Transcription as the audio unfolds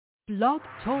Blog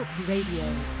Talk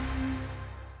Radio.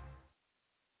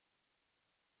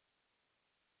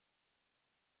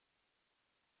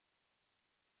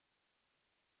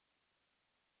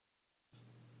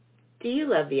 Do you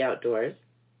love the outdoors?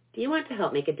 Do you want to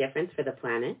help make a difference for the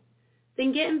planet?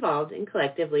 Then get involved in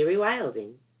Collectively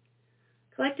Rewilding.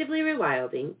 Collectively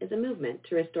Rewilding is a movement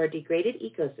to restore degraded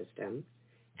ecosystems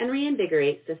and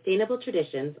reinvigorate sustainable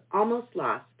traditions almost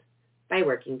lost by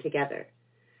working together.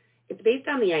 It's based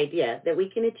on the idea that we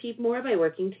can achieve more by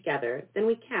working together than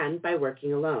we can by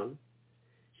working alone.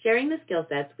 Sharing the skill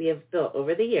sets we have built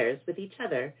over the years with each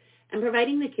other and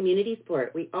providing the community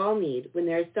support we all need when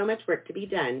there is so much work to be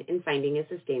done in finding a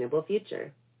sustainable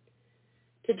future.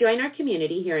 To join our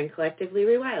community here in Collectively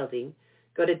Rewilding,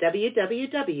 go to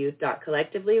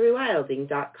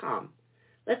www.collectivelyrewilding.com.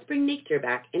 Let's bring nature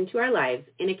back into our lives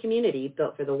in a community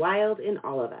built for the wild in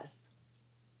all of us.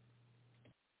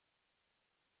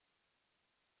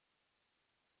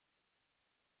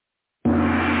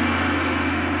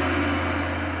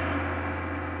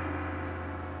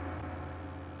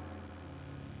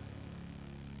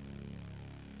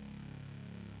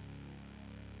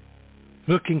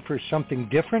 Looking for something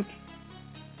different?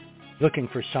 Looking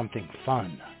for something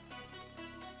fun?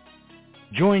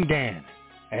 Join Dan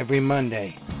every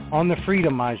Monday on the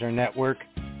Freedomizer Network,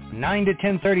 9 to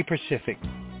 10:30 Pacific,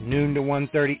 noon to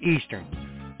 1:30 Eastern,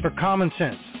 for Common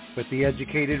Sense with the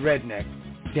Educated Redneck,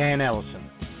 Dan Ellison.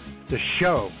 The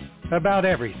show about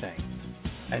everything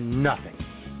and nothing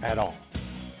at all.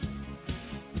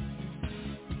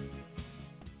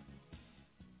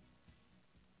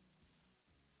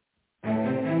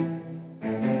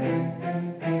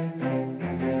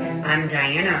 I'm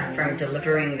Diana from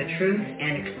Delivering the Truth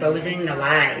and Exposing the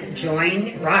Lies.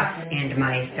 Join Russ and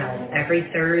myself every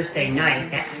Thursday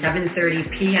night at 7:30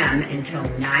 p.m. until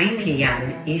 9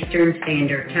 p.m. Eastern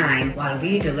Standard Time while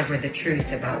we deliver the truth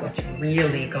about what's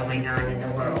really going on in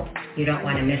the world. You don't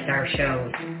want to miss our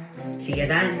shows. See you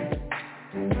then.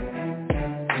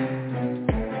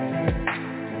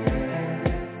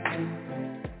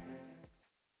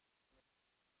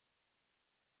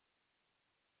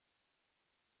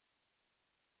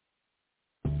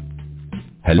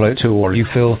 Hello to all you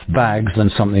filth bags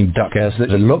and something duckers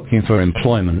that are looking for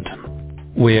employment.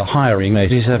 We're hiring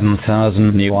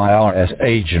 87,000 new IRS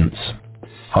agents.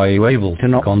 Are you able to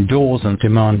knock on doors and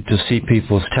demand to see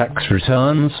people's tax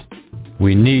returns?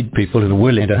 We need people who are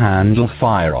willing to handle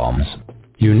firearms.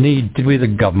 You need to be the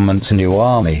government's new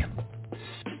army.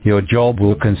 Your job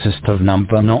will consist of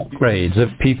number not grades of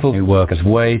people who work as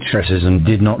waitresses and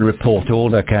did not report all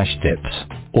their cash tips.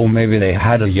 Or maybe they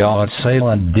had a yard sale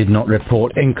and did not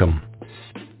report income.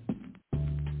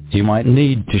 You might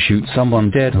need to shoot someone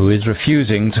dead who is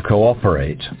refusing to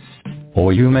cooperate.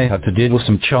 Or you may have to deal with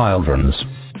some children's.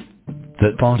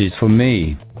 That part is for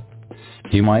me.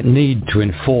 You might need to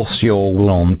enforce your will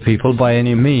on people by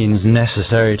any means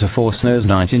necessary to force those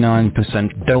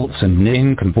 99% dolts and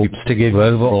nincompoops to give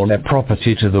over all their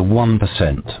property to the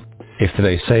 1%. If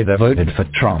they say they voted for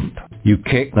Trump, you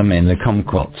kick them in the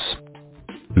kumquats.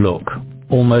 Look,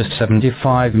 almost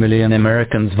 75 million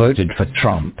Americans voted for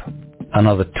Trump.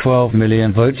 Another 12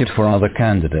 million voted for other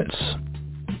candidates.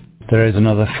 There is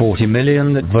another 40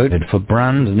 million that voted for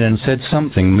Brandon and said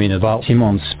something mean about him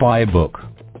on Spybook.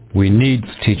 We need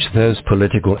to teach those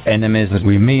political enemies that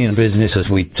we mean business as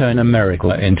we turn America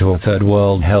into a third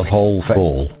world hellhole for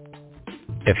all.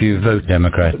 If you vote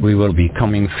Democrat, we will be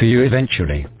coming for you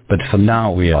eventually. But for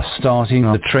now we are starting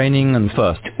our training and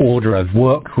first order of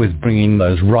work with bringing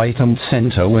those right and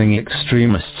center-wing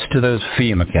extremists to those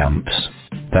FEMA camps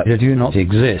that do not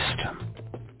exist.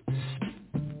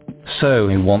 So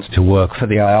who wants to work for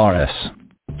the IRS?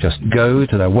 Just go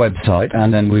to their website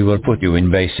and then we will put you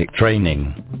in basic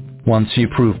training. Once you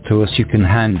prove to us you can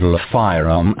handle a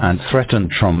firearm and threaten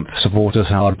Trump supporters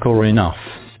hardcore enough,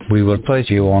 we will place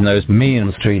you on those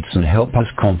mean streets and help us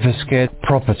confiscate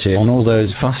property on all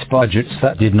those fuss budgets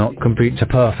that did not complete a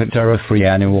perfect error-free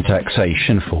annual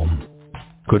taxation form.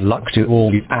 Good luck to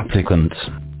all you applicants.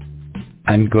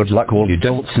 And good luck all you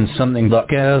dolts and something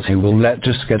duckers who will let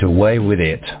us get away with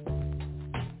it.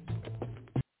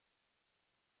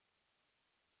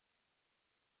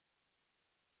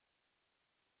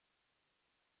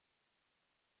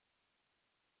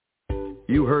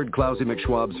 You heard Klausy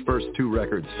McSchwab's first two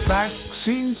records.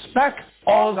 Vaccines back,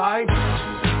 all right.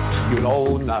 You'll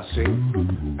own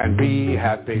nothing and be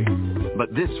happy.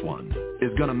 But this one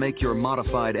is gonna make your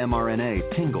modified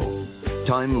mRNA tingle.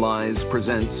 Time Lies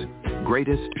presents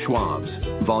Greatest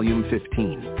Schwabs, Volume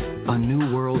 15. A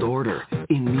New World Order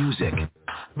in Music.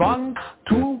 1,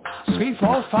 2, 3,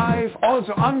 4, 5. All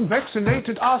the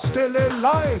unvaccinated are still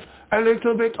alive. A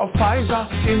little bit of Pfizer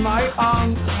in my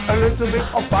arm. A little bit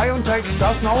of BioNTech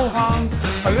does no harm.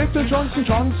 A little Johnson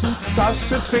Johnson does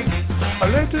the trick. A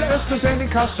little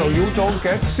AstraZeneca so you don't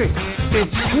get sick.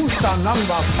 It's booster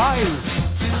number 5.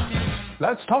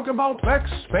 Let's talk about Vax,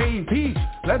 baby.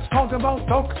 Let's talk about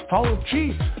Dr.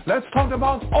 Fauci. Let's talk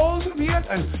about all the weird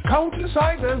and counter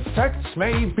side effects,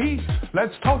 maybe.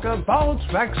 Let's talk about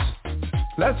Vax.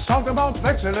 Let's talk about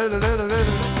Vax a little.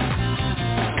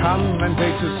 Come and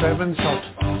take the 7 shot,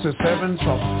 the 7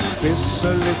 shot. With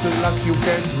a little luck you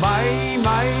get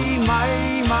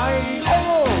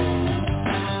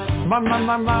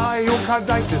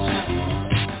myocarditis.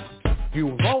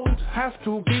 You won't have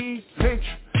to be rich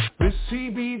with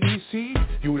CBDC.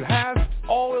 You'll have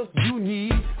all you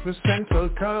need with central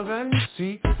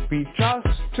currency. We just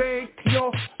take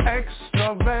your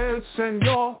extra wealth and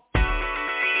your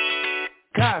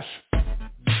cash.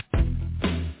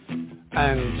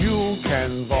 And you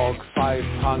can walk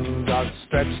 500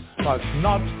 steps, but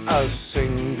not a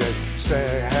single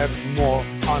step more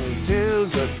until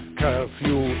the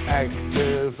curfew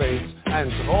activates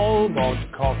and robot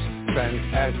cops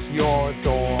stand at your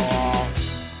door.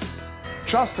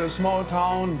 Just a small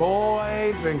town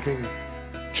boy drinking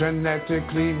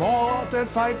genetically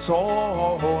modified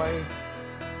soy.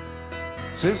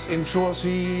 This ensures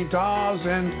he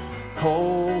doesn't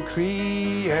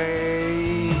co-create.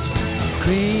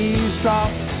 Please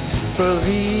stop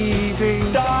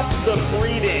breeding. Stop the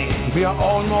breeding. We are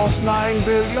almost 9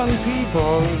 billion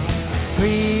people.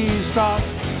 Please stop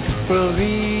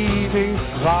breeding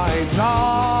right now.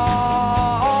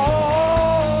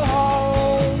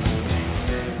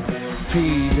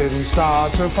 He didn't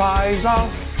start a Pfizer.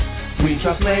 We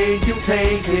just made you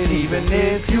take it even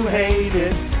if you hate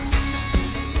it.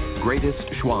 Greatest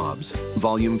Schwabs,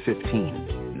 Volume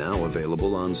 15. Now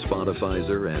available on Spotify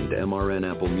and MRN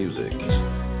Apple Music.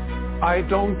 I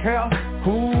don't care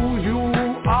who you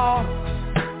are,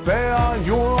 where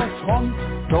you're from,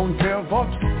 don't care what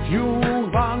you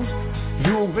want,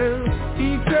 you will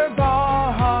eat the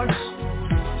bugs.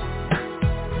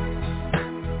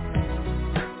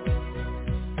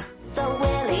 So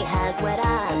Willie has what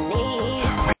I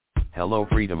need. Hello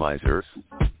Freedomizers.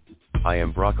 I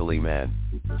am Broccoli Man.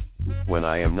 When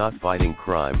I am not fighting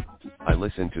crime, I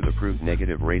listen to the Proof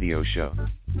Negative radio show.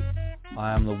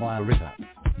 I am the Wire Ripper.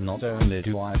 Not only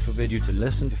do I forbid you to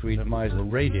listen to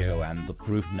Freedomizer Radio and the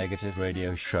Proof Negative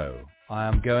radio show, I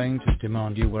am going to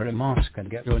demand you wear a mask and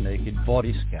get your naked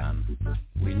body scan.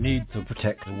 We need to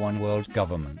protect the one world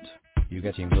government. You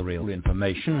getting the real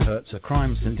information hurts a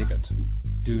crime syndicate.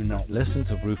 Do not listen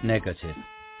to Proof Negative.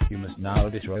 You must now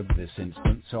disrobe this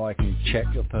instant so I can check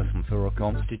your person for a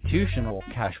constitution or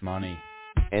cash money.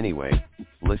 Anyway,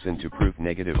 listen to Proof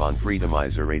Negative on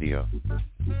Freedomizer Radio.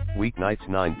 Weeknights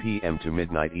 9 p.m. to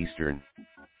midnight Eastern.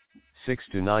 6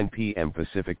 to 9 p.m.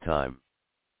 Pacific Time.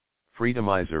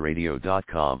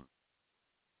 Freedomizerradio.com.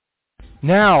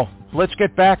 Now, let's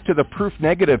get back to the Proof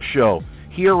Negative show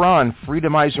here on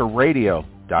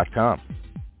Freedomizerradio.com.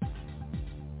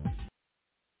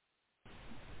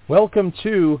 Welcome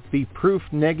to the Proof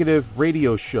Negative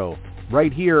radio show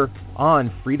right here on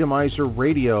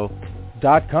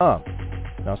Freedomizerradio.com.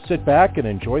 Now sit back and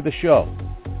enjoy the show.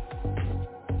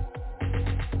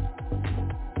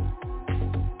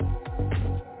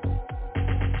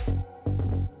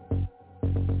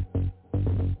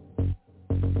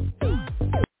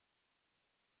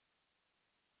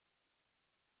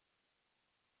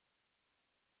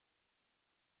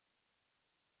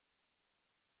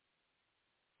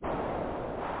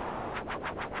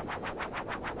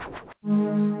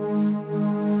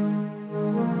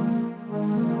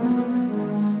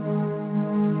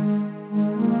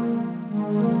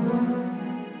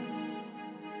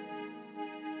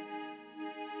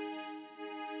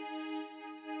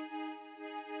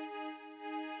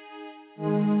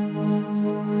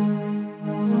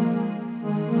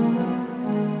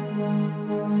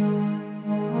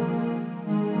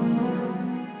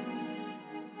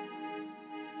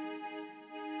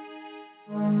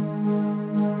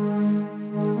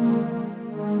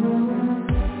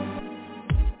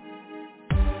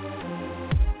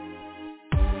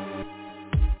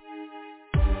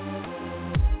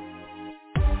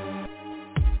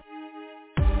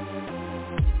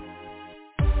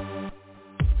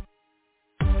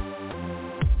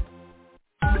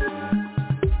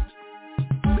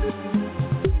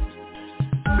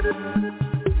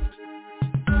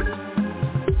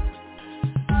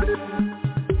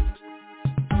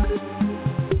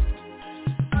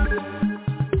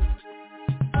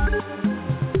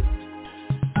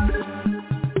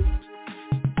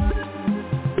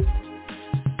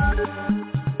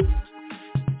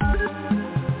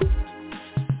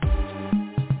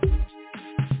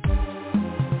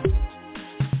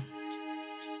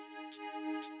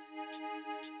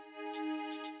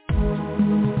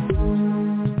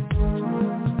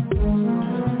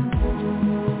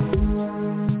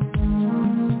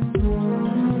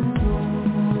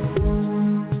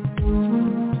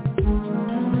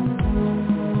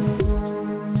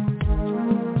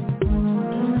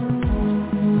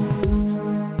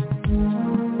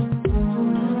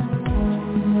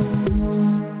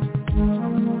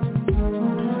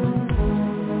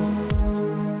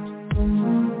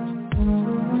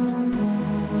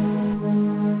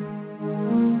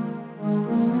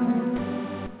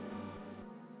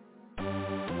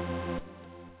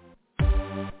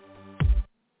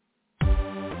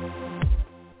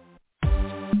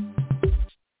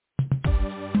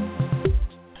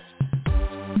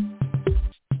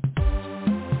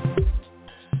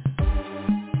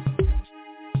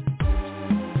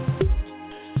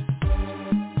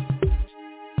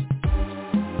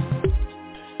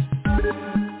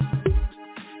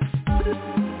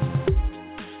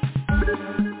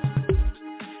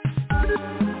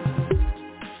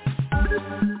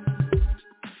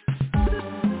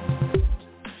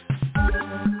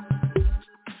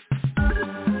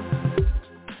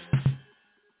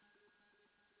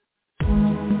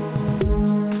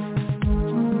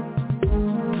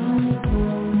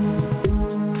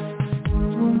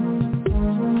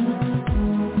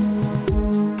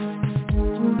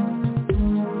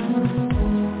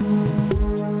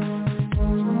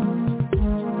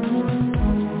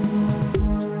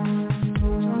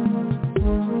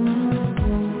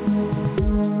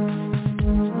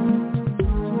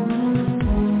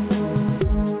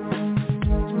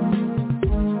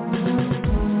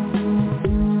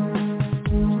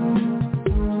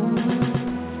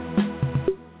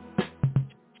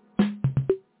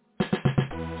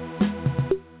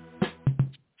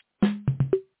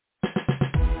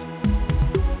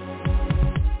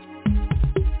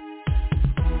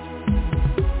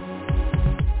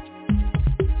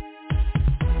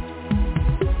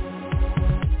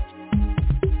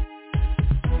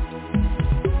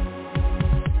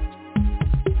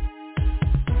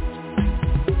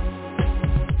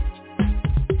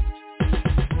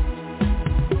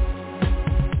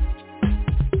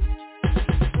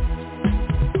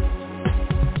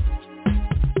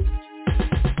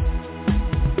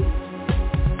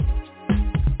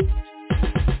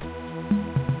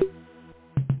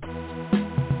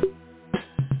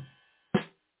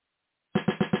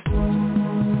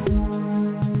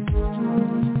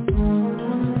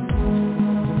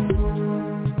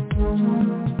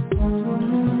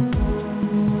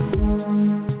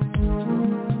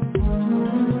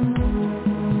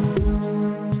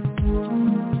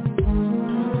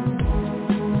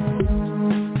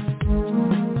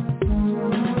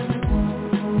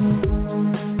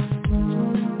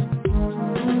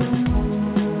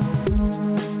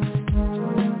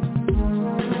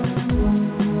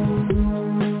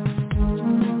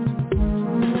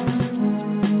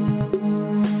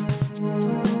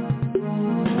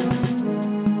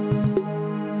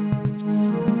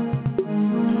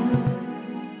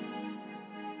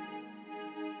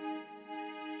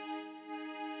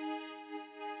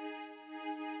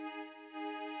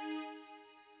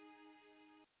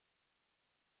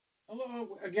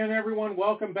 Well, again, everyone,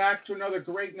 welcome back to another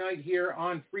great night here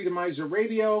on Freedomizer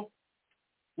Radio.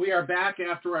 We are back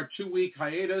after our 2-week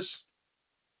hiatus.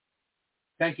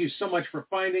 Thank you so much for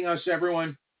finding us,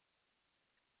 everyone.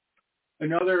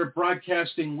 Another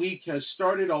broadcasting week has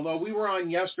started, although we were on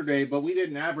yesterday, but we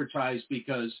didn't advertise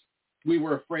because we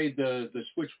were afraid the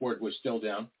switchboard was still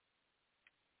down.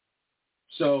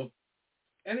 So,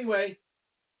 anyway,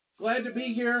 glad to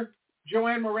be here.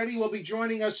 Joanne Moretti will be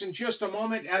joining us in just a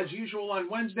moment, as usual on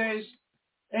Wednesdays.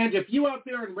 And if you out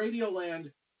there in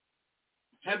Radioland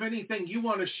have anything you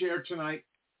want to share tonight,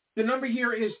 the number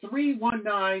here is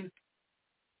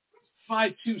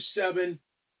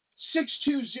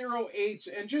 319-527-6208,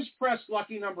 and just press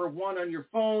lucky number 1 on your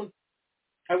phone.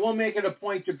 I will make it a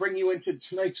point to bring you into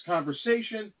tonight's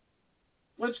conversation.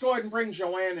 Let's go ahead and bring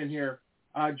Joanne in here.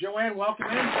 Joanne, welcome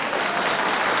in.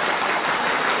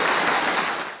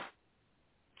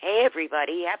 Hey,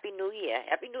 everybody. Happy New Year.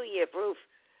 Happy New Year, Proof.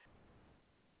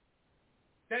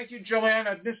 Thank you, Joanne.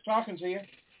 I've missed talking to you.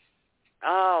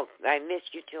 Oh, I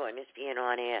missed you, too. I missed being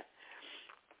on air.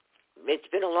 It's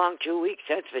been a long 2 weeks,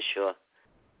 that's for sure.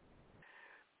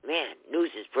 Man, news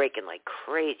is breaking like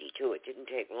crazy, too. It didn't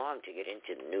take long to get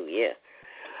into the new year.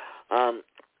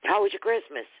 How was your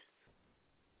Christmas?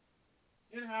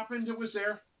 It happened. It was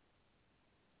there.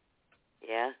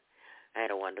 Yeah? I had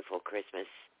a wonderful Christmas.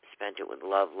 Spent it with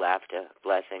love, laughter,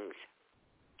 blessings.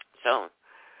 So,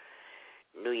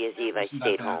 New Year's Eve, I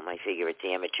stayed home. I figure it's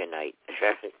amateur night.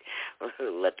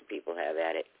 Let the people have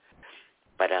at it.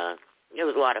 But there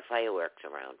was a lot of fireworks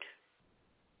around.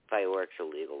 Fireworks are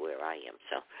legal where I am,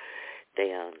 so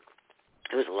there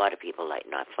was a lot of people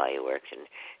lighting off fireworks and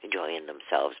enjoying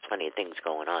themselves. Plenty of things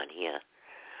going on here.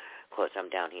 Of course, I'm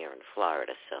down here in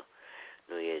Florida, so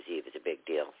New Year's Eve is a big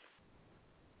deal.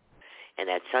 And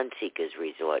that Sunseekers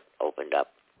Resort opened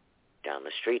up down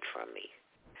the street from me.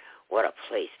 What a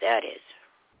place that is.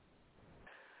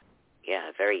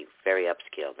 Yeah, very, very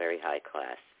upscale, very high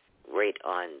class. Right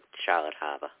on Charlotte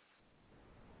Harbor.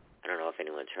 I don't know if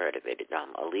anyone's heard of it.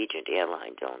 Allegiant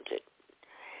Airlines owns it.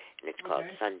 And it's called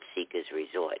Sunseekers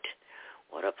Resort.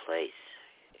 What a place.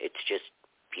 It's just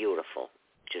beautiful,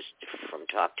 just from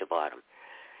top to bottom.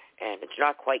 And it's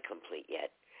not quite complete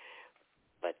yet,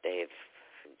 but they're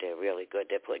really good.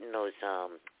 They're putting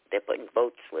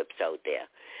boat slips out there,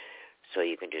 so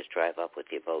you can just drive up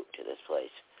with your boat to this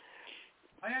place.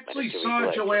 I actually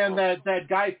saw, Joanne, that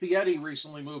Guy Fieri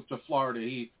recently moved to Florida.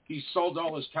 He sold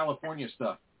all his California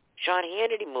stuff. Sean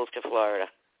Hannity moved to Florida.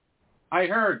 I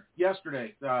heard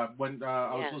yesterday when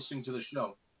I was listening to the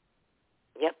show.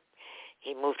 Yep.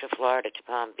 He moved to Florida, to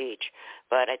Palm Beach.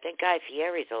 But I think Guy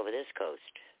Fieri's over this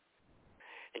coast.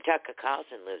 And Tucker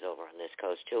Carlson lives over on this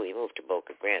coast, too. He moved to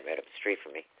Boca Grande, right up the street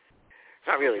from me.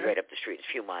 Not really right up the street. It's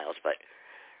a few miles, but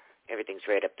everything's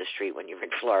right up the street when you're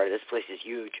in Florida. This place is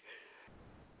huge.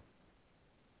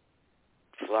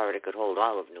 Florida could hold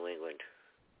all of New England.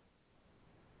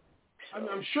 So.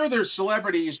 I'm sure there's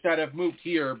celebrities that have moved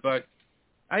here, but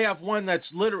I have one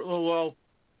that's literally,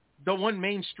 the one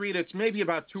main street, it's maybe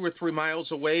about 2 or 3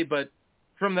 miles away, but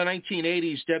from the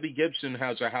 1980s, Debbie Gibson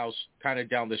has a house kind of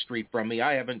down the street from me.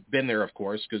 I haven't been there, of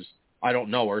course, because I don't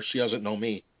know her. She doesn't know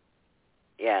me.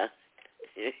 Yeah.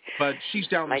 But she's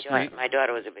down the street. My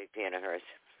daughter was a big fan of hers.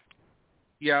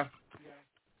 Yeah.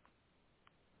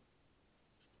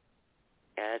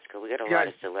 Yeah, that's cool. We got a lot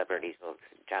of celebrities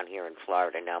down here in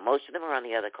Florida now. Most of them are on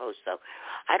the other coast, though.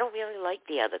 I don't really like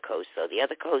the other coast, though. The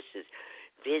other coast is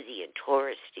busy and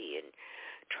touristy and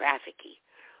trafficky.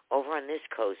 Over on this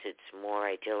coast, it's more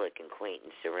idyllic and quaint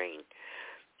and serene.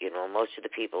 You know, most of the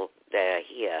people that are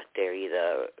here, they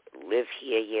either live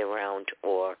here year-round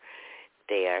or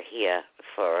they are here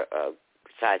for a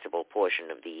sizable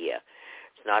portion of the year.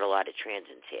 There's not a lot of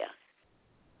transients here.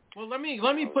 Well, let me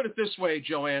put it this way,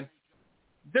 Joanne.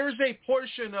 There's a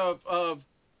portion of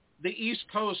the East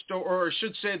Coast, or I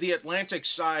should say the Atlantic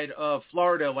side of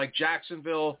Florida, like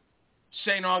Jacksonville,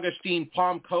 St. Augustine,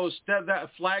 Palm Coast, that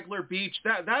Flagler Beach,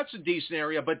 that's a decent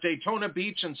area, but Daytona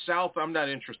Beach and South, I'm not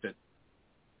interested.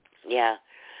 Yeah.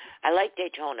 I like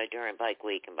Daytona during Bike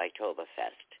Week and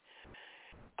Biketoberfest.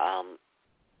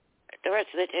 The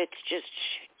rest of it, it's just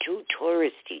too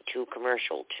touristy, too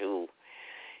commercial,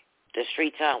 the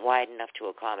streets aren't wide enough to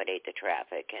accommodate the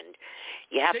traffic, and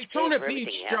you have Daytona to pay for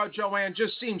Beach, everything. Joanne,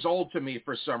 just seems old to me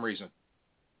for some reason.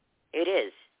 It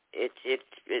is. It's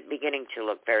beginning to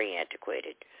look very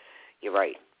antiquated. You're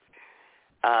right.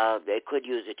 It could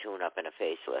use a tune-up and a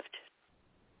facelift.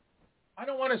 I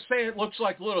don't want to say it looks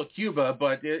like Little Cuba,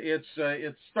 but it's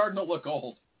starting to look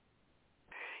old.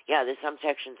 Yeah, there's some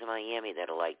sections of Miami that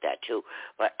are like that, too.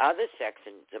 But other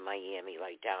sections of Miami,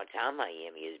 like downtown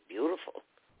Miami, is beautiful.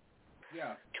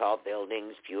 Yeah. Tall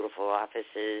buildings, beautiful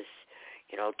offices,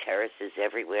 terraces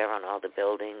everywhere on all the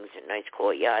buildings and nice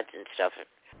courtyards and stuff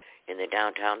in the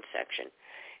downtown section.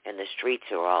 And the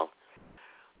streets are all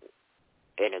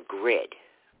in a grid.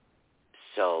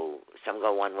 So some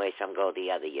go one way, some go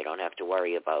the other. You don't have to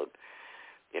worry about,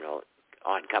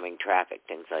 oncoming traffic,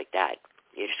 things like that.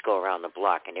 You just go around the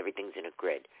block and everything's in a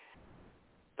grid.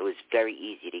 It was very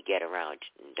easy to get around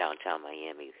in downtown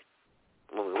Miami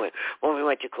when we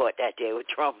went to court that day with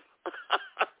Trump.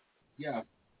 Yeah.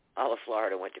 All of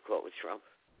Florida went to court with Trump.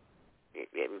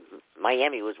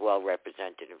 Miami was well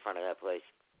represented in front of that place.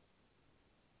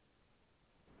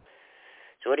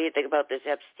 So what do you think about this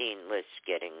Epstein list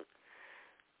getting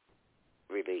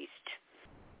released?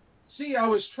 See, I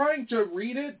was trying to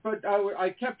read it, but I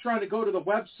kept trying to go to the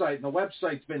website, and the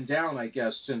website's been down, I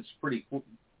guess, since pretty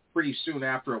soon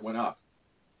after it went up.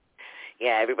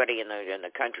 Yeah, everybody in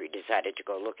the country decided to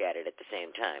go look at it at the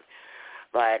same time.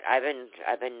 But I've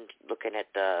been looking at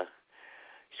the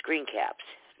screen caps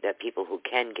that people who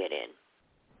can get in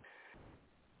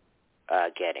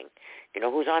getting. You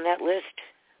know who's on that list?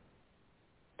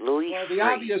 Louis. Well, the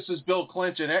obvious is Bill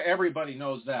Clinton. Everybody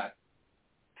knows that.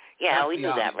 Yeah, we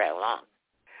knew that right along.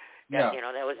 Yeah.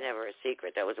 That was never a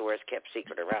secret. That was the worst kept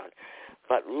secret around.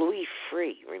 But Louis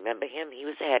Freeh, remember him? He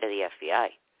was the head of the FBI.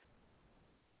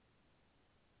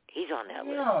 He's on that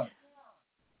list.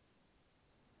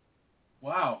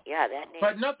 Wow. Yeah, that name.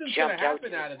 But nothing's going to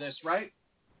happen out of this, right?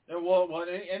 Well,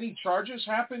 any charges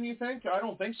happen, you think? I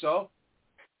don't think so.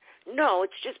 No,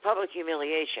 it's just public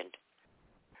humiliation.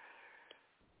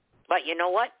 But you know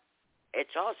what?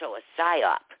 It's also a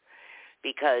psyop,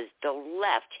 because the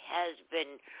left has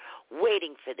been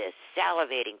waiting for this,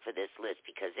 salivating for this list,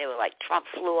 because they were like, Trump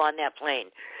flew on that plane.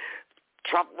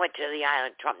 Trump went to the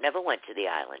island. Trump never went to the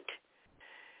island.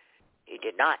 He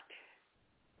did not.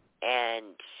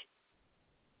 And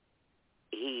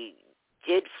he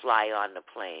did fly on the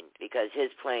plane because his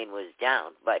plane was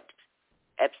down, but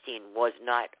Epstein was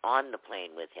not on the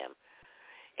plane with him.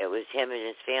 It was him and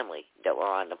his family that were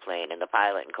on the plane, and the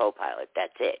pilot and co-pilot.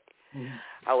 That's it. Mm-hmm.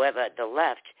 However, the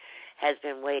left has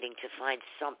been waiting to find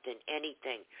something,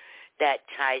 anything, that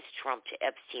ties Trump to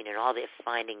Epstein, and all they're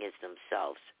finding is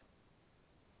themselves.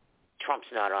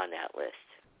 Trump's not on that list.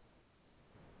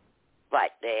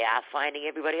 But they are finding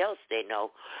everybody else they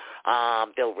know.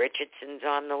 Bill Richardson's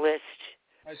on the list.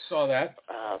 I saw that.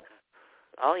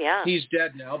 Oh, yeah. He's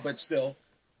dead now, but still.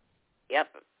 Yep.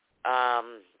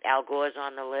 Al Gore's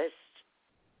on the list.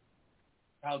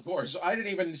 Al Gore's. I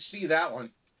didn't even see that one.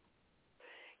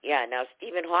 Yeah, now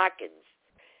Stephen Hawkins,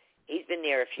 he's been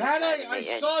there a few times.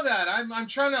 I saw that. I'm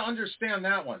trying to understand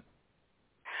that one.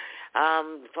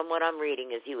 From what I'm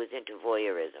reading is he was into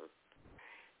voyeurism.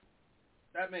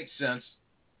 That makes sense.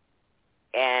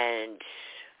 And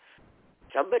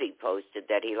somebody posted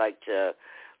that he liked to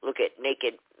look at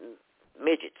naked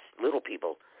midgets, little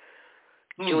people,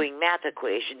 doing math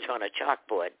equations on a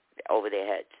chalkboard over their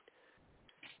heads.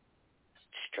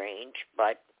 Strange,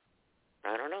 but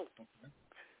I don't know. Okay.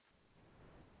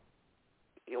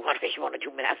 You want to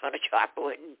do math on a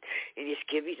chalkboard and your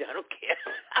skivvies? I don't care.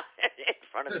 In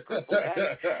front of the crippled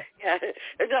guy. Yeah,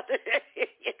 there's nothing.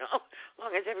 As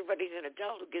long as everybody's an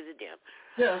adult, who gives a damn?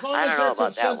 Yeah, as long as they're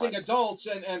consenting adults,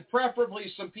 and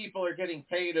preferably some people are getting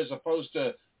paid as opposed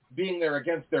to being there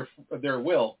against their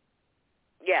will.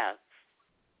 Yeah,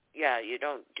 you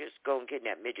don't just go and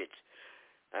kidnap midgets.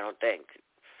 I don't think.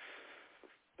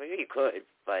 Well, you could,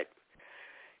 but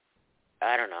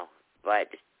I don't know. But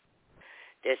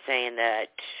they're saying that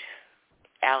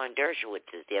Alan Dershowitz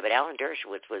is there, but Alan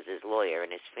Dershowitz was his lawyer,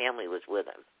 and his family was with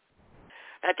him.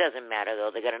 That doesn't matter,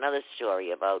 though. They got another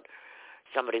story about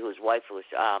somebody whose wife was,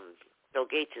 Bill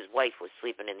Gates' wife was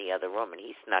sleeping in the other room, and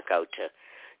he snuck out to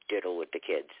diddle with the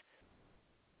kids.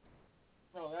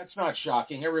 No, that's not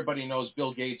shocking. Everybody knows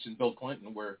Bill Gates and Bill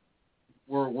Clinton were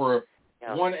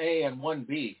 1A and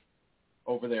 1B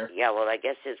over there. Yeah, well, I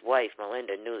guess his wife,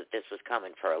 Melinda, knew that this was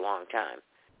coming for a long time.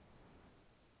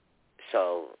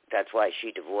 So that's why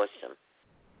she divorced him.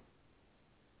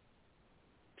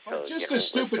 So, just a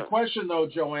stupid question, though,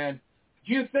 Joanne.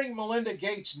 Do you think Melinda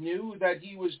Gates knew that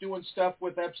he was doing stuff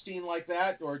with Epstein like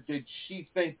that, or did she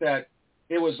think that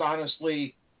it was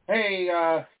honestly, hey,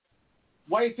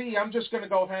 wifey, I'm just going to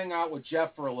go hang out with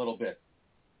Jeff for a little bit?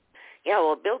 Yeah,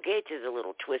 well, Bill Gates is a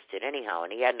little twisted anyhow,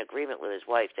 and he had an agreement with his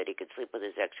wife that he could sleep with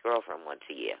his ex-girlfriend once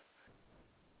a year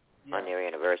on their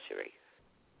anniversary.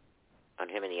 On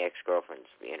him and the ex-girlfriend's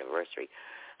anniversary.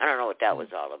 I don't know what that was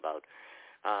all about.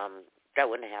 That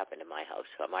wouldn't have happened in my house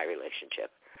or my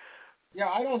relationship. Yeah,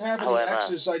 I don't have any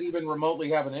exes I'd even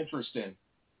remotely have an interest in.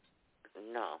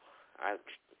 No.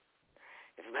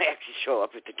 If my exes show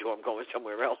up at the door, I'm going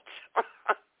somewhere else.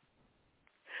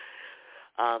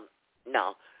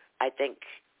 No, I think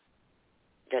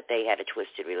that they had a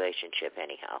twisted relationship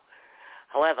anyhow.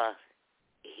 However,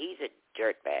 he's a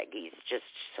dirtbag. He's just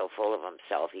so full of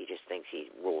himself. He just thinks he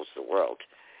rules the world.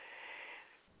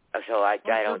 So I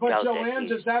don't doubt Joanne,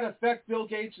 that. Does that affect Bill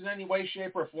Gates in any way,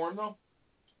 shape, or form, though?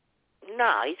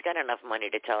 No, he's got enough money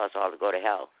to tell us all to go to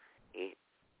hell. He's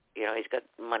got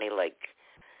money like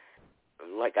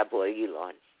our boy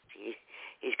Elon.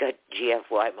 He's got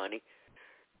GFY money.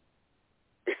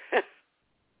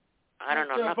 I don't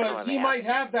know nothing about that. But he might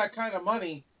have that kind of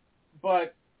money,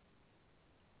 but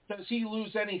does he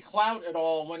lose any clout at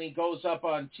all when he goes up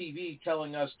on TV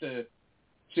telling us to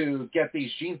get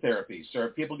these gene therapies? Are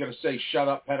people going to say, shut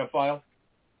up, pedophile?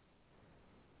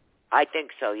 I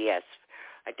think so, yes.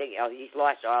 I think he's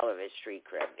lost all of his street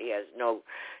cred. He has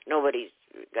nobody's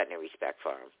got any respect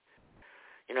for him.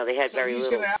 They had very little.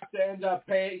 He's going to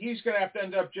have to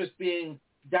end up just being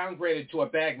downgraded to a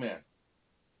bagman.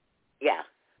 Yeah.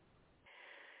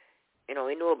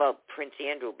 We knew about Prince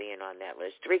Andrew being on that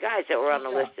list. 3 guys that were on the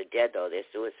list are dead, though. They're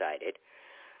suicided.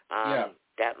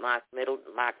 That Mark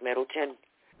Middleton,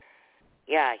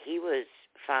 yeah, he was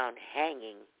found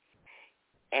hanging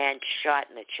and shot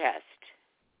in the chest.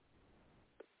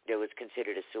 That was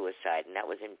considered a suicide, and that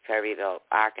was in Perryville,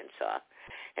 Arkansas.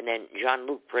 And then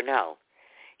Jean-Luc Brunel,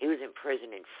 he was in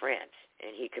prison in France,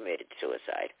 and he committed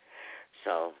suicide.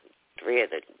 So 3 of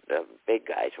the big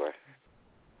guys were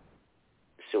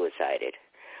suicided.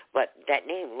 But that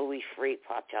name, Louis Freeh,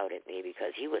 popped out at me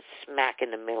because he was smack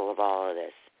in the middle of all of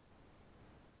this.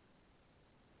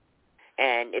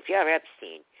 And if you're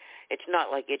Epstein, it's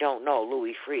not like you don't know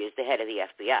Louis Freeh is the head of the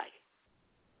FBI.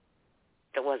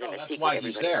 That wasn't a secret. That's why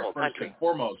he's there, first and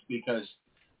foremost, because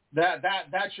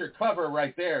that's your cover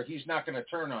right there. He's not going to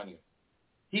turn on you.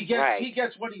 He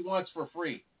gets what he wants for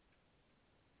free.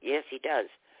 Yes, he does.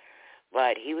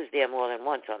 But he was there more than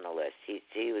once on the list.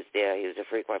 He was there. He was a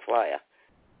frequent flyer.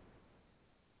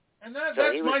 And that's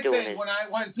my thing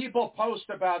when people post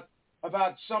about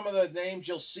some of the names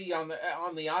you'll see on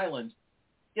the island.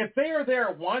 If they are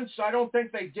there once, I don't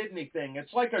think they did anything.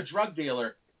 It's like a drug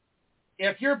dealer.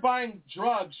 If you're buying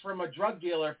drugs from a drug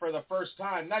dealer for the first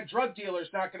time, that drug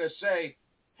dealer's not going to say,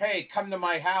 "Hey, come to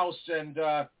my house and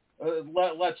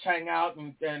let's hang out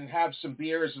and have some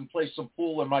beers and play some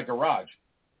pool in my garage."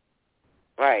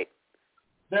 Right.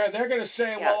 They're going to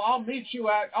say, "Well, I'll meet you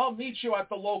at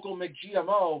the local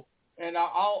McGMO, and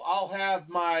I'll have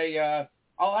my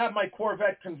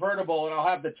Corvette convertible, and I'll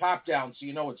have the top down, so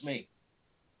you know it's me."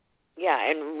 Yeah,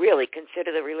 and really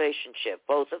consider the relationship.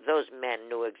 Both of those men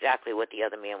knew exactly what the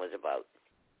other man was about.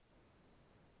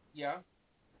 Yeah.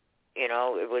 It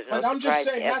was no surprise. But I'm just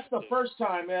saying that's the first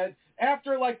time.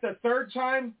 After like the 3rd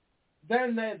time,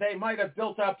 then they might have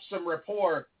built up some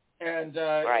rapport, and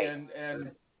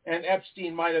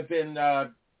Epstein might have been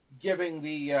giving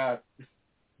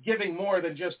more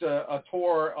than just a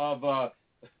tour of a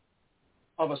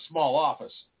small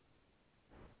office.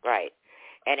 Right.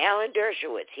 And Alan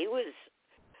Dershowitz, he was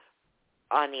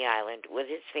on the island with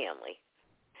his family,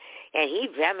 and he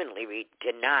vehemently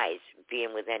denies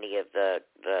being with any of the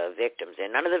victims.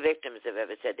 And none of the victims have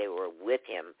ever said they were with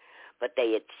him, but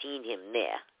they had seen him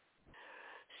there.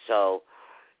 So,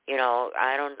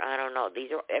 I don't know.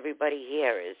 Everybody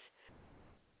here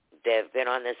they've been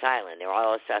on this island. They're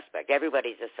all a suspect.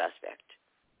 Everybody's a suspect.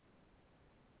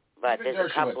 But Even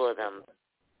there's Dershowitz. A couple of them.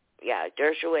 Yeah,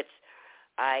 Dershowitz,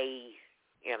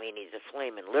 he's a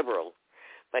flaming liberal,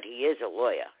 but he is a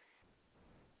lawyer.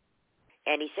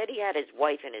 And he said he had his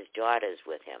wife and his daughters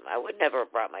with him. I would never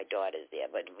have brought my daughters there,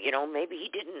 but, maybe he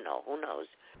didn't know. Who knows?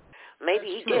 Maybe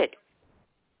he did.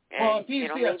 And, well, if he's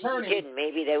the attorney, he didn't.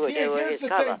 Maybe they were his cover. Here's the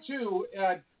thing, too.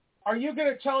 Are you going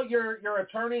to tell your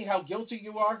attorney how guilty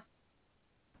you are?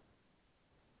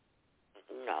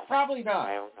 No. Probably not.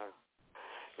 I don't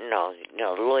know.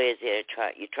 No. The lawyers there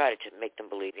try to make them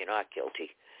believe you're not guilty.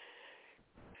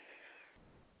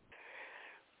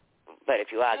 But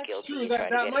if you are guilty, true. You try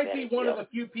to that get might a be better one deal. of the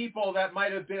few people that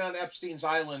might have been on Epstein's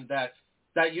island that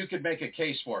you could make a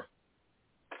case for.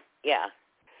 Yeah.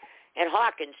 And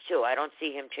Hawkins, too. I don't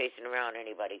see him chasing around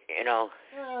anybody, I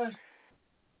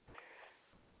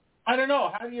don't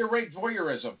know. How do you rate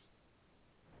voyeurism?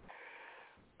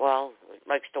 Well,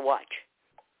 likes to watch.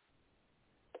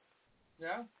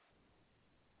 Yeah?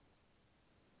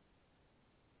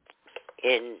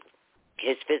 In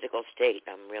his physical state,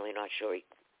 I'm really not sure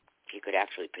he could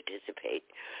actually participate.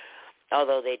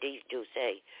 Although they do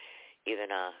say even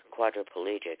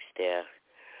quadriplegics, their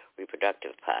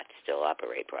reproductive parts still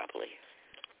operate properly.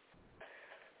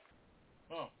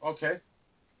 Oh, okay.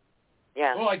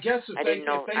 Yeah. Well, I guess if they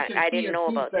can see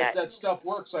that stuff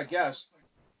works, I guess.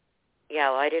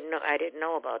 Yeah, well, I didn't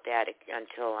know about that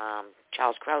until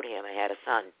Charles Krauthammer had a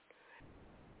son,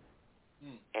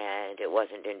 and it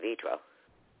wasn't in vitro.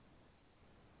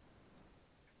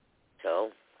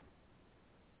 So,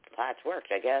 parts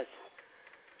worked, I guess.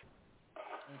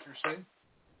 Interesting.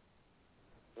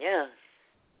 Yeah.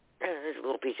 There's a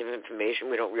little piece of information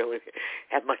we don't really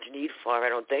have much need for, I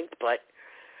don't think, but,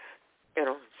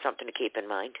 something to keep in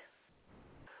mind.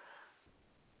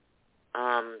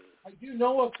 I do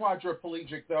know a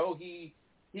quadriplegic, though. He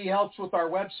helps with our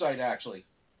website, actually.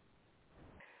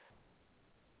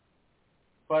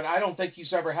 But I don't think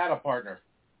he's ever had a partner.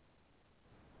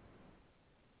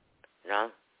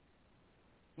 No?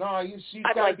 No, he's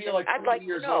got to be like 40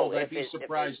 years old. I'd be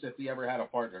surprised if he ever had a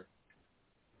partner.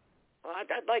 Well,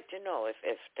 I'd like to know if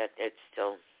that it's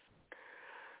still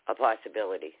a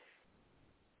possibility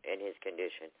in his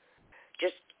condition.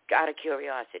 Just out of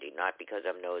curiosity, not because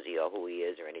I'm nosy or who he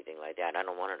is or anything like that. I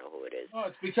don't want to know who it is. Oh,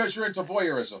 it's because you're into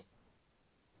voyeurism.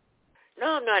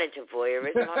 No, I'm not into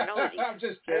voyeurism. I'm nosy. I'm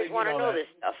just kidding. I just want to know this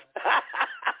stuff.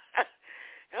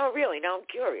 No, really. No, I'm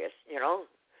curious.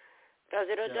 Does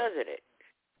it or doesn't it?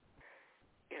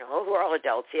 We're all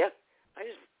adults here. I'm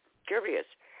just curious.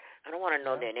 I don't want to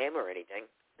know their name or anything.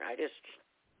 I just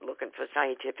looking for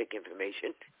scientific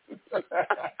information.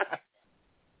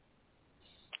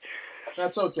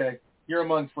 That's okay. You're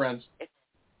among friends.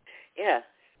 Yeah.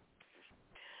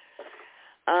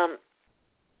 I'll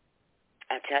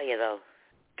tell you though,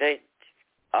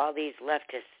 all these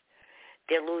leftists,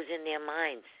 they're losing their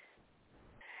minds.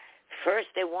 First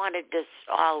they wanted this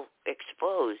all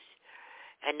exposed,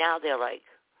 and now they're like,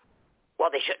 well,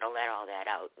 they shouldn't have let all that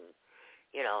out. And,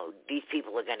 these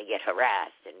people are going to get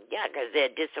harassed. And, yeah, because they're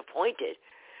disappointed.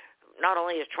 Not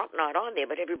only is Trump not on there,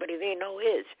 but everybody they know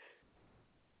is.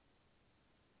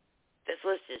 This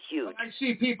list is huge. I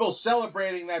see people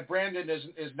celebrating that Brandon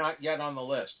is not yet on the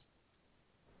list.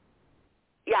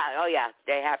 Yeah, oh, yeah.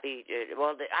 They're happy.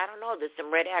 Well, I don't know. There's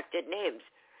some red-acted names.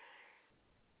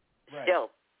 Right. Still.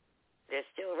 They're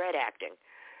still red-acting.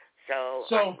 So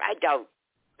I doubt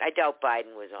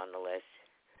Biden was on the list.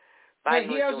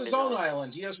 He has his own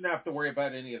island. He doesn't have to worry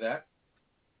about any of that.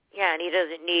 Yeah, and he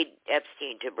doesn't need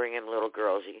Epstein to bring him little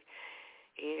girls. He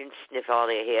didn't sniff all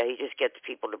their hair. He just gets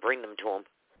people to bring them to him.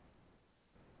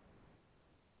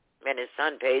 And his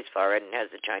son pays for it and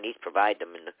has the Chinese provide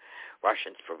them and the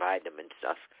Russians provide them and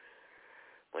stuff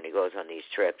when he goes on these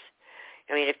trips.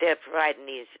 I mean, if they're providing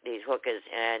these hookers,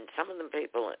 and some of them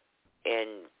people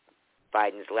in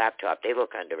Biden's laptop, they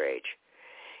look underage.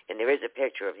 And there is a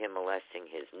picture of him molesting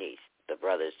his niece, the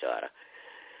brother's daughter.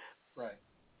 Right.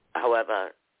 However,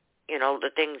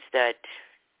 the things that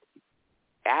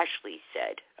Ashley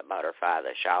said about her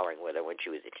father showering with her when she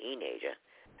was a teenager,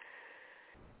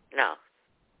 no,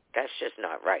 that's just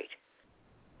not right.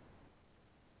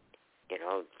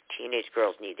 Teenage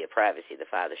girls need their privacy. The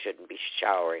father shouldn't be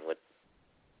showering with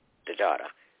the daughter.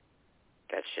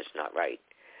 That's just not right.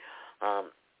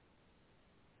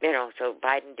 So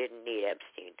Biden didn't need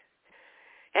Epstein.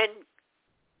 And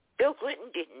Bill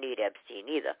Clinton didn't need Epstein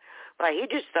either. Well, he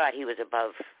just thought he was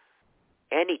above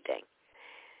anything.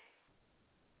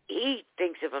 He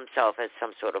thinks of himself as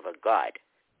some sort of a god,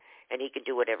 and he can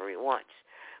do whatever he wants.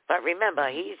 But remember,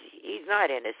 he's not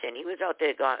innocent. He was out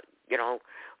there,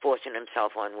 forcing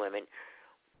himself on women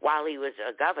while he was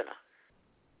a governor.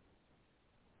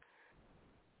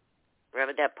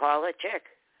 Remember that Paula chick?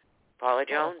 Paula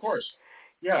Jones? Oh, of course.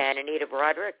 Yeah. And Anita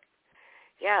Broderick?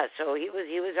 Yeah, so he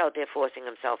was out there forcing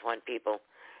himself on people.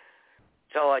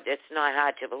 So it's not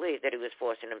hard to believe that he was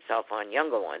forcing himself on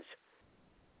younger ones.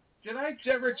 Did I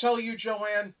ever tell you,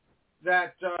 Joanne,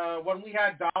 that when we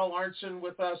had Donald Arnson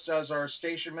with us as our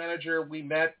station manager, we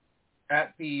met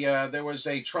at there was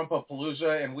a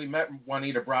Trumpapalooza, and we met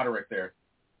Juanita Broderick there.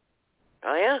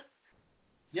 Oh, yeah?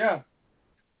 Yeah.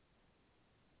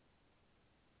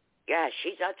 Yeah,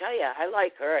 I'll tell you, I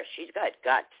like her. She's got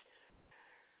guts.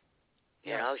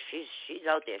 Yeah. She's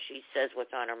out there. She says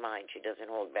what's on her mind. She doesn't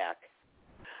hold back.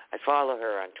 I follow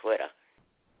her on Twitter.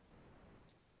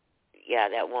 Yeah,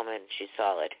 that woman, she's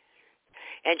solid.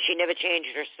 And she never changed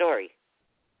her story.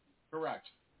 Correct.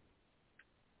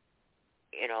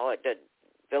 The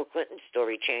Bill Clinton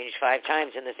story changed 5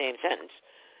 times in the same sentence.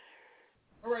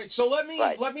 All right, so let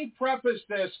me preface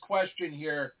this question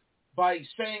here by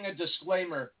saying a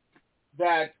disclaimer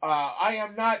that I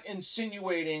am not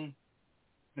insinuating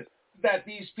that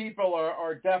these people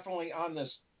are definitely on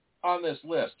this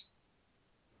list.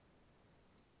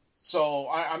 So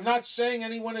I'm not saying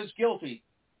anyone is guilty.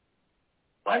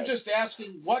 Right. I'm just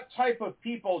asking what type of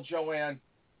people, Joanne,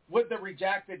 would the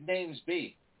redacted names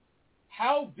be?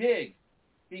 How big?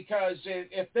 Because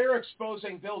if they're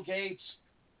exposing Bill Gates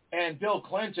and Bill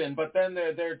Clinton, but then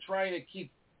they're trying to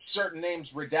keep certain names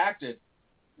redacted,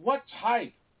 what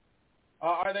type?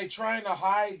 Are they trying to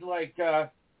hide like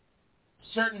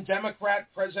certain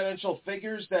Democrat presidential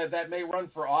figures that may run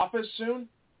for office soon?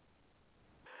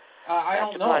 I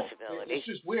don't know. That's a possibility. It's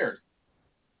just weird.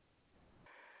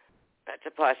 That's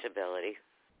a possibility.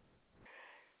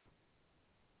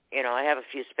 You know, I have a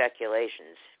few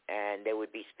speculations, and they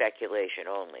would be speculation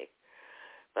only.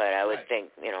 But I would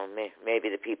think, you know, maybe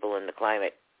the people in the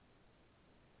climate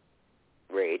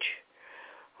rage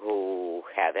who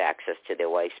have access to their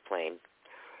wife's plane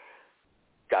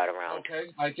got around.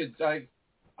 Okay, I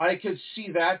could see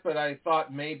that, but I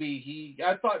thought maybe he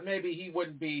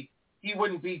wouldn't be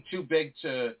too big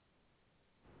to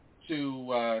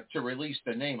release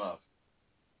the name of.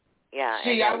 Yeah.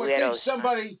 See, I would think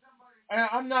somebody.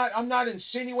 I'm not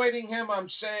insinuating him. I'm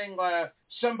saying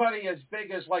somebody as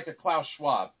big as like a Klaus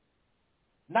Schwab.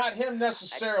 Not him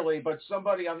necessarily, but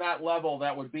somebody on that level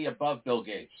that would be above Bill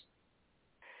Gates.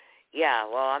 Yeah,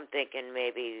 well, I'm thinking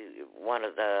maybe one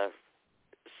of the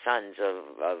sons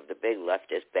of the big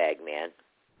leftist bagman,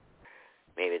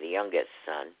 maybe the youngest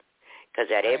son, because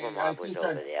that Abramov was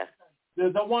over there.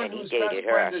 The one whose best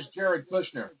friend is Jared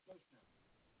Kushner.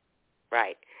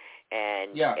 Right.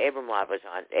 And Abramov is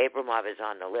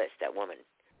on the list, that woman,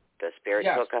 the spirit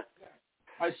cooker.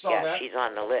 I saw that. Yeah, she's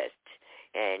on the list.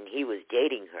 And he was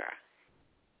dating her.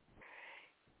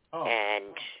 Oh.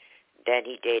 And then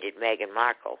he dated Meghan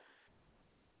Markle.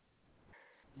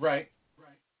 Right.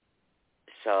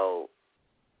 So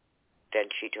then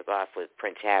she took off with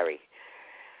Prince Harry.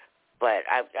 But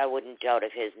I wouldn't doubt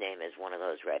if his name is one of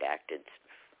those redacted.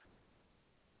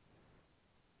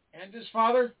 And his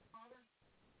father?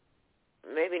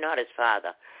 Maybe not his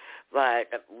father.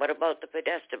 But what about the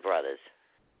Podesta brothers?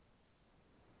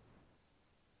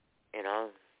 You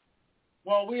know?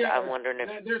 Well, I'm wondering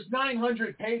if there's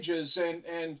 900 pages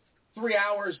and 3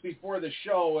 hours before the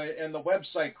show and the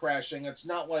website crashing, it's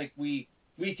not like we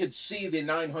could see the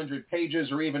 900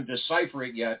 pages or even decipher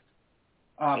it yet.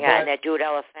 and that dude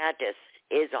Elephantis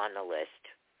is on the list.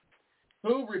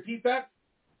 Who? Repeat that?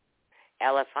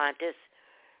 Elephantis,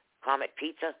 Comet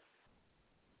Pizza.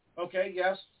 Okay,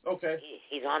 yes, okay.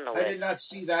 He's on the list. I did not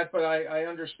see that, but I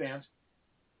understand.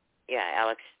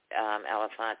 Yeah,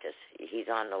 Elephantis. He's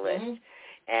on the list. Mm-hmm.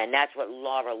 And that's what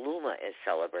Laura Luma is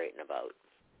celebrating about.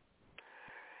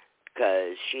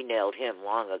 Because she nailed him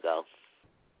long ago.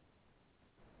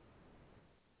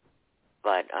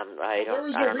 But there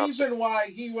was a reason why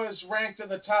he was ranked in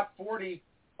the top 40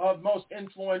 of most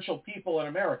influential people in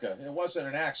America. It wasn't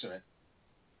an accident.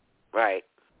 Right.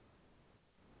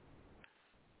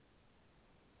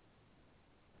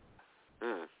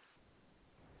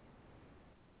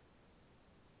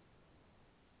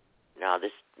 Now,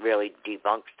 this really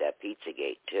debunks that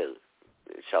Pizzagate, too.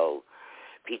 So,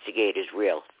 Pizzagate is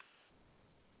real.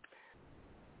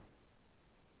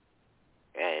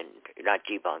 And not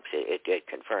debunks, it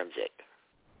confirms it.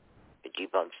 It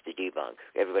debunks the debunk.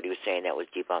 Everybody was saying that was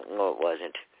debunked. No, it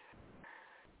wasn't.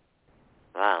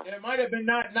 Wow. It might have been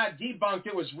not debunked,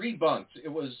 it was rebunked.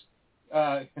 It was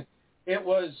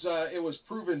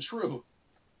proven true.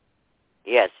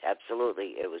 Yes,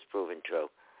 absolutely. It was proven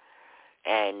true.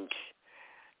 And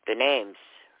the names,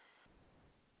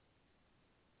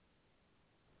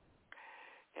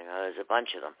 you know, there's a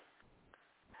bunch of them.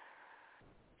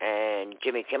 And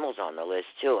Jimmy Kimmel's on the list,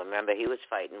 too. Remember, he was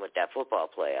fighting with that football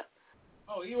player.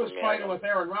 Oh, he was fighting with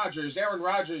Aaron Rodgers. Aaron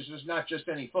Rodgers is not just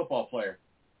any football player.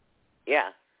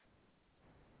 Yeah.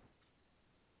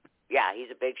 Yeah,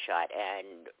 he's a big shot,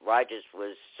 and Rodgers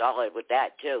was solid with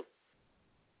that, too.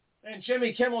 And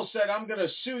Jimmy Kimmel said, I'm going to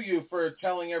sue you for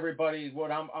telling everybody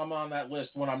what I'm on that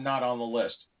list when I'm not on the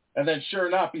list. And then sure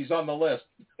enough, he's on the list.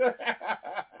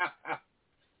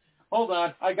 Hold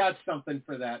on. I got something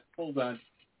for that. Hold on.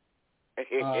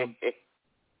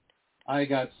 I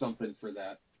got something for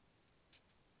that.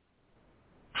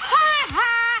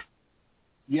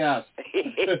 Yes.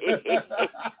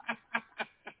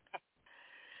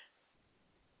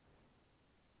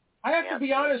 I have to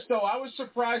be honest, though. I was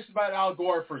surprised about Al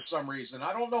Gore for some reason.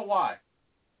 I don't know why,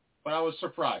 but I was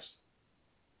surprised.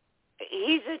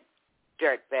 He's a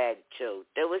dirtbag, too.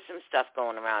 There was some stuff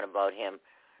going around about him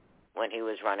when he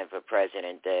was running for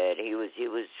president that he was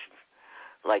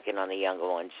liking on the younger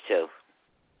ones, too.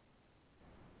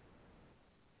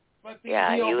 But the he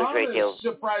was right there. Obamas,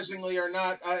 surprisingly, are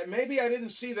not. Maybe I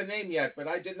didn't see the name yet, but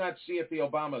I did not see if the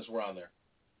Obamas were on there.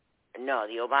 No,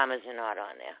 the Obamas are not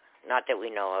on there. Not that we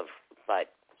know of, but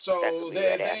so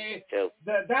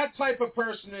that type of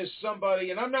person is somebody,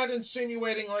 and I'm not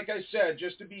insinuating, like I said,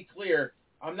 just to be clear,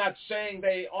 I'm not saying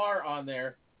they are on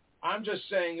there. I'm just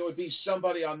saying it would be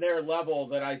somebody on their level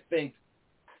that I think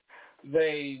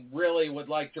they really would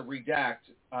like to redact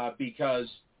because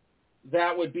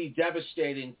that would be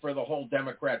devastating for the whole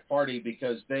Democrat Party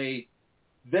because they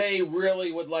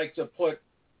really would like to put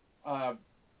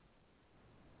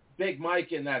Big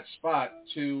Mike in that spot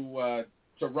to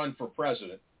run for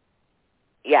president.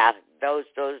 Yeah, those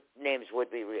names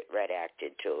would be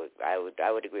redacted too.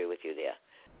 I would agree with you there.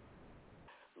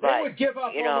 But, they would give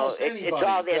up almost anybody it's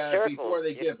all their circle. Before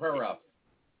they give her up.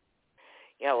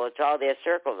 Yeah, well, it's all their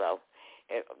circle though.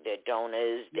 Their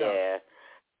donors, their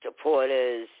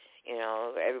supporters.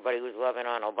 Everybody who's loving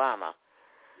on Obama.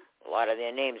 A lot of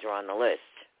their names are on the list.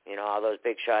 All those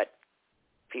big shot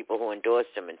people who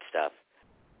endorsed him and stuff.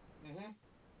 Mm-hmm.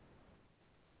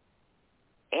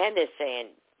 And they're saying,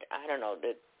 I don't know,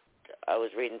 that I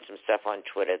was reading some stuff on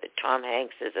Twitter that Tom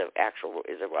Hanks is a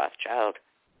Rothschild.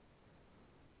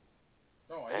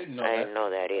 No, I didn't know that. I didn't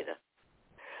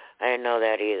know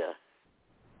that either.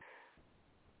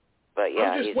 But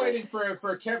yeah, I'm just waiting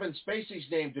for Kevin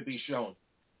Spacey's name to be shown.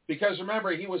 Because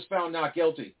remember, he was found not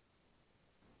guilty.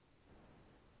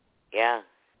 Yeah.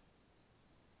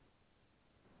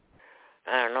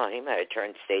 I don't know. He might have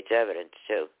turned state's evidence,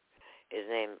 too. His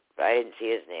name, I didn't see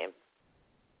his name.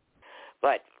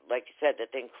 But, like you said, the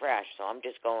thing crashed, so I'm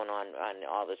just going on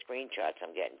all the screenshots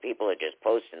I'm getting. People are just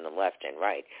posting them left and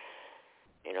right.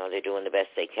 They're doing the best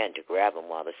they can to grab them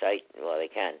while they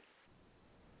can.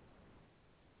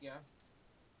 Yeah.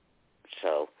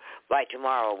 So, by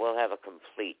tomorrow, we'll have a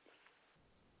complete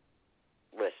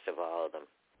list of all of them.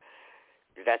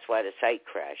 That's why the site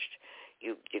crashed.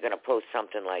 You're going to post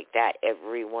something like that,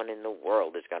 everyone in the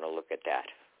world is going to look at that.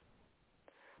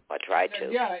 Or try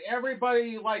to. Yeah,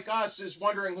 everybody like us is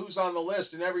wondering who's on the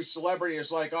list, and every celebrity is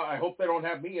like, oh, I hope they don't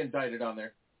have me indicted on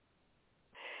there.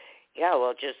 Yeah,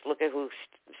 well, just look at who's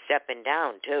stepping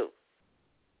down, too.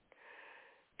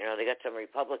 They got some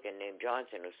Republican named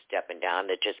Johnson who's stepping down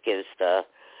that just gives the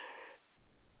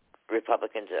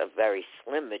Republicans a very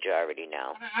slim majority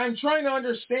now. I'm trying to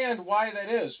understand why that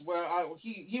is. Well,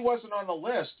 he wasn't on the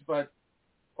list,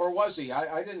 or was he?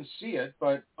 I didn't see it,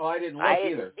 but I didn't look either. I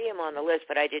didn't see him on the list,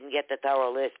 but I didn't get the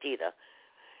thorough list either.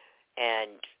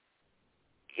 And,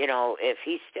 if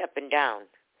he's stepping down,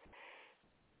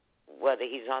 whether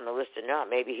he's on the list or not,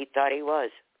 maybe he thought he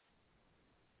was.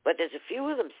 But there's a few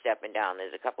of them stepping down.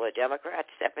 There's a couple of Democrats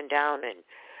stepping down,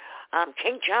 and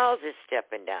King Charles is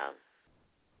stepping down.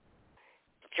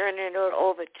 Turning it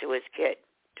over to his kid,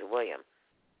 to William.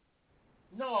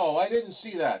 No, I didn't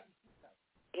see that.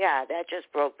 Yeah, that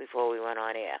just broke before we went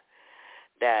on air,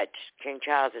 that King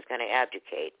Charles is going to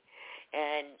abdicate.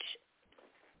 And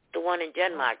the one in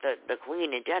Denmark, the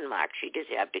queen in Denmark, she just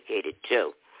abdicated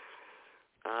too.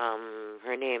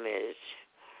 Her name is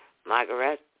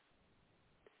Margaret,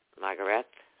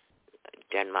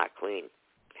 Denmark queen.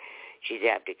 She's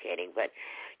abdicating, but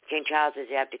King Charles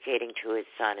is abdicating to his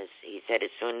son. As he said,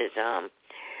 as soon as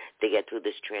they get through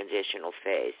this transitional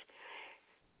phase.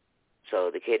 So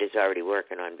the kid is already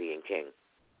working on being king.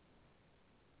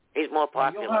 He's more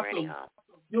popular anyhow.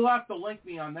 You'll have to link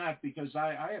me on that because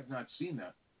I have not seen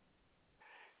that.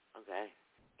 Okay.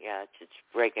 Yeah, it's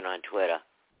breaking on Twitter.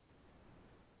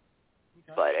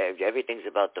 Okay. But everything's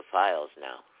about the files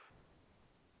now.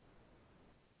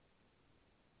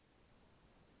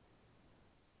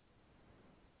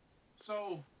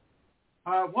 So,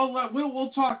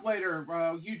 we'll talk later.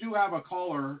 You do have a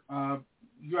caller.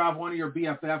 You have one of your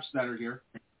BFFs that are here.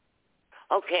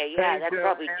 Okay, yeah, that's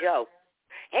probably Joe.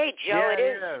 Hey, Joe, it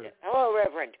is. Hello,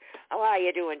 Reverend. How are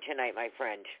you doing tonight, my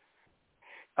friend?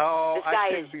 Oh, I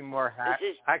couldn't be more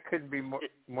happy. I couldn't be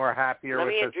more happier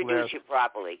with this list. Let me introduce you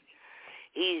properly.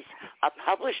 He's a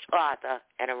published author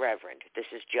and a reverend. This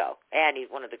is Joe, and he's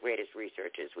one of the greatest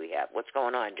researchers we have. What's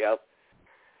going on, Joe?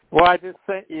 Well, I just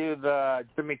sent you the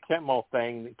Jimmy Kimmel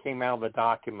thing that came out of the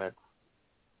documents.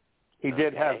 He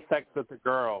did have sex with a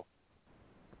girl.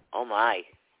 Oh, my.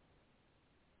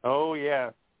 Oh,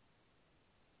 yeah.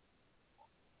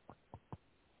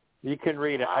 You can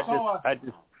read it. I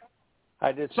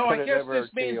just so put I guess this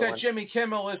to means that Jimmy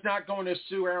Kimmel is not going to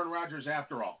sue Aaron Rodgers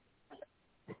after all.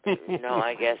 No,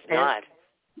 I guess not.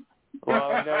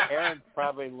 Well, no, Aaron's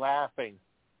probably laughing.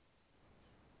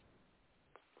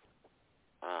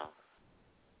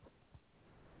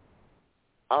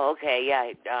 Oh, okay,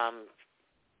 yeah.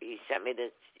 He sent me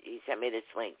this. sent me this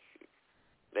link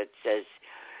that says,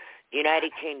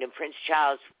 United Kingdom, Prince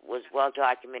Charles was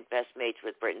well-documented best mates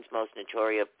with Britain's most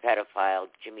notorious pedophile,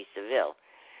 Jimmy Savile.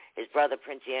 His brother,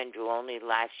 Prince Andrew, only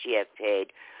last year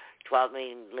paid 12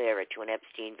 million lira to an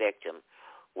Epstein victim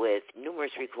with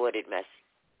numerous recorded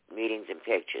meetings and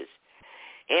pictures.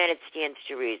 And it stands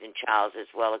to reason Charles is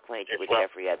well acquainted with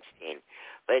Jeffrey Epstein.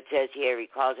 But it says here he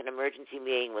calls an emergency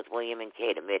meeting with William and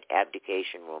Kate amid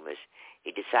abdication rumors.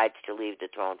 He decides to leave the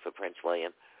throne for Prince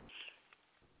William.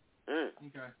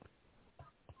 Okay.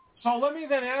 So let me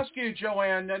then ask you,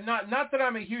 Joanne, not that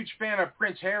I'm a huge fan of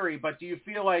Prince Harry, but do you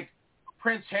feel like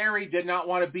Prince Harry did not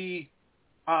want to be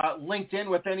linked in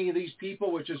with any of these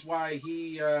people, which is why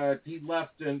he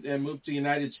left and moved to the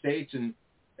United States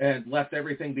and left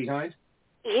everything behind?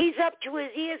 He's up to his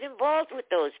ears involved with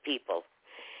those people.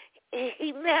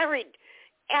 He married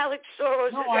Alex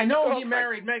Soros. No, I know he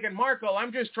married Meghan Markle.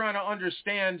 I'm just trying to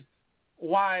understand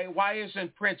why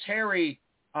isn't Prince Harry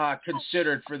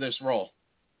considered for this role?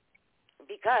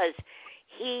 Because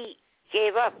he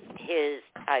gave up his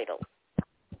title.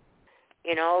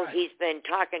 You know, right. He's been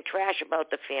talking trash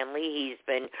about the family. He's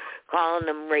been calling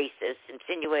them racist,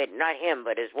 insinuating, not him,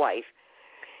 but his wife.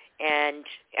 And,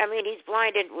 I mean, he's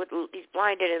blinded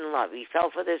in love. He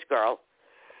fell for this girl,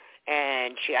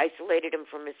 and she isolated him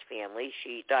from his family.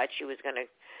 She thought she was going to,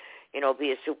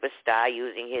 be a superstar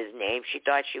using his name. She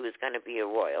thought she was going to be a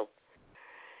royal.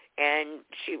 And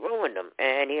she ruined him,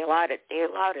 and he allowed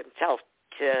himself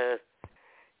to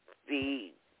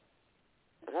be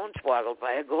hornswoggled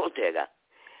by a gold digger,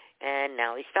 and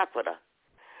now he's stuck with her.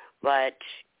 But,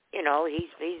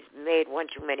 he's made one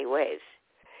too many waves.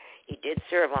 He did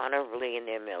serve honorably in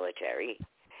their military.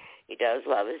 He does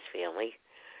love his family,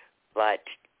 but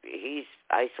he's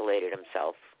isolated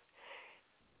himself.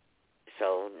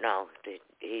 So, no,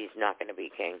 he's not going to be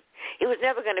king. He was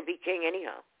never going to be king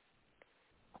anyhow.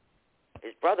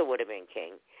 His brother would have been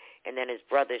king, and then his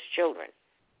brother's children,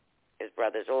 his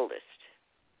brother's oldest,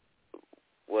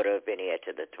 would have been heir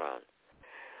to the throne.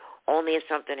 Only if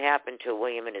something happened to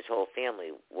William and his whole family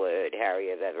would Harry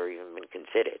have ever even been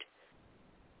considered.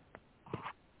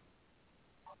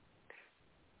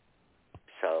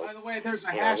 So, by the way, there's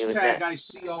a hashtag I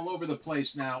see all over the place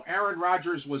now. Aaron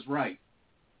Rodgers was right.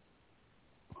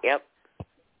 Yep.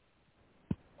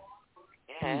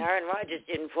 Yeah, Aaron Rodgers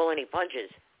didn't pull any punches.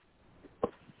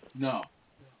 No.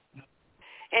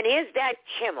 And here's that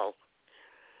Kimmel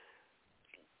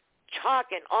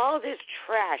talking all this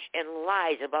trash and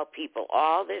lies about people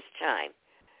all this time.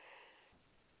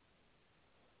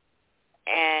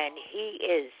 And he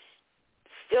is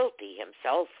filthy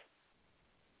himself.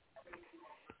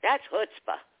 That's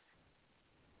chutzpah.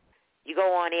 You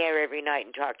go on air every night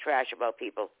and talk trash about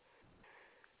people.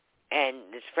 And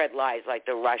spread lies like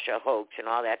the Russia hoax and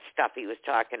all that stuff he was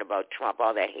talking about Trump,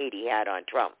 all that hate he had on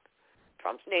Trump.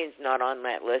 Trump's name's not on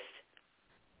that list.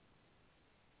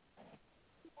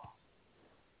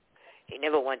 He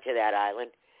never went to that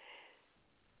island.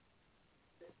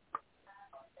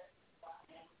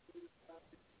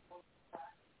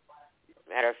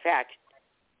 Matter of fact,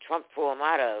 Trump threw him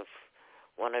out of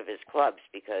one of his clubs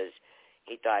because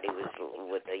he thought he was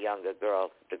with a younger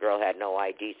girl. The girl had no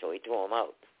ID, so he threw him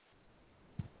out.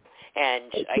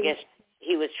 And I guess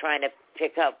he was trying to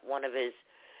pick up one of his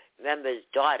members'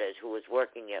 daughters who was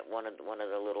working at one of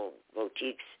the little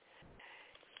boutiques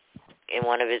in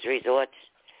one of his resorts.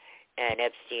 And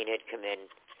Epstein had come in,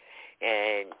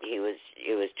 and he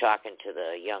was talking to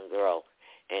the young girl,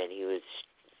 and he was,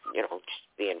 just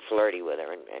being flirty with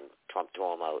her, and Trump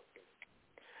threw him out.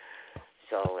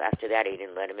 So after that, he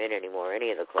didn't let him in anymore.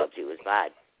 Any of the clubs, he was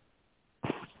bad.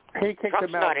 He kicked Trump's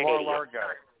him out of Mar-a-Lago.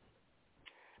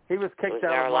 He was kicked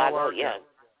out of Mar-a-Lago.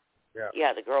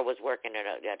 Yeah, the girl was working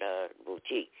at a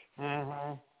boutique.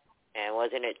 Mm-hmm. And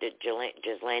wasn't it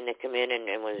Ghislaine that come in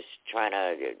and was trying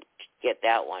to get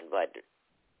that one? But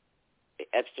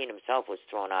Epstein himself was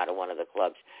thrown out of one of the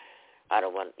clubs, out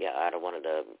of one of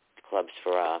the clubs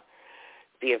for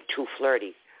being too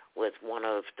flirty with one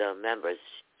of the members'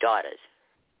 daughters,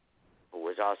 who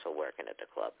was also working at the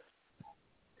club.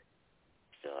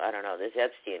 So I don't know. This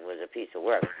Epstein was a piece of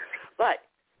work, but.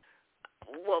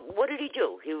 Well, what did he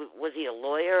do? Was he a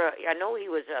lawyer? I know he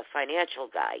was a financial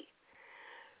guy,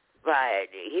 but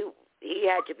he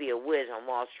had to be a whiz on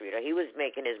Wall Street. He was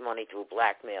making his money through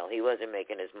blackmail. He wasn't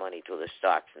making his money through the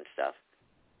stocks and stuff.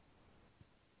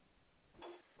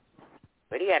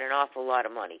 But he had an awful lot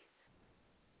of money.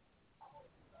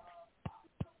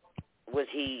 Was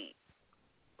he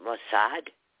Mossad?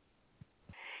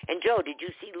 And Joe, did you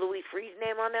see Louis Freeh's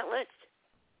name on that list?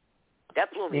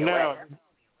 That blew me away.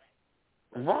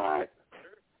 What?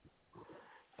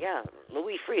 Yeah,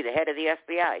 Louis Freeh, the head of the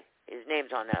FBI. His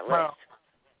name's on that list. Well,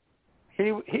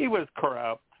 he was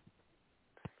corrupt.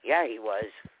 Yeah, he was.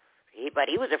 But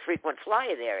he was a frequent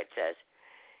flyer there, it says.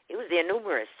 He was there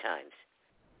numerous times.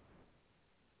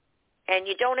 And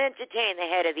you don't entertain the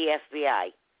head of the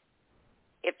FBI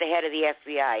if the head of the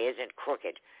FBI isn't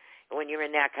crooked when you're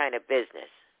in that kind of business.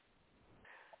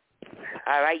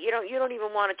 All right, you don't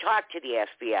even want to talk to the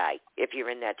FBI if you're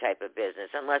in that type of business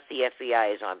unless the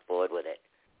FBI is on board with it.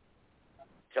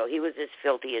 So he was as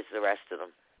filthy as the rest of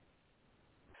them.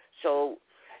 So,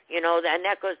 and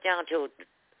that goes down to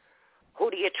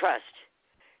who do you trust?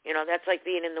 That's like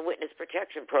being in the witness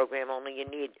protection program, only you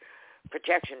need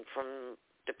protection from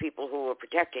the people who are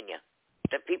protecting you.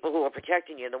 The people who are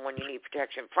protecting you are the one you need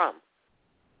protection from.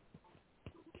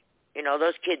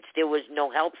 Those kids, there was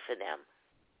no help for them.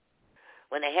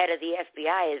 When the head of the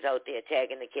FBI is out there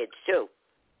tagging the kids too,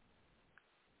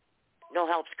 no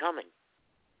help's coming.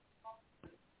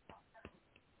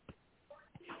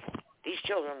 These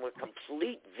children were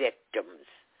complete victims.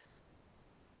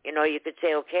 You could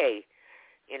say, okay,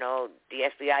 the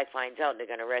FBI finds out and they're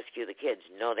going to rescue the kids.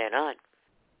 No, they're not.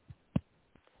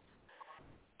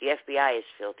 The FBI is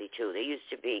filthy too.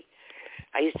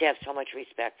 I used to have so much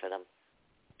respect for them.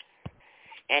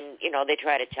 And, they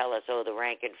try to tell us, the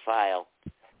rank and file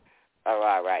are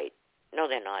all right. No,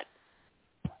 they're not.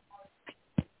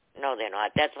 No, they're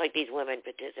not. That's like these women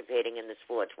participating in the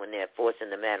sports when they're forcing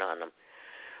the men on them,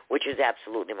 which is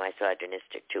absolutely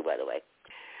misogynistic too, by the way.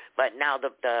 But now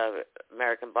the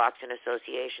American Boxing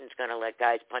Association is going to let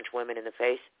guys punch women in the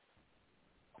face.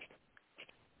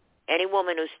 Any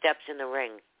woman who steps in the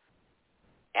ring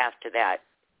after that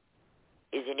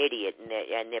is an idiot,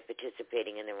 and they're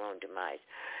participating in their own demise.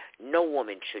 No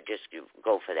woman should just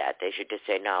go for that. They should just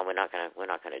say, no, we're not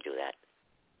gonna do that.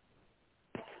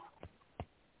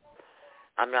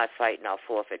 I'm not fighting. I'll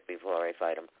forfeit before I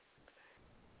fight them.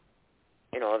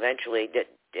 Eventually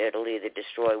it'll either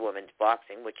destroy women's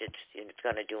boxing, which it's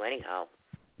going to do anyhow,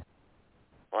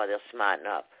 or they'll smarten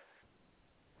up.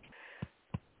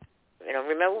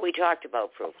 Remember we talked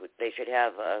about proof. They should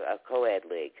have a co-ed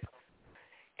league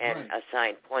and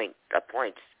assign points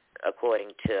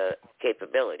according to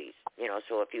capabilities.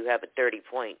 So if you have a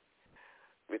 30-point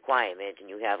requirement and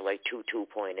you have like 2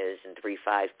 2-pointers and 3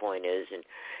 5-pointers, and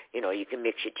you can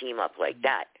mix your team up like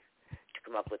that to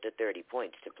come up with the 30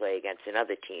 points to play against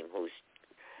another team whose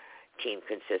team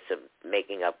consists of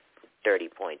making up 30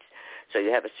 points. So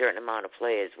you have a certain amount of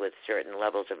players with certain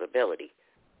levels of ability,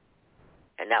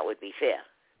 and that would be fair.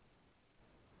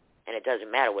 And it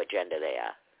doesn't matter what gender they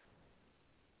are.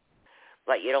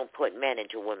 But you don't put men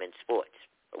into women's sports.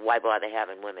 Why bother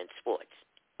having women's sports?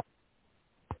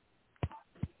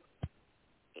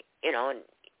 And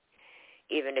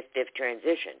even if they've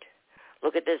transitioned.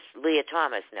 Look at this Leah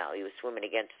Thomas now. He was swimming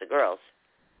against the girls.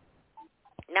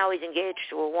 Now he's engaged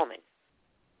to a woman.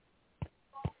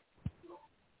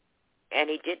 And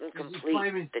he didn't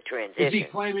complete the transition. Is he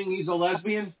claiming he's a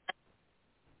lesbian?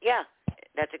 Yeah,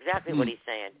 that's exactly what he's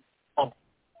saying.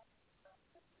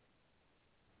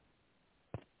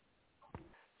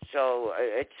 So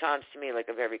it sounds to me like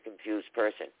a very confused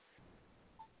person.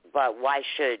 But why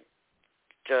should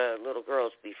the little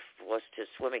girls be forced to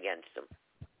swim against him?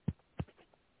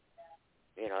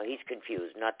 He's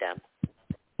confused, not them.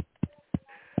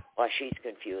 Or she's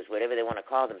confused, whatever they want to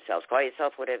call themselves. Call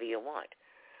yourself whatever you want.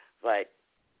 But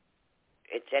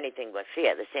it's anything but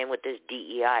fair. The same with this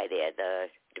DEI there, the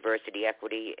diversity,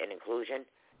 equity, and inclusion.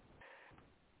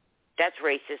 That's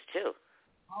racist too.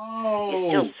 Oh.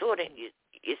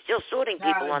 You're still sorting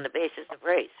people on the basis of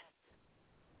race.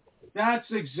 That's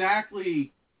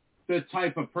exactly the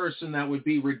type of person that would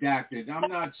be redacted.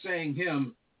 I'm not saying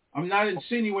him. I'm not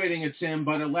insinuating it's him,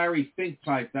 but a Larry Fink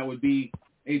type that would be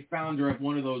a founder of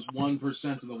one of those 1%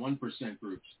 of the 1%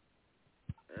 groups.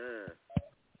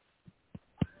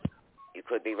 You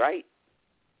could be right.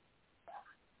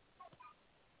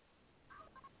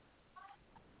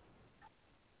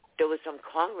 There was some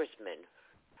congressman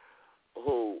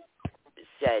who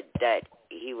said that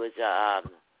he was a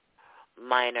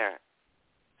minor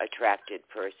attracted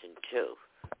person too.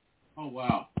 Oh,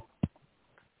 wow.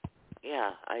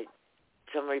 Yeah,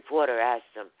 some reporter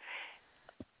asked him,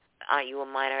 "Are you a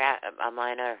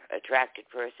minor attracted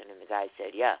person?" And the guy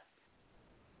said, "Yeah."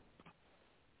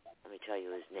 Let me tell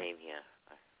you his name here.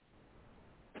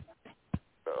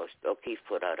 O'Keefe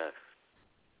put out a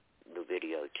new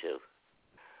video too.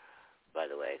 By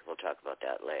the way, we'll talk about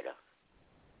that later.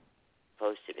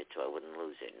 Posted it so I wouldn't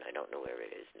lose it, and I don't know where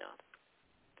it is now.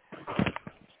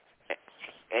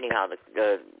 Anyhow,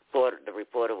 the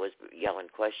reporter was yelling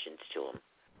questions to him,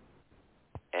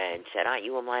 and said, "Aren't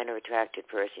you a minor attracted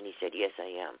person?" He said, "Yes,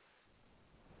 I am."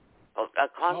 A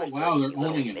congressperson. Oh, wow, they're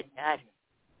owning it. That.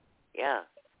 Yeah.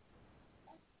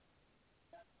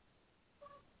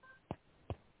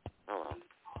 Oh, well.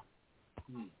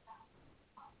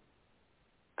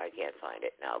 I can't find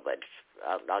it now, but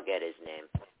I'll get his name.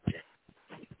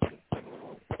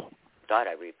 Thought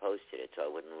I reposted it so I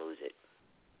wouldn't lose it.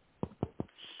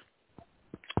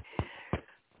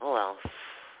 Oh, well.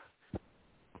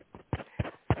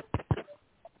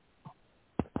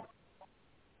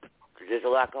 There's a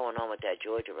lot going on with that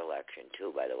Georgia election,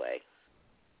 too, by the way.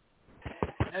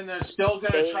 And they're still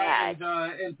going to try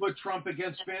and put Trump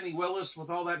against Fannie Willis with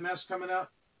all that mess coming out?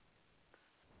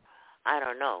 I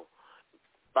don't know.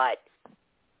 But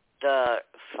the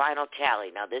final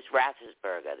tally, now this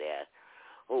Raffensperger there,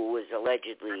 who was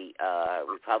allegedly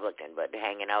Republican but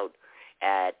hanging out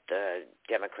at the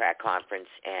Democrat conference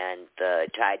and the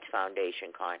Tides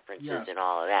Foundation conferences and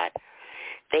all of that,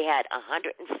 they had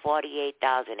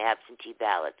 148,000 absentee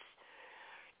ballots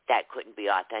that couldn't be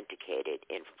authenticated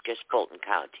in just Fulton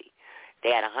County.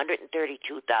 They had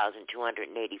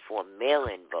 132,284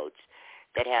 mail-in votes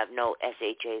that have no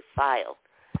SHA file,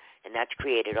 and that's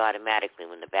created automatically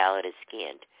when the ballot is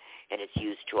scanned, and it's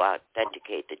used to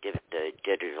authenticate the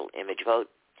digital image vote.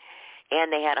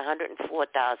 And they had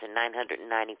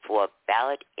 104,994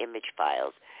 ballot image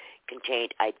files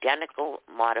contained identical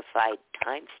modified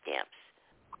timestamps.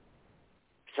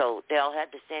 So they all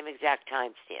had the same exact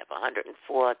timestamp,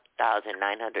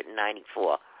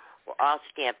 104,994 were all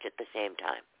stamped at the same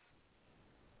time.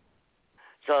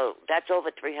 So that's over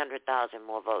 300,000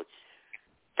 more votes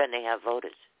than they have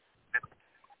voters.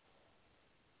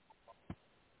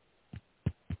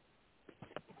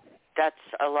 That's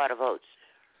a lot of votes.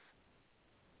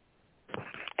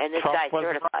 And this guy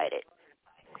certified it.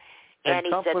 And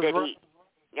he said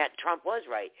that Trump was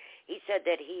right. He said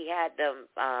that he had them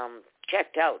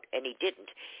checked out, and he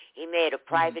didn't. He made a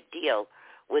private deal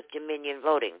with Dominion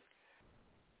Voting,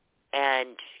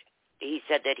 and he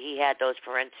said that he had those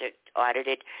forensic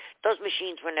audited. Those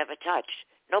machines were never touched.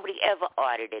 Nobody ever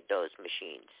audited those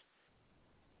machines.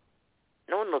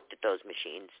 No one looked at those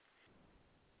machines.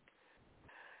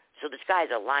 So this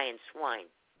guy's a lying swine.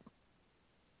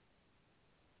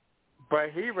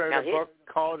 But he wrote a book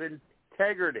called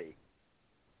Integrity.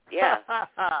 Yeah.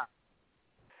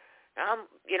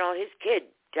 You know, his kid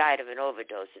died of an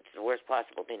overdose. It's the worst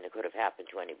possible thing that could have happened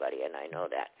to anybody, and I know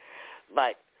that.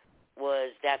 But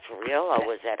was that for real, or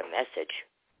was that a message?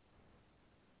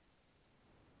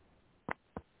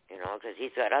 You know, because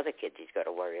he's got other kids he's got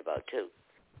to worry about, too.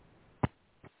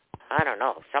 I don't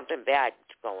know. Something bad's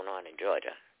going on in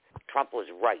Georgia. Trump was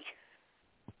right.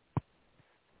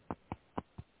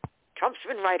 Trump's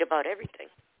been right about everything.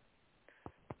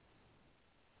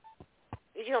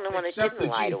 He's the only one that didn't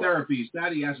lie to him. Except the gene therapies.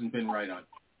 That he hasn't been right on.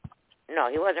 No,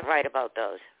 he wasn't right about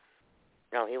those.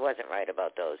 No, he wasn't right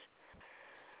about those.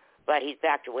 But he's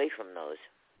backed away from those.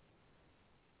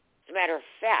 As a matter of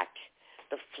fact,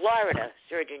 the Florida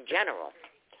Surgeon General,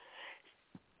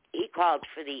 he called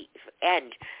for the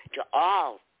end to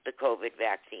all the COVID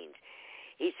vaccines.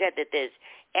 He said that there's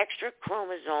extra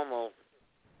chromosomal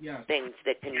things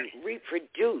that can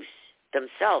reproduce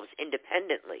themselves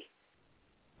independently.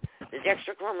 There's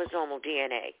extra chromosomal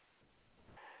DNA.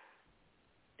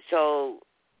 So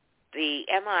the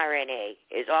mRNA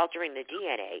is altering the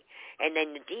DNA, and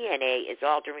then the DNA is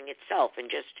altering itself and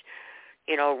just,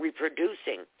 you know,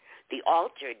 reproducing the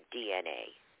altered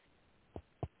DNA.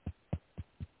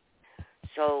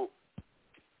 So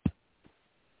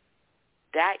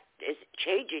that is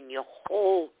changing your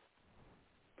whole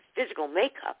physical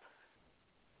makeup.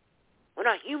 We're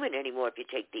not human anymore if you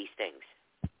take these things.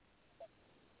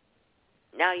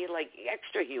 Now you're like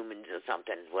extra humans or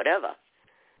something, whatever.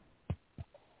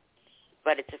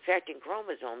 But it's affecting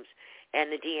chromosomes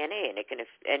and the DNA, and it can.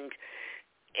 And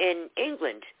in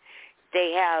England,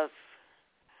 they have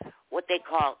what they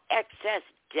call excess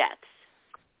deaths.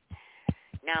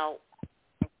 Now,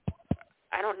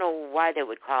 I don't know why they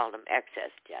would call them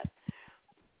excess deaths.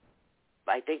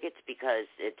 I think it's because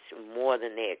it's more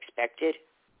than they expected.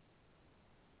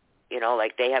 You know,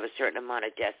 like they have a certain amount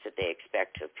of deaths that they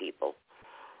expect of people.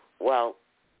 Well,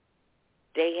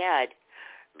 they had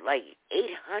like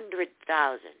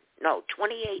 28,000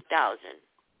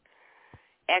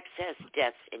 excess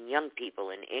deaths in young people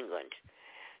in England.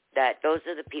 That those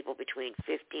are the people between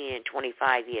 15 and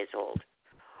 25 years old.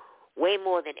 Way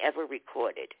more than ever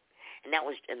recorded. And that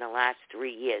was in the last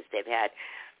 3 years. They've had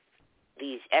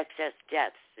these excess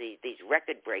deaths, these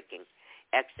record-breaking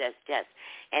excess deaths.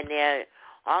 And they're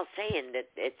all saying that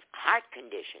it's heart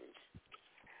conditions.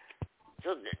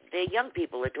 So the young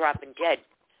people are dropping dead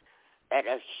at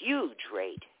a huge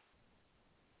rate.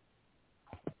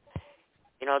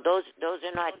 You know, those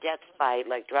are not deaths by,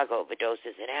 like, drug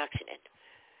overdoses and accident.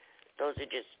 Those are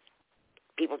just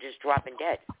people just dropping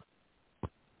dead.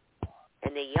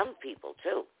 And they're young people,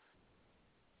 too.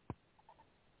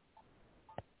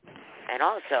 And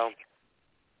also,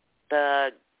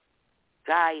 the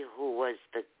guy who was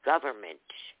the government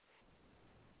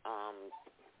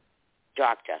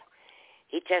doctor,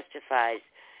 he testified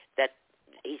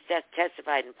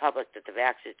in public that the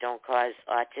vaccines don't cause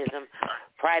autism.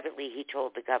 Privately, he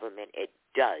told the government it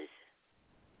does.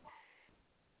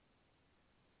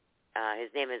 His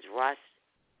name is Ross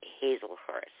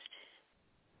Hazelhurst.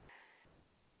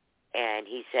 And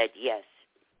he said, yes,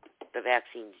 the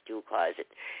vaccines do cause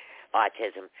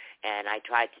autism. And I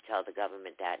tried to tell the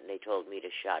government that, and they told me to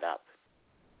shut up.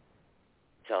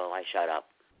 So I shut up.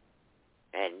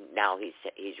 And now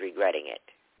he's regretting it.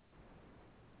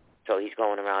 So he's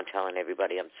going around telling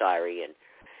everybody, I'm sorry, and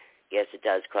yes, it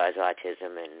does cause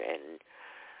autism, and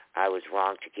I was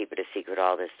wrong to keep it a secret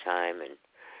all this time, and,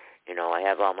 you know, I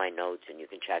have all my notes, and you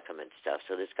can check them and stuff.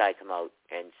 So this guy come out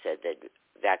and said that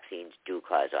vaccines do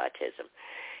cause autism.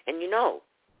 And, you know,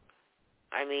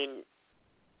 I mean,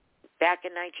 back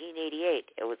in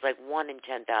 1988, it was like 1 in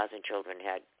 10,000 children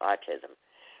had autism.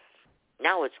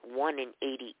 Now it's 1 in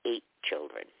 88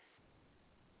 children.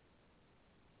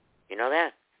 You know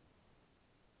that?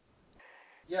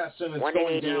 Yes, and it's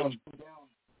going down.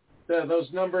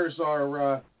 Those numbers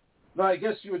are, I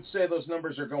guess you would say those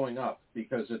numbers are going up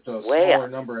because it's a smaller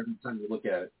number every time you look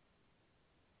at it.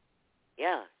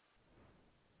 Yeah.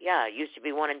 Yeah, it used to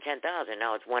be 1 in 10,000.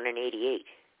 Now it's 1 in 88.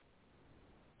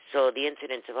 So the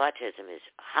incidence of autism is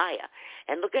higher.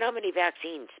 And look at how many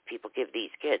vaccines people give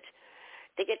these kids.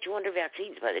 They get 200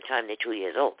 vaccines by the time they're 2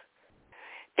 years old.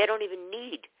 They don't even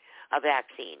need a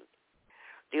vaccine,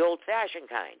 the old-fashioned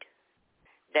kind,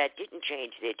 that didn't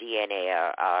change their DNA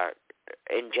or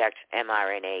inject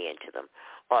mRNA into them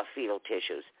or fetal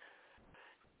tissues.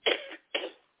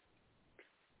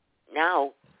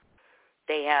 Now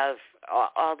they have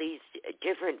all these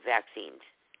different vaccines,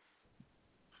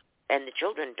 and the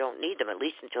children don't need them, at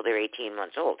least until they're 18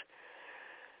 months old,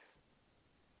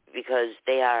 because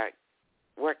they are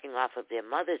working off of their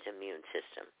mother's immune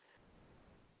system.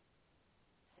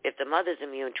 If the mother's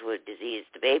immune to a disease,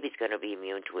 the baby's going to be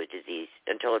immune to a disease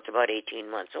until it's about 18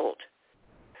 months old.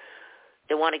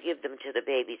 They want to give them to the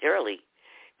babies early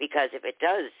because if it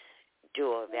does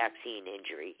do a vaccine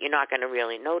injury, you're not going to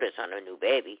really notice on a new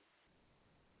baby.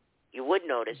 You would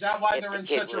notice. Is that why they're in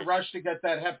such a rush to get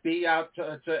that Hep B out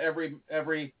to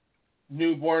every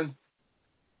newborn?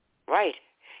 Right.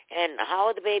 And how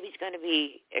are the babies going to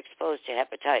be exposed to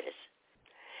hepatitis?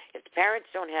 If the parents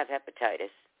don't have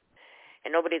hepatitis,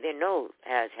 and nobody they know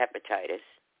has hepatitis,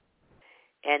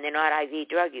 and they're not IV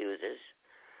drug users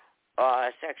or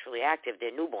sexually active,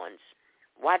 they're newborns,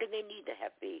 why do they need the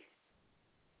Hep B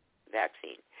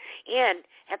vaccine? And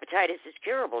hepatitis is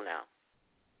curable now.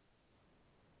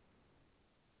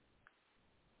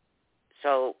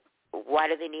 So why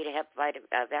do they need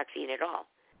a vaccine at all?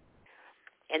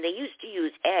 And they used to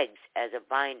use eggs as a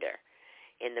binder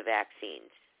in the vaccines.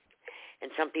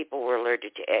 And some people were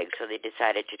allergic to eggs, so they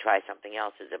decided to try something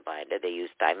else as a binder. They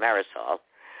used thimerosal,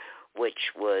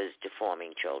 which was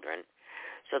deforming children.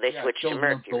 So they switched to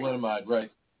mercury. Thalidomide,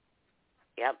 right.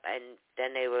 Yep, and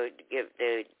then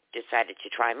they decided to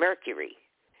try mercury.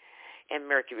 And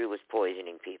mercury was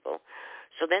poisoning people.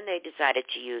 So then they decided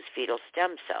to use fetal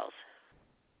stem cells.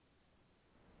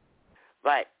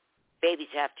 But babies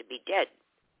have to be dead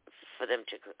for them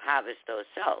to harvest those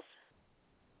cells.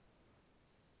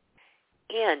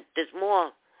 And there's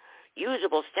more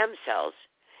usable stem cells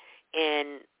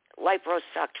in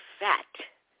liposucked fat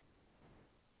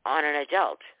on an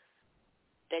adult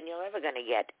than you're ever going to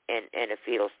get in a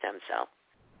fetal stem cell.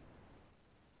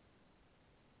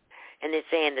 And they're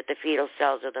saying that the fetal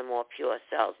cells are the more pure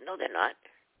cells. No, they're not.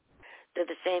 They're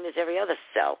the same as every other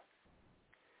cell.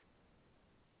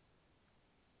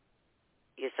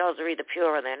 Your cells are either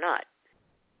pure or they're not.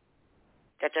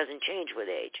 That doesn't change with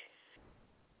age.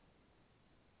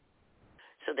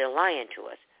 So they're lying to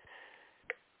us.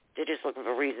 They're just looking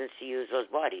for reasons to use those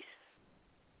bodies.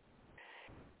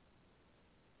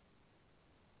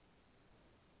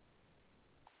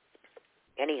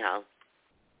 Anyhow,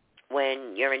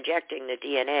 when you're injecting the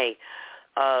DNA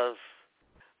of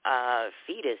a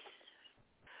fetus,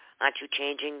 aren't you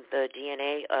changing the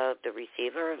DNA of the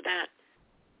receiver of that?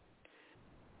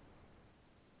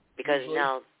 Because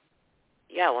now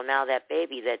that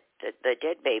baby, the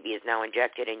dead baby is now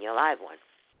injected in your live one.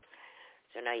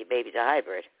 So now your baby's a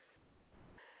hybrid.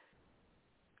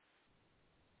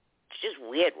 just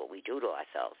weird what we do to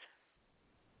ourselves.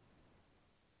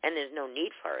 And there's no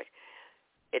need for it.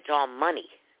 It's all money.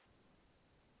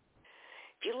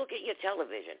 If you look at your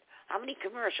television, how many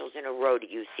commercials in a row do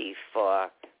you see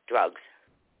for drugs?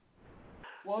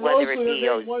 Well, those are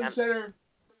the ones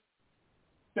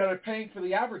that are paying for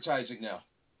the advertising now.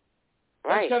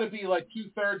 Right. That's got to be like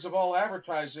 2/3 of all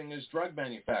advertising is drug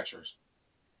manufacturers.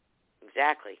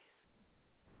 Exactly.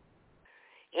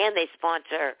 And they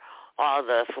sponsor all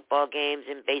the football games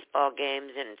and baseball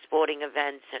games and sporting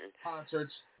events and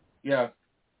concerts. Yeah.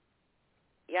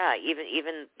 Yeah,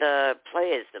 even the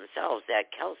players themselves,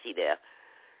 that Kelsey there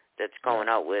that's going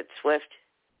out with Swift.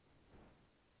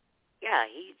 Yeah,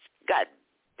 he's got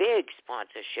big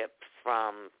sponsorship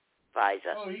from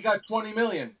Pfizer. Oh, he got $20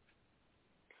 million.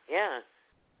 Yeah.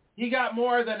 He got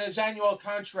more than his annual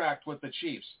contract with the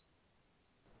Chiefs.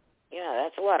 Yeah,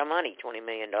 that's a lot of money, $20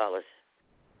 million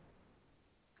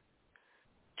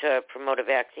to promote a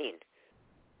vaccine.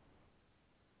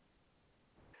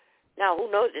 Now,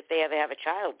 who knows if they ever have a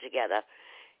child together,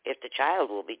 if the child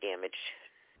will be damaged.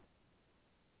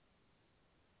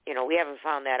 You know, we haven't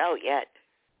found that out yet.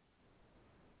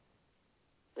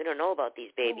 We don't know about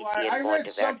these babies being born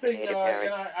to vaccinated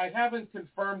parents. And I haven't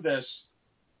confirmed this,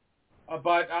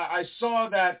 but I saw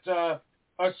that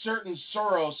a certain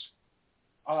Soros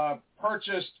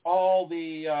purchased all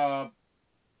the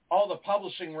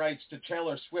publishing rights to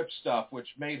Taylor Swift stuff, which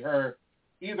made her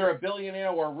either a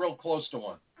billionaire or real close to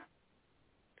one.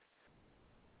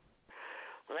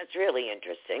 Well, that's really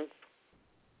interesting.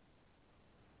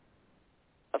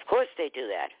 Of course they do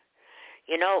that.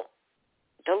 You know,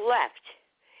 the left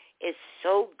is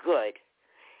so good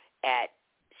at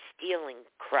stealing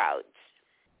crowds.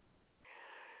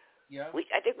 Yeah.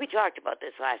 I think we talked about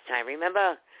this last time.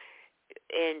 Remember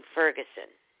in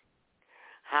Ferguson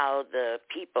how the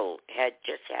people had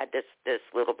just had this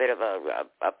little bit of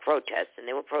a protest, and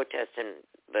they were protesting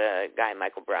the guy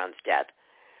Michael Brown's death.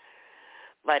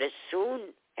 But as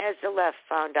soon as the left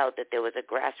found out that there was a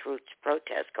grassroots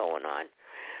protest going on,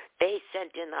 they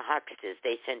sent in the Hucksters,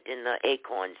 they sent in the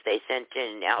Acorns, they sent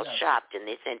in Al Sharpton,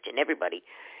 they sent in everybody,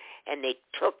 and they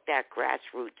took that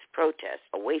grassroots protest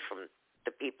away from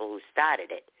the people who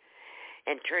started it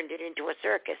and turned it into a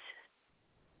circus.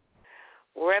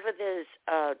 Wherever there's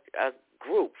a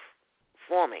group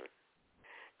forming,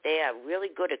 they are really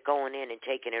good at going in and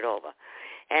taking it over.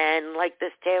 And like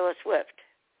this Taylor Swift,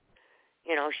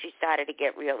 you know, she started to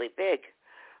get really big.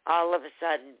 All of a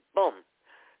sudden, boom,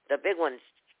 the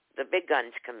big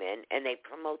guns come in, and they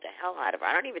promote the hell out of her.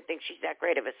 I don't even think she's that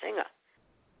great of a singer.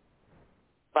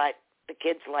 But the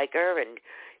kids like her, and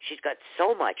she's got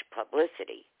so much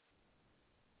publicity.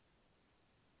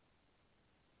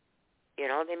 You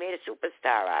know, they made a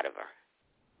superstar out of her.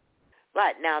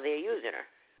 But now they're using her.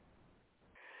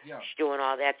 Yeah. She's doing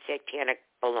all that satanic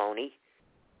baloney.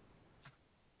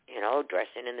 You know,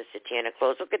 dressing in the satanic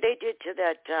clothes. Look what they did to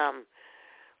that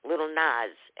little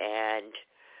Nas, and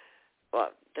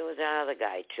well, there was another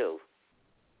guy too.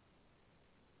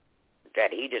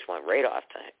 That he just went right off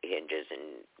the hinges,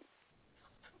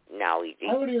 and now he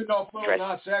I don't even know if Lil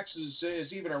Nas X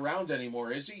is even around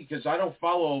anymore, is he? Because I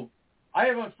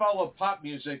haven't followed pop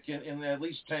music in at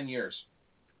least 10 years.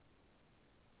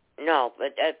 No,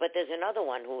 but there's another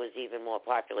one who was even more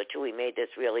popular too. He made this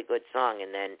really good song,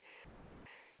 and then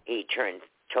he turned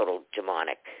total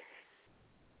demonic.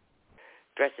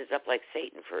 Dresses up like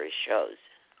Satan for his shows.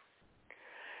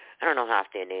 I don't know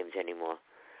half their names anymore.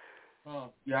 Oh,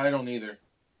 yeah, I don't either.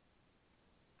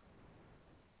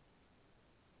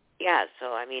 Yeah,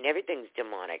 so, I mean, everything's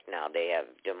demonic now. They have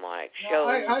demonic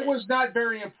shows. I was not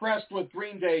very impressed with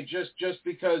Green Day just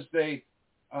because they,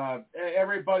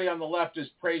 everybody on the left is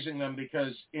praising them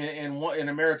because in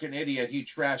American Idiot, he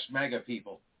trashed MAGA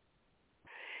people.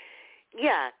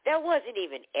 Yeah, that wasn't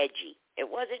even edgy. It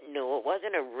wasn't new. It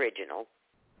wasn't original.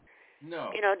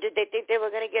 No. You know, did they think they were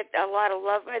going to get a lot of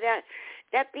love by that?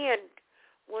 That band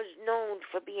was known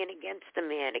for being against the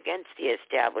man, against the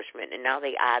establishment, and now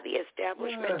they are the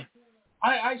establishment.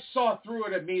 I saw through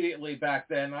it immediately back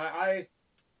then. I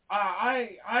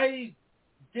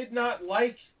did not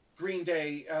like Green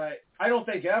Day. I don't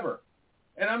think ever.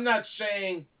 And I'm not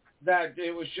saying that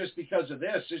it was just because of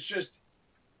this. It's just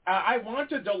I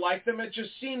wanted to like them. It just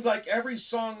seemed like every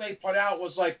song they put out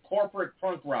was like corporate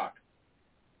punk rock.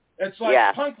 It's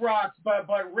like punk rock, but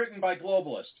written by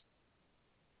globalists.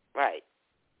 Right.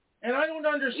 And I don't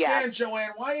understand,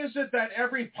 Joanne, why is it that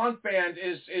every punk band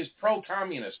is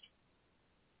pro-communist?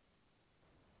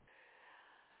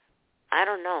 I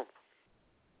don't know.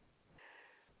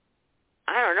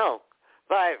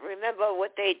 But remember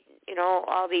what they, you know,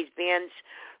 all these bands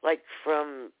like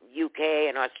from UK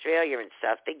and Australia and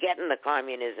stuff, they're getting the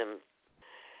communism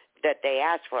that they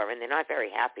asked for, and they're not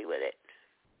very happy with it.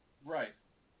 Right.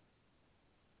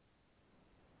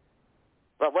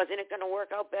 But wasn't it going to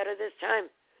work out better this time?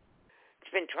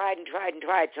 It's been tried and tried and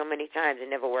tried so many times, it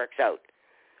never works out.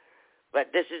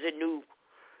 But this is a new,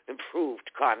 improved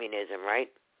communism, right?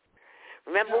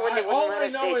 Remember when they wouldn't all let I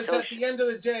us know say is at the end of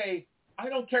the day, I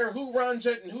don't care who runs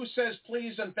it and who says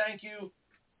please and thank you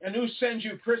and who sends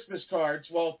you Christmas cards.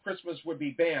 Well, Christmas would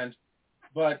be banned.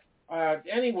 But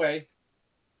anyway,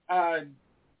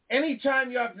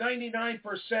 anytime you have 99%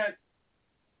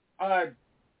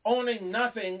 owning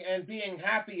nothing and being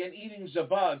happy and eating the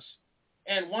bugs,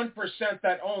 and 1%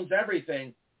 that owns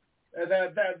everything,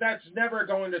 that's never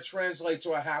going to translate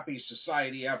to a happy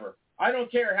society ever. I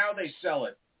don't care how they sell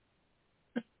it.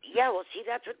 Yeah, well, see,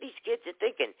 that's what these kids are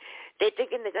thinking. They're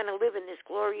thinking they're going to live in this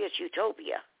glorious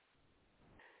utopia.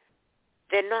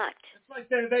 They're not. It's like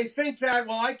they think that,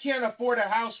 well, I can't afford a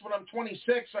house when I'm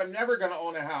 26. I'm never going to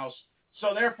own a house.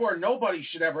 So therefore, nobody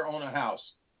should ever own a house.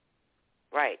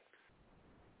 Right.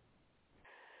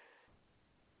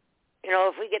 You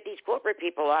know, if we get these corporate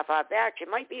people off our backs,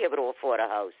 you might be able to afford a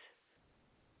house.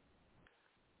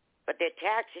 But they're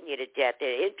taxing you to death.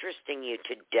 They're interesting you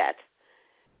to death.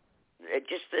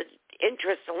 Just the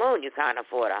interest alone, you can't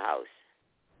afford a house.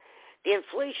 The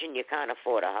inflation, you can't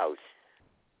afford a house.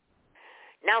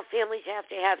 Now families have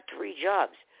to have 3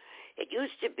 jobs. It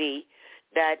used to be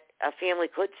that a family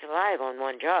could survive on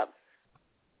one job.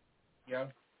 Yeah.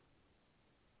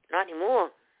 Not anymore.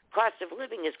 Cost of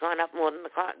living has gone up more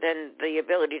than the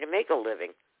ability to make a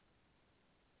living.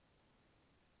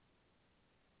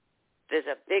 There's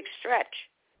a big stretch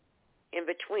in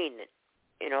between,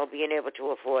 you know, being able to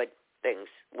afford things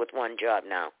with one job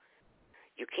now.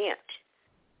 You can't.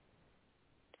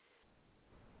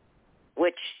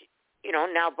 Which, you know,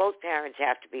 now both parents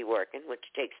have to be working, which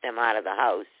takes them out of the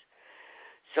house.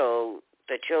 So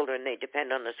the children, they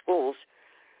depend on the schools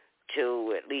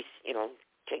to at least, you know,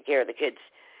 take care of the kids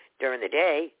during the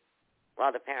day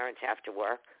while the parents have to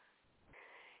work.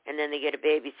 And then they get a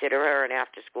babysitter or an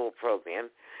after-school program.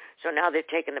 So now they're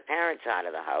taking the parents out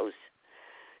of the house.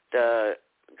 The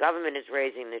government is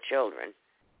raising the children.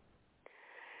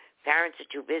 Parents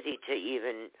are too busy to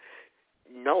even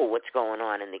know what's going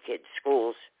on in the kids'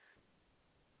 schools.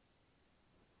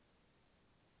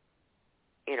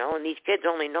 You know, and these kids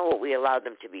only know what we allowed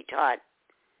them to be taught.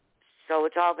 So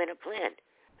it's all been a plan.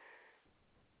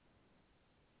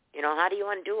 You know, how do you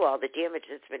undo all the damage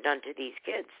that's been done to these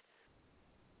kids?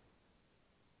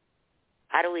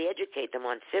 How do we educate them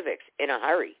on civics in a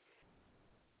hurry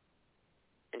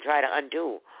and try to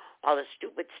undo all the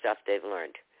stupid stuff they've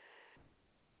learned?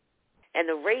 And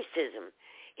the racism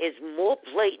is more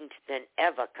blatant than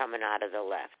ever coming out of the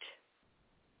left.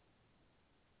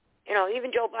 You know,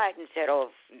 even Joe Biden said,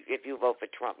 oh, if you vote for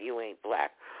Trump, you ain't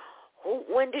black.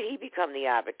 When did he become the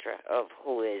arbiter of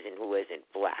who is and who isn't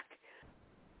black?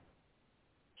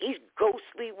 He's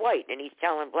ghostly white, and he's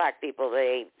telling black people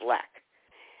they ain't black.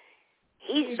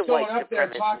 He's the going white up there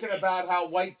supremacist. talking about how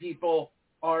white people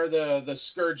are the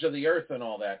scourge of the earth and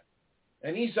all that,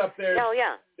 and he's up there. Oh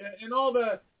yeah. And all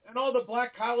the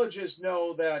black colleges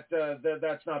know that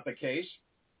that's not the case.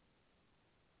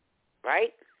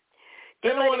 Right. They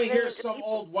don't want to hear some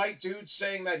old white dude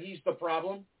saying that he's the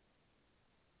problem.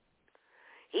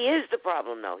 He is the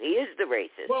problem, though. He is the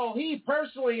racist. Well, he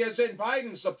personally, as in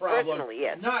Biden's the problem. Personally,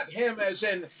 yes. Not him as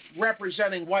in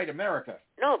representing white America.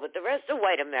 No, but the rest of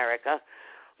white America,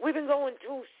 we've been going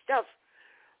through stuff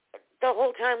the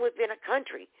whole time we've been a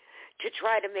country to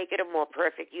try to make it a more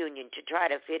perfect union, to try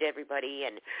to fit everybody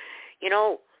in. You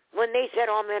know, when they said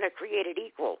all men are created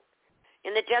equal,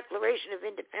 in the Declaration of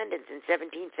Independence in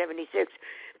 1776,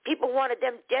 people wanted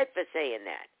them dead for saying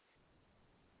that.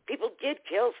 People did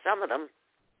kill some of them.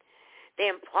 They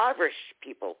impoverished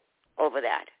people over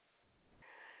that.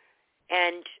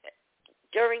 And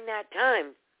during that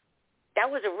time,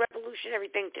 that was a revolutionary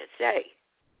thing to say.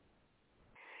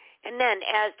 And then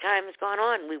as time has gone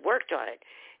on, we worked on it,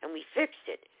 and we fixed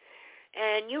it.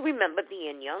 And you remember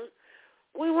being young.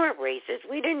 We weren't racist.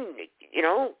 We didn't, you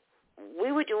know,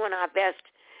 we were doing our best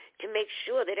to make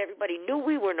sure that everybody knew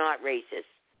we were not racist.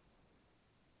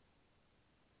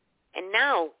 And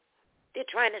now they're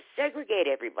trying to segregate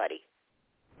everybody.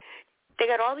 They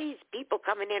got all these people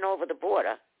coming in over the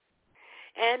border,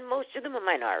 and most of them are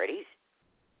minorities,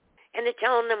 and they're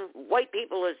telling them white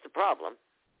people is the problem.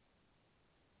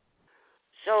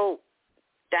 So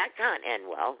that can't end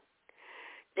well.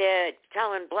 They're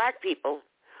telling black people,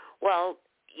 well,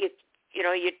 you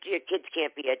know, your kids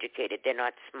can't be educated. They're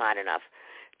not smart enough.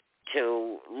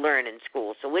 to learn in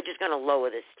school, so we're just going to lower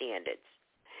the standards.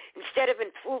 Instead of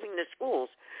improving the schools,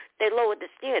 they lowered the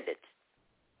standards.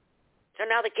 So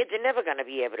now the kids are never going to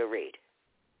be able to read.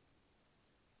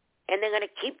 And they're going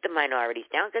to keep the minorities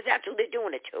down because that's who they're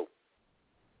doing it to.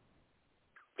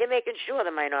 They're making sure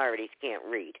the minorities can't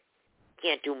read,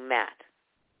 can't do math.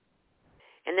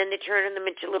 And then they're turning them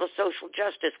into little social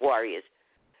justice warriors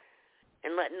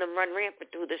and letting them run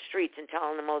rampant through the streets and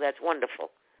telling them, oh, that's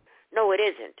wonderful. No, it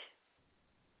isn't.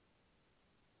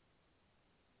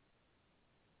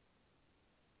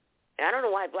 And I don't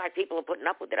know why black people are putting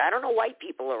up with it. I don't know white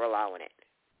people are allowing it.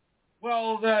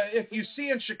 Well, if you see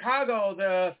in Chicago,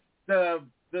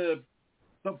 the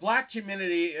black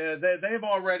community, they've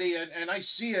already, and I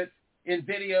see it in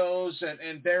videos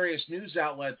and various news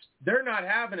outlets, they're not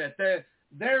having it.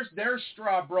 Their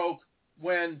straw broke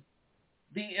when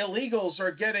the illegals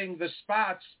are getting the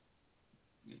spots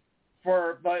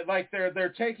for, like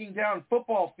they're taking down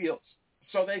football fields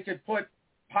so they could put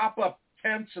pop-up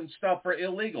tents and stuff for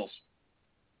illegals.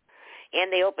 And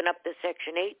they open up the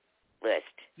Section 8 list.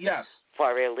 Yes.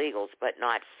 For illegals, but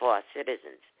not for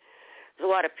citizens. There's a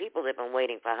lot of people that have been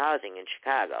waiting for housing in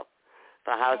Chicago,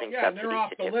 for housing subsidy and they're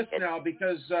off the list now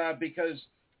because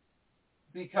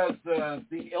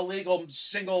the illegal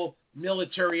single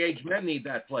military age men need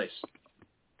that place.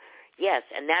 Yes,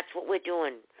 and that's what we're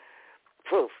doing.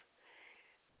 Proof.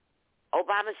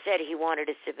 Obama said he wanted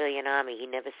a civilian army. He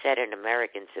never said an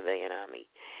American civilian army.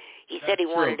 He said he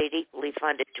wanted it equally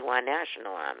funded to our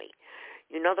national army.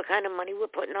 You know the kind of money we're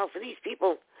putting out for these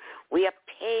people? We are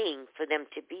paying for them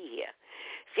to be here.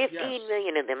 15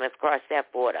 million of them have crossed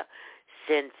that border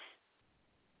since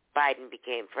Biden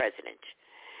became president.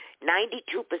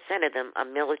 92% of them are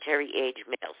military-age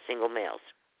males, single males.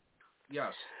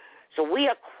 Yes. So we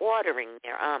are quartering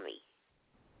their army.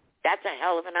 That's a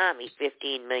hell of an army,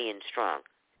 15 million strong.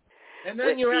 And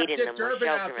then you have Dick Durbin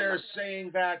out there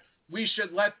saying that we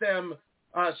should let them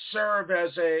serve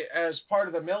as part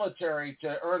of the military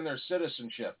to earn their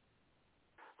citizenship.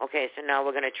 Okay, so now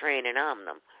we're going to train and arm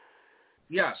them.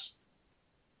 Yes.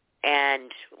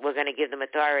 And we're going to give them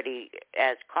authority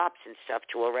as cops and stuff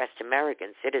to arrest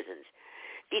American citizens.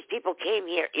 These people came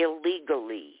here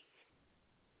illegally.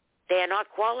 They are not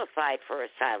qualified for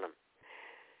asylum.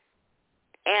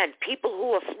 And people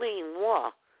who are fleeing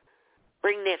war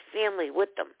bring their family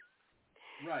with them.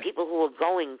 Right. People who are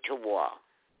going to war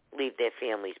leave their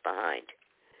families behind.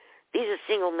 These are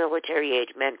single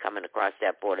military-age men coming across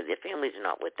that border. Their families are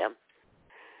not with them.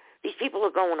 These people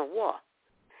are going to war.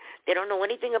 They don't know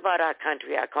anything about our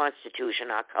country, our Constitution,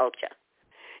 our culture.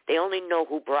 They only know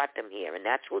who brought them here, and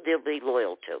that's who they'll be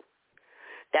loyal to.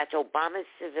 That's Obama's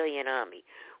civilian army.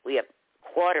 We are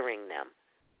quartering them.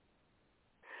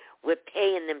 We're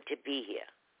paying them to be here.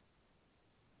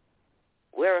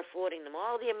 We're affording them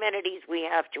all the amenities we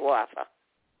have to offer.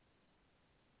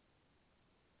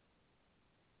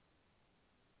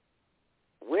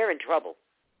 We're in trouble.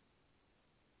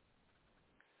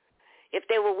 If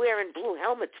they were wearing blue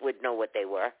helmets, we'd know what they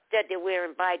were. Instead, they're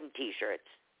wearing Biden T-shirts.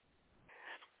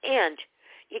 And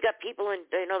you got people in,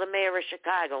 the mayor of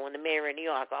Chicago and the mayor of New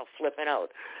York all flipping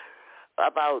out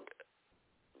about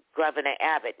Governor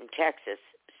Abbott in Texas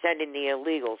sending the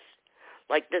illegals,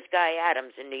 like this guy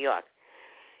Adams in New York.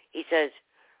 He says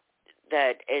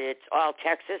that it's all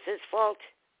Texas's fault.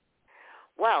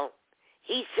 Well,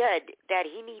 he said that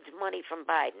he needs money from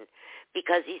Biden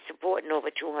because he's supporting over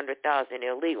 200,000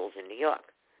 illegals in New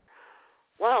York.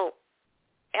 Well,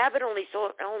 Abbott only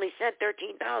sent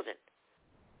 13,000.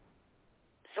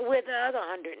 So where'd the other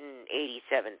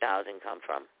 187,000 come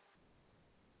from?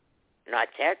 Not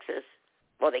Texas.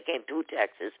 Well, they came through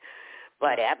Texas,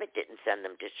 but Abbott didn't send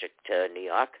them to New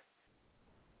York.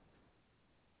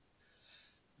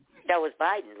 That was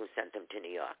Biden who sent them to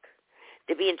New York.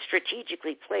 They're being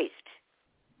strategically placed.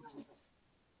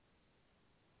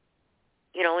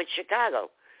 In Chicago,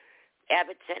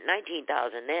 Abbott sent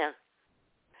 19,000 there,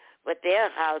 but they're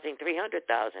housing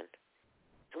 300,000.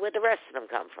 So where'd the rest of them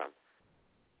come from?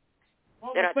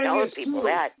 Well, they're not telling people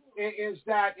that. Is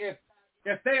that if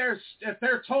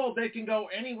they're told they can go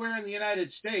anywhere in the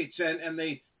United States and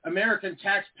the American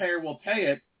taxpayer will pay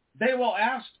it, they will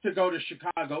ask to go to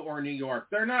Chicago or New York.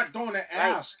 They're not going to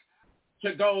ask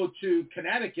to go to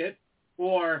Connecticut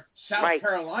or South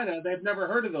Carolina. They've never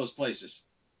heard of those places.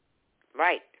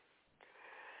 Right.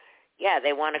 Yeah,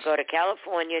 they want to go to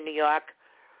California, New York,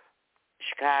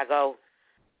 Chicago,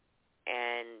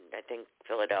 and I think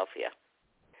Philadelphia.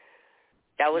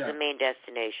 That was the main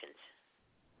destinations.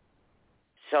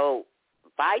 So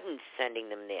Biden's sending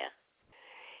them there.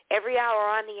 Every hour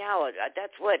on the hour,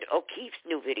 that's what O'Keefe's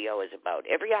new video is about.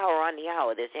 Every hour on the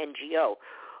hour, this NGO,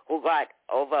 who got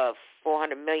over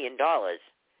 $400 million,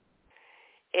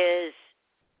 is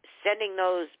sending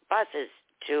those buses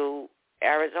to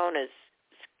Arizona's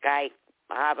Sky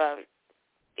Harbor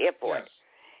Airport, yes.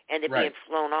 and they're Right. being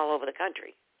flown all over the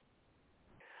country.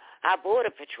 Our Border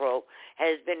Patrol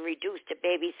has been reduced to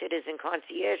babysitters and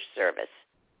concierge service.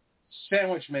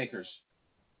 Sandwich makers.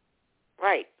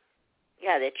 Right.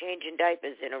 Yeah, they're changing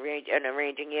diapers and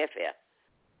arranging airfare.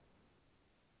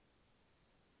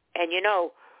 And you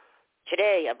know,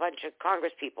 today a bunch of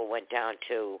Congress people went down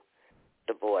to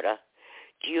the border.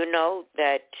 Do you know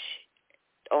that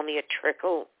only a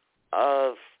trickle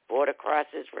of border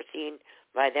crossers were seen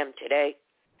by them today?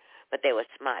 But they were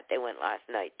smart. They went last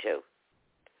night, too.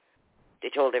 They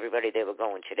told everybody they were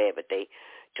going today, but they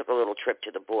took a little trip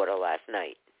to the border last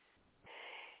night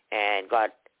and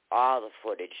got all the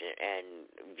footage and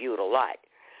viewed a lot.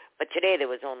 But today there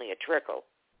was only a trickle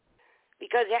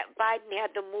because Biden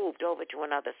had them moved over to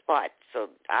another spot, so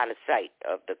out of sight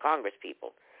of the Congress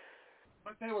people.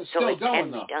 But they were So still it going,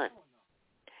 can though. be done.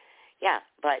 Yeah,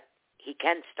 but he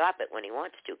can stop it when he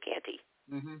wants to, can't he?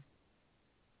 Mm-hmm.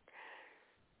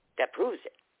 That proves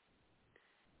it.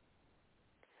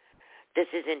 This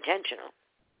is intentional.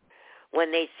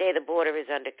 When they say the border is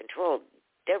under control,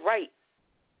 they're right.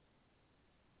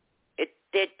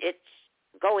 It's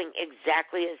going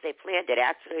exactly as they planned it.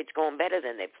 Actually, it's going better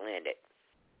than they planned it.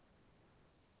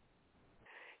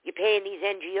 You're paying these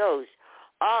NGOs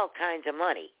all kinds of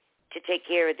money to take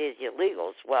care of these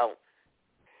illegals. Well,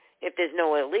 if there's no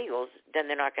illegals, then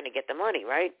they're not going to get the money,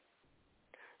 right?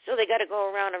 So they got to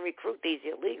go around and recruit these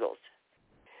illegals.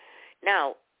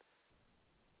 Now,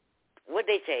 what'd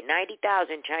they say?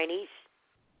 90,000 Chinese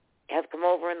have come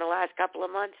over in the last couple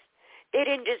of months? They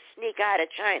didn't just sneak out of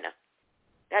China.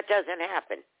 That doesn't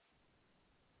happen.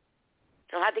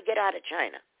 So how'd they get out of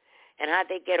China? And how'd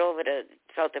they get over to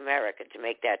South America to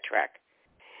make that trek?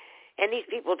 And these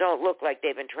people don't look like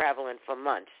they've been traveling for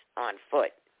months on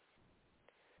foot.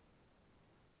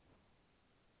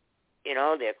 You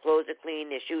know, their clothes are clean,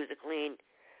 their shoes are clean.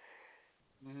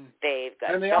 Mm-hmm. They've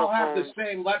got and they cell all have phones. the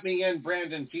same "Let Me In"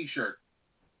 Brandon T-shirt.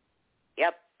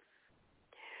 Yep.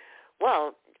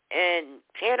 Well, in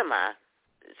Panama,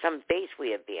 some base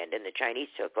we abandoned, the Chinese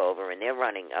took over, and they're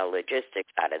running logistics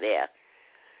out of there.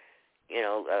 You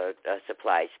know, a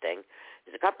supplies thing.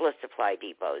 There's a couple of supply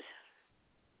depots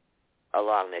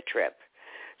along the trip.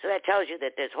 So that tells you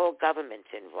that there's whole governments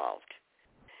involved.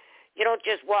 You don't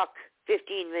just walk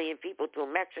 15 million people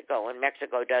through Mexico and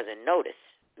Mexico doesn't notice.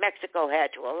 Mexico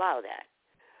had to allow that.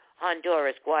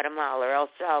 Honduras, Guatemala, El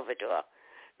Salvador,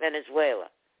 Venezuela.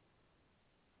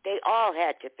 They all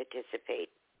had to participate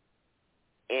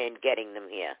in getting them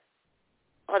here,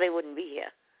 or they wouldn't be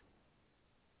here.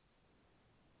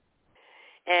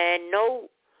 And no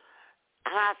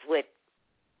half-wit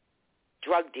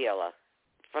drug dealer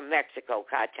from Mexico,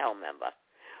 cartel member,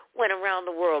 went around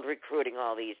the world recruiting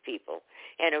all these people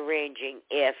and arranging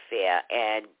airfare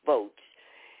and boats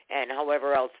and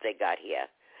however else they got here,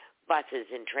 buses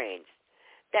and trains.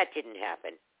 That didn't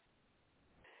happen.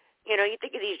 You know, you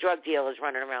think of these drug dealers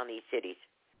running around these cities.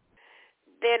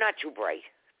 They're not too bright.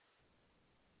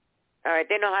 All right,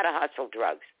 they know how to hustle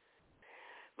drugs.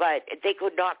 But they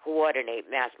could not coordinate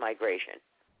mass migration.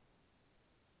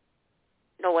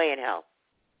 No way in hell.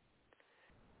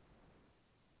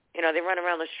 You know, they run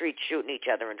around the streets shooting each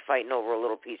other and fighting over a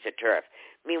little piece of turf.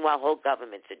 Meanwhile, whole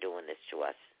governments are doing this to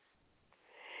us.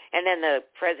 And then the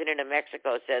president of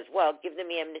Mexico says, well, give them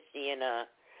amnesty and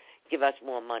give us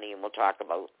more money and we'll talk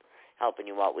about helping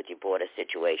you out with your border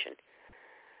situation.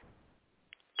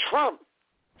 Trump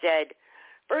said,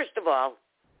 first of all,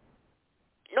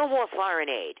 no more foreign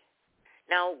aid.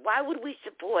 Now, why would we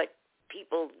support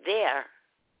people there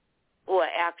who are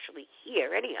actually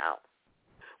here anyhow?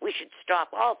 We should stop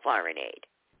all foreign aid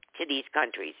to these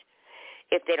countries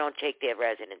if they don't take their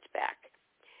residents back.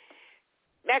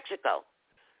 Mexico,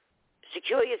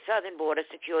 secure your southern border,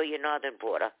 secure your northern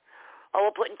border, or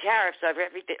we're putting tariffs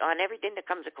on everything that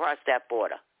comes across that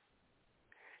border.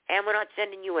 And we're not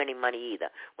sending you any money either.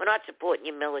 We're not supporting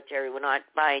your military. We're not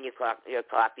buying your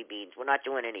coffee beans. We're not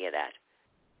doing any of that.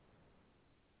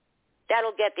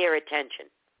 That'll get their attention.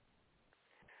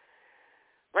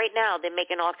 Right now, they're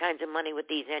making all kinds of money with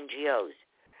these NGOs.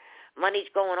 Money's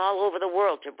going all over the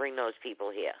world to bring those people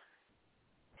here.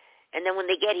 And then when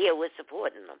they get here, we're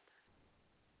supporting them.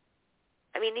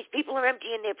 I mean, these people are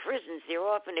emptying their prisons, their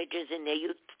orphanages, and their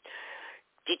youth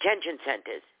detention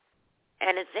centers,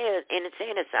 and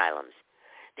insane asylums.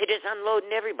 They're just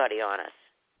unloading everybody on us.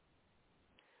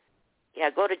 Yeah,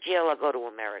 go to jail or go to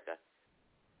America.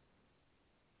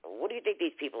 What do you think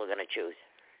these people are going to choose?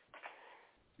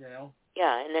 Jail.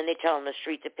 Yeah, and then they tell them the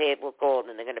streets are paved with gold,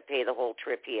 and they're going to pay the whole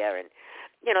trip here. And,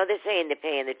 you know, they're saying they're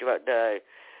paying the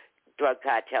drug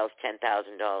cartels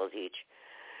 $10,000 each.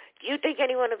 Do you think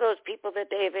any one of those people that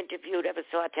they have interviewed ever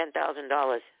saw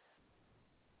 $10,000?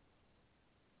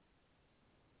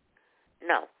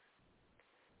 No.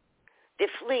 They're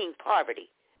fleeing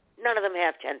poverty. None of them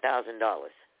have $10,000.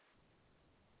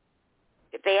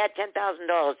 If they had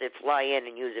 $10,000, they'd fly in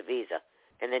and use a visa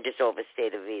and then just overstay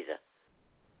the visa.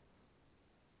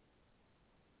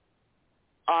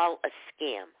 All a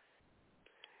scam.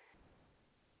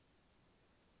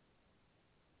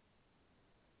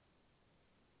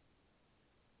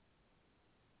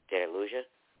 Did I lose you?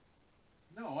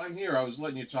 No, I'm here. I was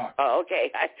letting you talk. Oh, okay.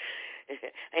 I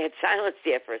had silence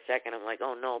there for a second. I'm like,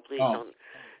 oh, no, please don't.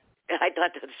 I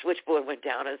thought the switchboard went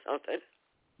down or something.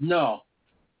 No.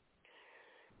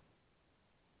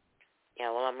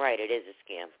 Yeah, well, I'm right. It is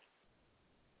a scam.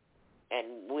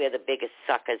 And we're the biggest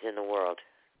suckers in the world.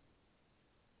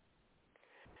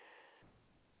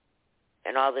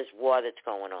 And all this war that's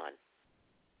going on.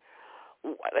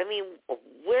 I mean,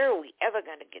 where are we ever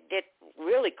going to get? They're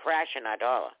really crashing our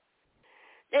dollar.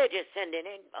 They're just sending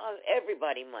in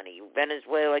everybody money.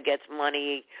 Venezuela gets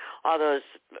money. All those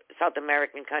South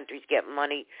American countries get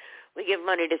money. We give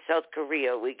money to South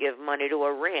Korea. We give money to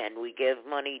Iran. We give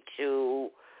money to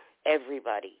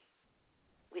everybody.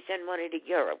 We send money to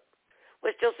Europe.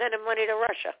 We're still sending money to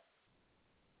Russia.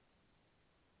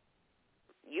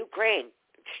 Ukraine.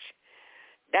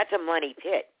 That's a money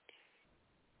pit.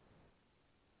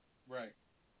 Right.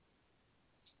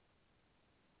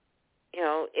 You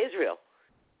know, Israel.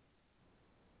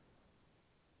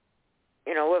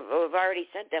 You know, we've already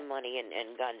sent them money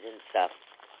and guns and stuff.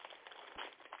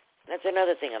 That's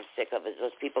another thing I'm sick of, is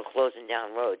those people closing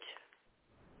down roads.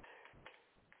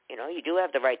 You know, you do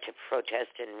have the right to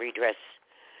protest and redress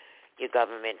your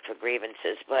government for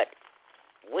grievances, but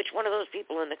which one of those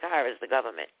people in the car is the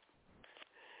government?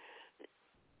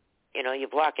 You know, you're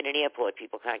blocking an airport.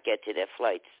 People can't get to their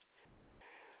flights.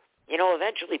 You know,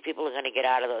 eventually people are going to get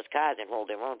out of those cars and hold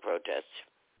their own protests.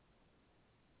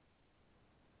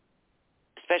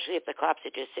 Especially if the cops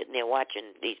are just sitting there watching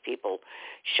these people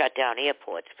shut down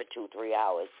airports for 2-3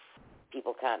 hours.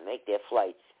 People can't make their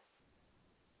flights.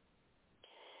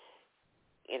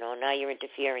 You know, now you're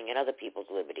interfering in other people's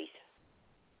liberties.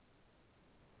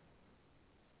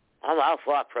 I'm all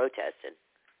for protesting.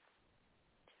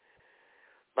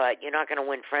 But you're not going to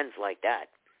win friends like that.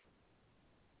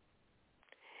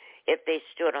 If they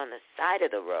stood on the side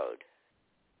of the road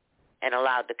and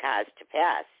allowed the cars to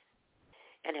pass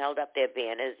and held up their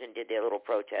banners and did their little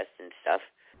protests and stuff,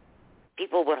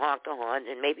 people would honk the horns,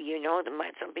 and maybe, you know,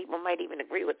 some people might even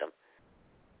agree with them.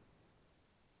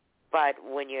 But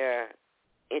when you're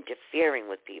interfering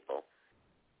with people,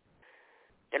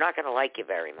 they're not going to like you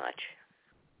very much.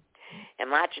 And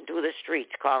marching through the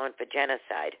streets calling for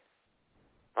genocide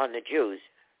on the Jews,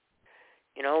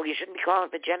 you know, you shouldn't be calling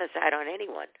for genocide on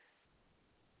anyone.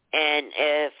 And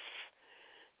if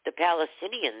the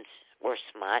Palestinians were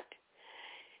smart,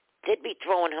 they'd be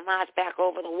throwing Hamas back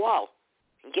over the wall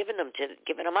and giving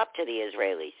them up to the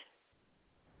Israelis.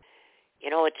 You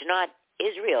know, it's not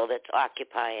Israel that's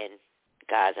occupying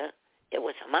Gaza. It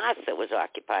was Hamas that was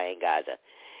occupying Gaza.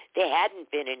 There hadn't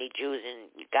been any Jews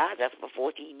in Gaza for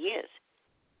 14 years.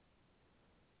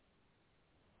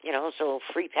 You know, so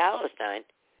free Palestine.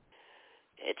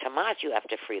 It's Hamas you have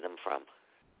to free them from.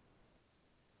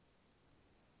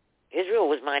 Israel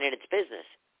was minding its business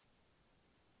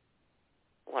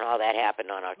when all that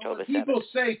happened on October 7th. People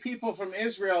say people from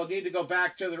Israel need to go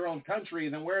back to their own country,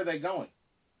 then where are they going?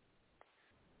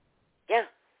 Yeah.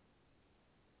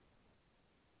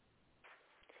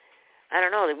 I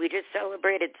don't know. We just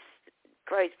celebrated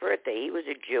Christ's birthday. He was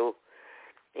a Jew.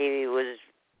 He was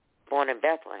born in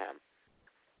Bethlehem.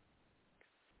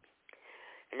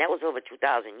 And that was over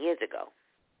 2,000 years ago.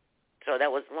 So that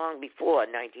was long before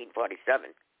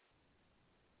 1947.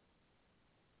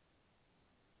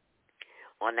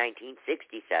 Or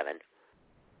 1967.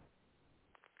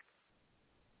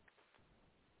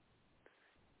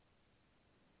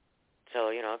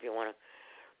 So, you know, if you want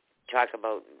to talk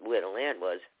about where the land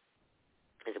was,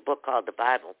 there's a book called The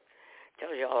Bible. It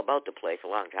tells you all about the place a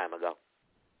long time ago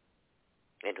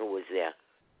and who was there.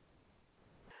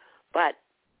 But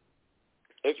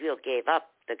Israel gave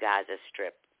up the Gaza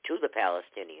Strip to the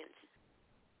Palestinians.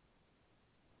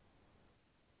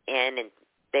 And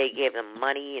they gave them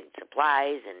money and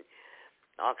supplies and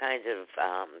all kinds of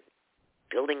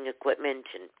building equipment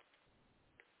and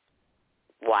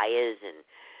wires and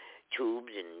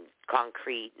tubes and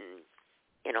concrete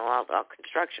and, all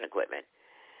construction equipment.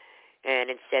 And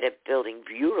instead of building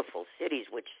beautiful cities,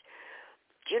 which,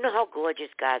 do you know how gorgeous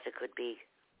Gaza could be?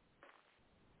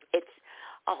 It's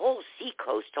a whole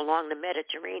seacoast along the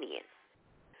Mediterranean.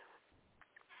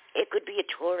 It could be a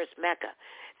tourist mecca.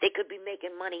 They could be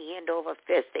making money hand over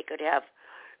fist. They could have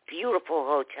beautiful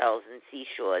hotels and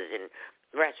seashores and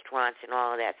restaurants and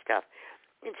all of that stuff.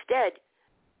 Instead,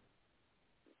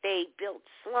 they built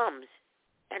slums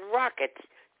and rockets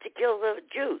to kill the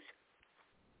Jews.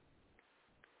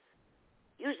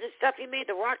 Use the stuff you made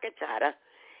the rockets out of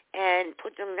and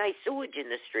put some nice sewage in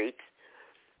the streets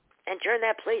and turn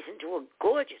that place into a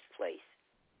gorgeous place.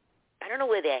 I don't know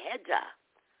where their heads are.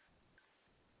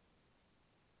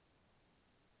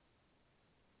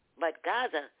 But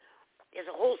Gaza is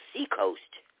a whole seacoast.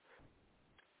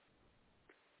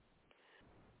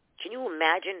 Can you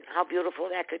imagine how beautiful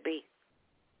that could be?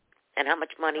 And how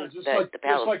much money the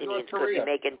Palestinians could be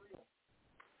making?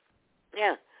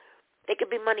 Yeah. They could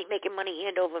be making money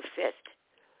hand over fist.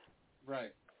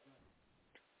 Right.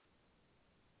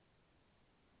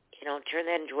 Turn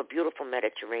that into a beautiful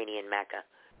Mediterranean Mecca.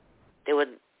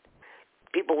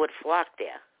 People would flock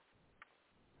there.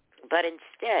 But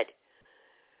instead,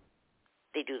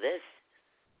 they do this.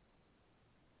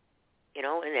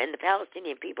 And the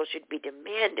Palestinian people should be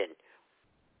demanding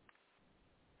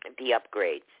the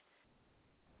upgrades.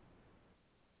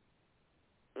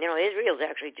 Israel's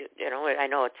actually, I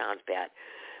know it sounds bad,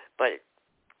 but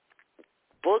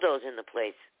bulldozing the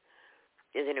place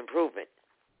is an improvement.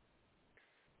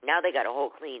 Now they got a whole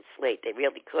clean slate. They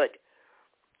really could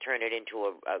turn it into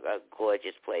a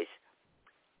gorgeous place.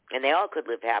 And they all could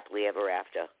live happily ever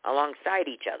after alongside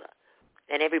each other.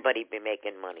 And everybody'd be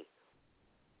making money.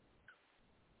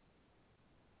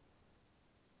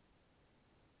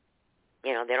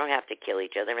 They don't have to kill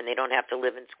each other, and they don't have to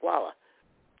live in squalor.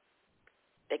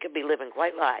 They could be living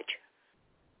quite large.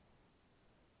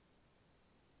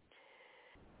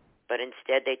 But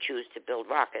instead they choose to build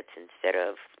rockets instead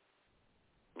of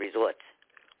resorts.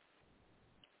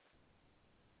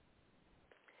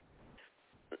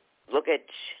 Look at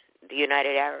the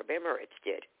United Arab Emirates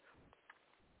did.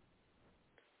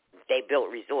 They built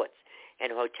resorts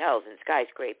and hotels and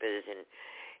skyscrapers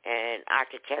and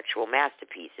architectural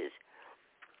masterpieces.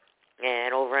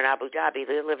 And over in Abu Dhabi,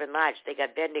 they live in large. They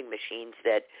got vending machines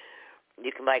that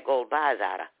you can buy gold bars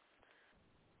out of.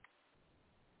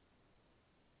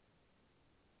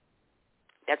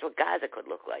 That's what Gaza could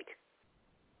look like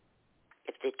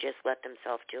if they just let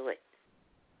themselves do it.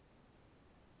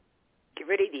 Get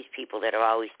rid of these people that are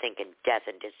always thinking death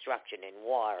and destruction and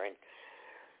war and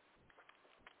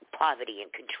poverty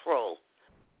and control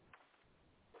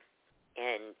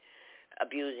and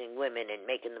abusing women and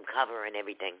making them cover and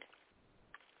everything.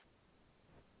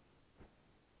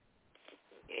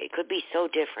 It could be so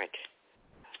different.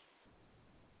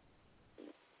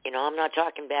 I'm not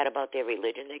talking bad about their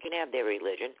religion. They can have their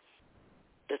religion.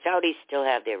 The Saudis still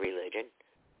have their religion.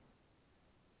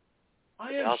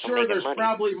 I am sure there's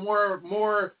probably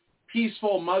more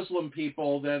peaceful Muslim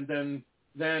people than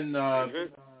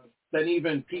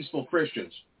even peaceful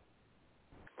Christians.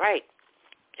 Right.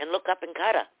 And look up in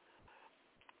Qatar.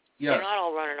 Yes. They're not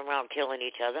all running around killing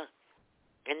each other.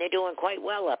 And they're doing quite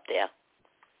well up there.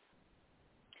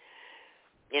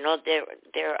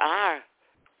 There are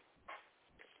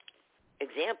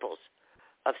examples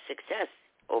of success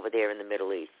over there in the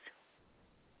Middle East.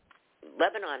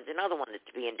 Lebanon's another one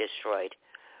that's being destroyed.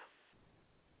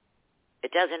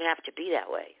 It doesn't have to be that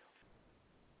way.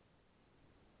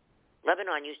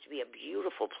 Lebanon used to be a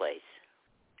beautiful place,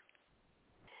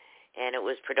 and it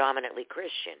was predominantly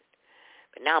Christian.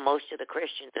 But now most of the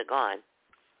Christians are gone,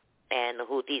 and the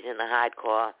Houthis and the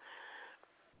hardcore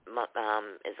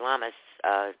Islamists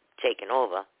are taking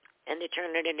over, and they're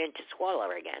turning it into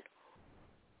squalor again.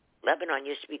 Lebanon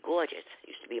used to be gorgeous. It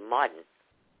used to be modern.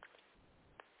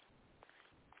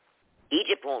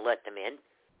 Egypt won't let them in.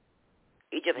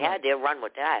 Egypt had their run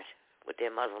with that, with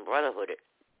their Muslim Brotherhood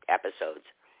episodes.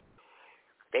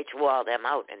 They threw all them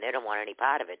out, and they don't want any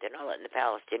part of it. They're not letting the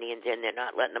Palestinians in. They're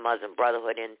not letting the Muslim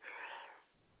Brotherhood in.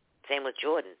 Same with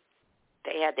Jordan.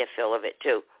 They had their fill of it,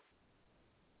 too.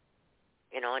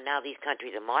 And now these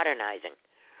countries are modernizing,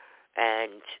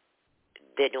 and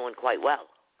they're doing quite well.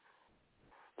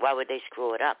 Why would they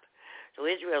screw it up? So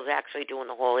Israel's actually doing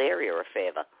the whole area a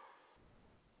favor.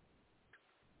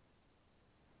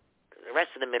 The rest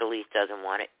of the Middle East doesn't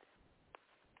want it.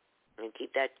 And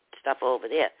keep that stuff over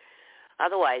there.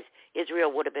 Otherwise,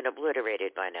 Israel would have been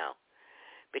obliterated by now.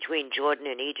 Between Jordan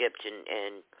and Egypt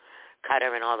and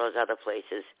Qatar and all those other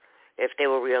places, if they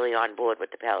were really on board with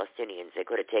the Palestinians, they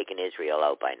could have taken Israel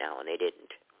out by now, and they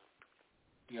didn't.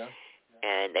 Yeah.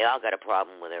 And they all got a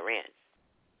problem with Iran.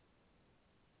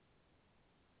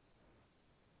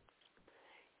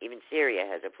 Even Syria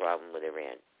has a problem with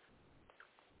Iran.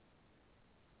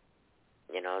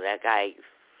 You know, that guy,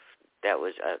 that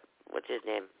was, what's his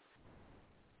name?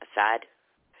 Assad?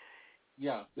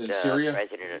 Yeah, in the Syria?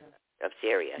 president of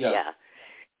Syria, yeah. yeah.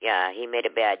 Yeah, he made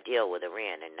a bad deal with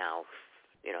Iran, and now,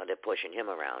 you know, they're pushing him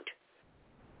around.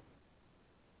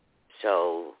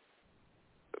 So,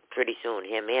 pretty soon,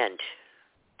 him and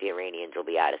the Iranians will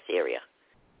be out of Syria.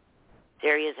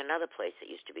 Syria is another place that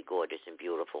used to be gorgeous and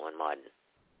beautiful and modern.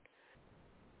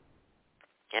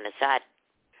 And Assad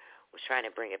was trying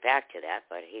to bring it back to that,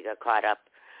 but he got caught up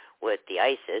with the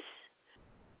ISIS,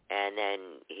 and then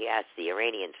he asked the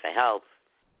Iranians for help,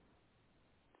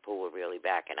 who were really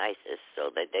backing ISIS, so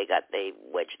that they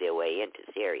wedged their way into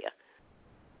Syria.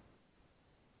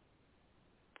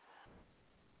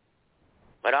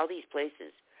 But all these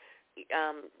places,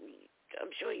 I'm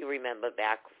sure you remember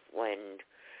back when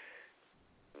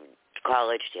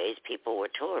college days, people were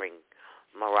touring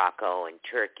Morocco and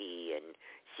Turkey and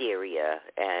Syria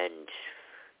and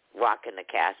rocking the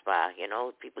Casbah. You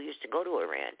know, people used to go to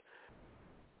Iran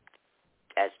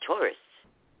as tourists.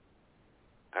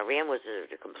 Iran was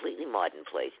a completely modern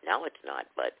place. Now it's not,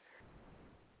 but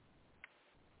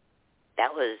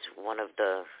that was one of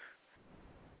the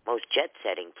most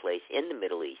jet-setting place in the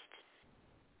Middle East.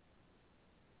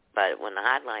 But when the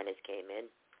hardliners came in,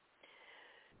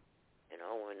 you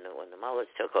know, when the mullahs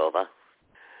took over,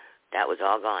 that was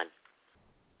all gone.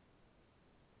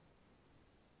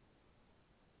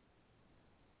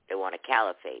 They want a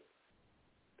caliphate.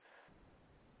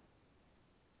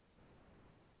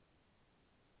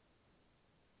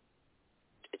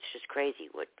 It's just crazy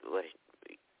what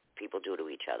people do to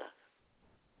each other.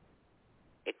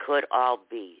 It could all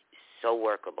be so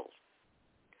workable,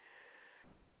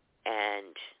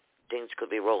 and things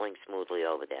could be rolling smoothly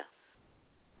over there.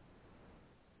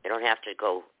 They don't have to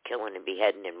go killing and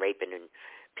beheading and raping and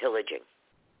pillaging.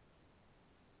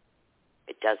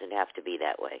 It doesn't have to be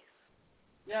that way.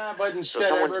 Yeah, but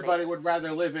instead everybody would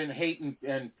rather live in hate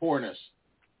and poorness.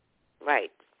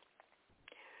 Right.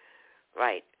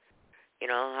 Right. You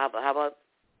know, how about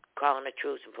calling the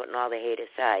truce and putting all the hate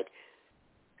aside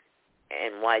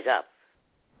and wise up?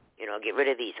 You know, get rid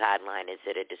of these hardliners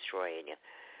that are destroying you.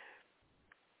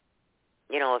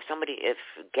 You know, if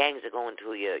gangs are going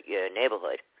through your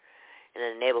neighborhood, and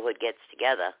then the neighborhood gets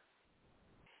together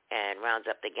and rounds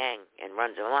up the gang and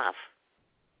runs them off,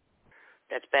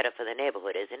 that's better for the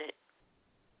neighborhood, isn't it?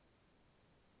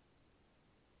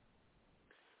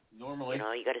 Normally. You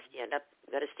know, you got to stand up.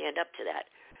 You got to stand up to that.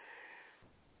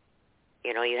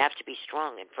 You know, you have to be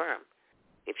strong and firm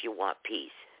if you want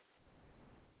peace.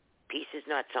 Peace is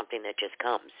not something that just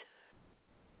comes.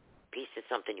 Peace is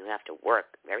something you have to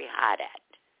work very hard at.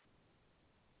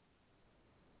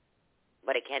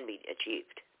 But it can be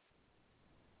achieved.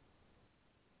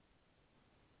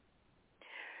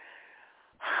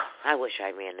 I wish I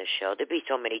ran this show. There'd be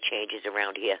so many changes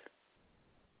around here.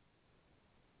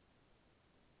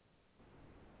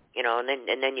 You know,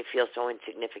 and then you feel so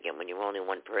insignificant when you're only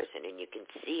one person, and you can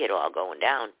see it all going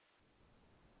down,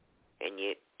 and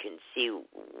you can see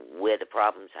where the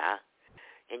problems are,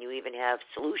 and you even have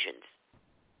solutions.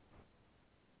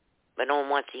 But no one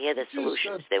wants to hear the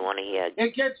solutions. They want to hear...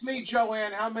 It gets me,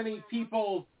 Joanne, how many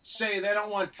people say they don't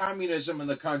want communism in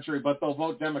the country, but they'll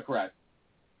vote Democrat.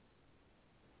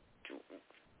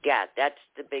 Yeah, that's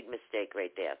the big mistake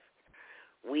right there.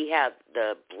 We have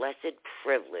the blessed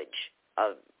privilege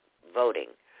of voting.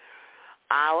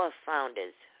 Our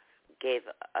founders gave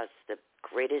us the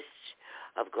greatest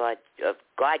of God.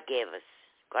 God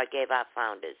gave our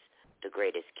founders the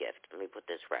greatest gift. Let me put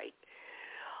this right.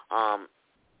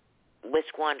 We're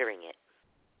squandering it.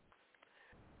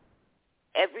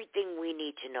 Everything we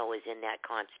need to know is in that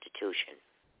Constitution.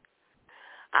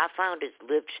 Our founders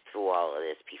lived through all of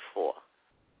this before.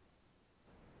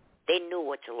 They knew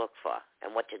what to look for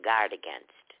and what to guard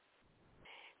against.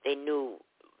 They knew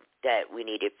that we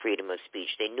needed freedom of speech.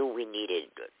 They knew we needed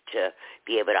to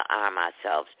be able to arm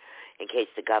ourselves in case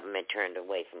the government turned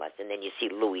away from us. And then you see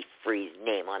Louis Freeh's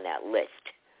name on that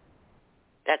list.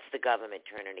 That's the government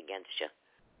turning against you.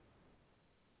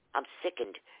 I'm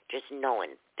sickened just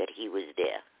knowing that he was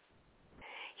there.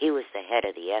 He was the head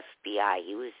of the FBI.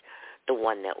 He was the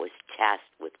one that was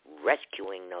tasked with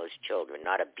rescuing those children,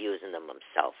 not abusing them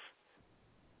himself.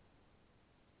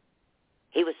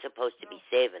 He was supposed to be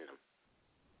saving them.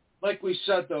 Like we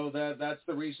said, though, that's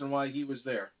the reason why he was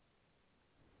there.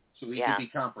 So he could be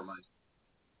compromised.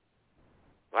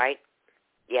 Right?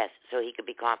 Yes, so he could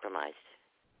be compromised.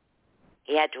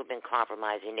 He had to have been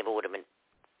compromised. He never would have been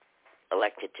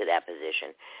elected to that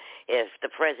position. If the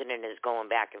president is going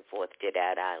back and forth to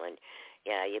that island,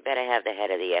 yeah, you better have the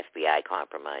head of the FBI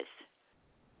compromised.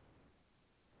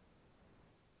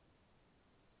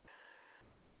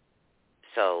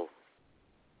 So,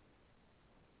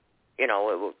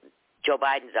 Joe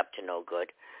Biden's up to no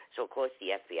good. So, of course, the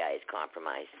FBI is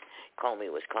compromised.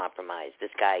 Comey was compromised.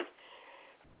 This guy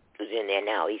who's in there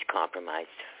now, he's compromised.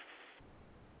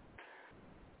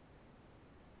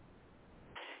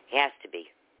 He has to be.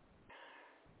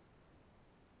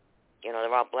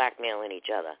 They're all blackmailing each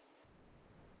other.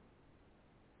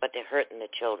 But they're hurting the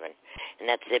children. And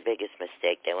that's their biggest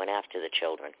mistake. They went after the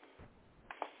children.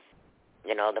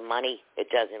 The money, it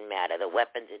doesn't matter. The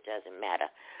weapons, it doesn't matter.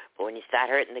 But when you start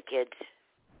hurting the kids,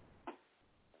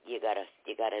 you gotta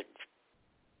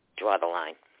draw the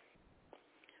line.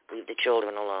 Leave the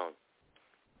children alone.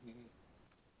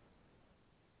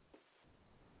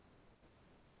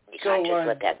 You can't just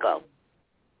let that go.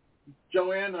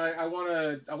 Joanne, I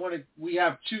want to. We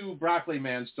have 2 broccoli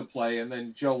mans to play, and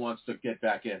then Joe wants to get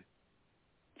back in.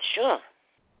 Sure.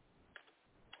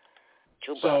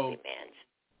 2 broccoli mans.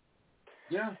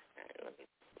 Yeah.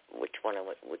 Which one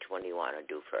do you want to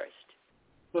do first?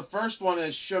 The first one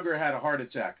is Sugar had a heart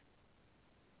attack.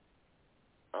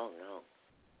 Oh no.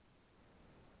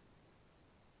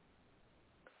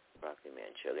 Broccoli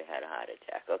man, Sugar had a heart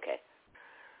attack. Okay.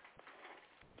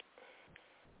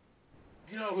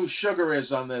 You know who Sugar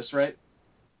is on this, right?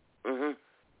 Mm-hmm.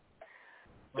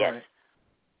 Yes.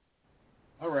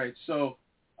 All right. So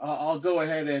I'll go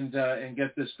ahead and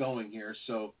get this going here.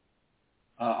 So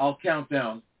I'll count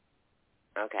down.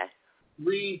 Okay.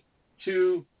 3,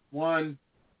 2, 1,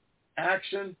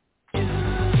 action.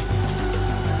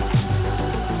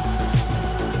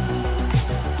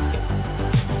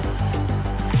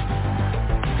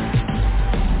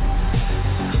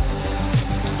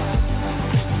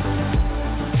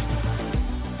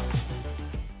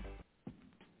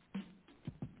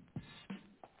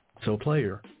 So,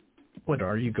 player, what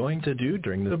are you going to do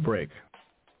during the break?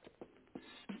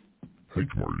 Hey,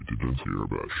 Marty, didn't hear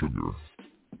about Sugar.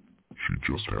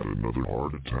 She just had another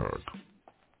heart attack.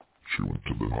 She went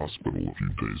to the hospital a few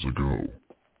days ago.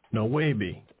 No way,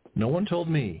 B. No one told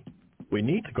me. We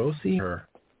need to go see her.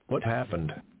 What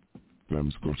happened?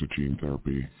 Them's got a gene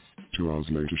therapy. 2 hours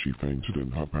later, she fainted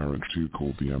and her parents too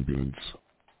called the ambulance.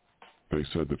 They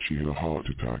said that she had a heart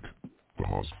attack. The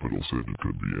hospital said it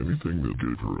could be anything that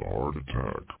gave her a heart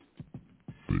attack.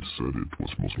 They said it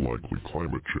was most likely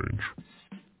climate change,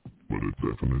 but it's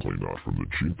definitely not from the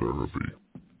gene therapy.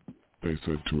 They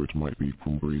said too it might be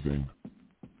from breathing,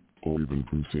 or even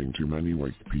from seeing too many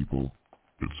white people.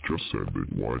 It's just said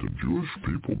that white and Jewish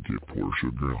people give poor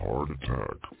Sugar a heart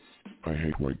attack. I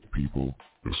hate white people.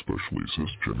 Especially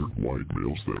cisgendered white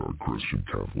males that are Christian,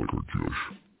 Catholic, or Jewish,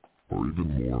 or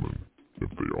even Mormon. If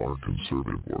they are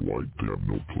conservative or white, they have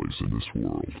no place in this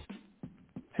world.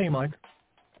 Hey, Mike.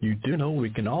 You do know we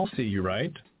can all see you,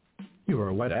 right? You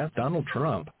are wet-ass Donald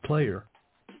Trump, player.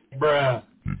 Bruh.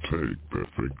 You take that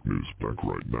fake news back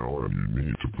right now and you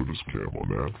need to put a scam on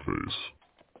that face.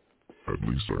 At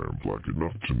least I am black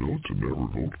enough to know to never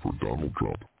vote for Donald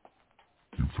Trump.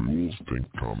 You fools think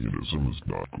communism is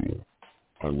not cool.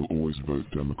 I will always vote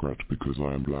Democrat because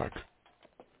I am black.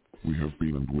 We have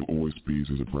been and will always be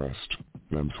as oppressed.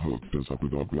 Them's hooked us up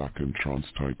with our black and trans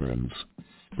type ends,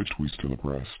 but we still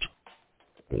oppressed.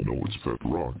 Oh no, it's that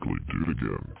broccoli dude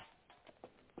again.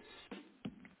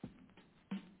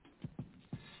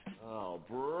 Oh,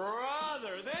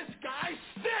 brother, this guy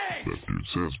stinks! That dude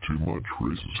says too much,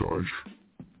 racist Irish.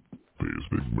 They is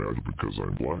big mad because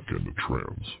I'm black and a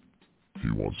trans.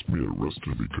 He wants me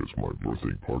arrested because my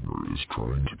birthing partner is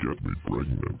trying to get me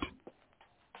pregnant.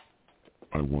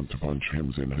 I want to punch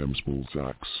him in him's ball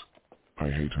sacks. I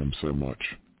hate him so much.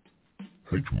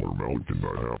 Hey, tomorrow Malik and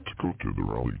I have to go to the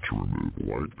rally to remove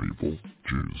white people,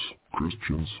 Jews,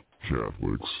 Christians,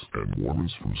 Catholics, and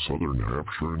Mormons from Southern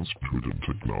Hampshire and Sweden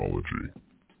technology.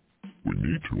 We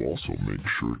need to also make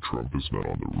sure Trump is not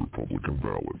on the Republican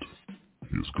ballot.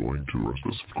 He is going to arrest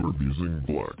us for abusing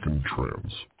black and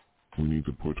trans. We need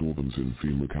to put all them in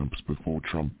FEMA camps before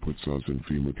Trump puts us in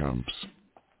FEMA camps.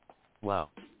 Wow.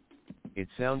 It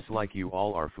sounds like you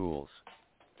all are fools.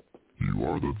 You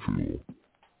are the fool.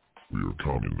 We are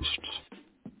communists.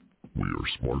 We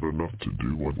are smart enough to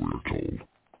do what we are told.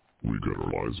 We got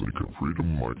our lives like a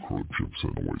freedom microchips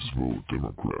and always vote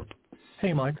Democrat.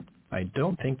 Hey, Mike, I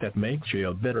don't think that makes you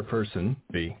a better person,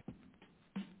 B.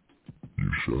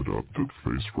 You shut up that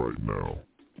face right now.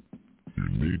 You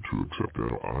need to accept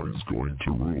that AI is going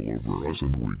to rule over us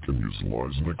and we can use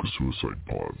lies and make suicide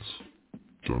pods.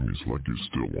 Dummies like you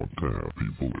still want to have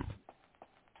people live.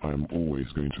 I am always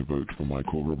going to vote for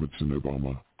Michael Robertson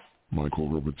Obama. Michael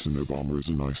Robertson Obama is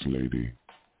a nice lady.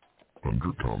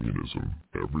 Under communism,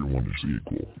 everyone is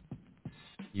equal.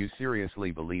 You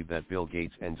seriously believe that Bill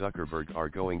Gates and Zuckerberg are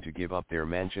going to give up their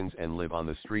mansions and live on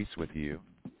the streets with you?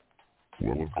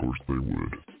 Well, of course they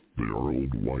would. They are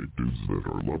old white dudes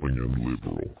that are loving and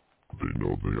liberal. They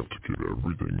know they have to give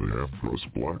everything they have for us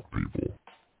black people.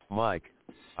 Mike,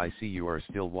 I see you are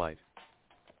still white.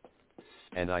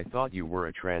 And I thought you were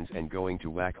a trans and going to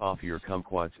whack off your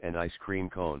kumquats and ice cream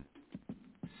cone.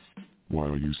 Why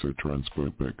are you so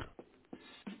transphobic?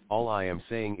 All I am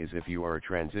saying is if you are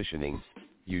transitioning,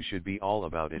 you should be all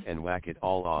about it and whack it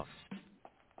all off.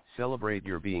 Celebrate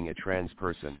your being a trans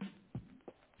person.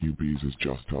 You bees is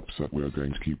just upset we're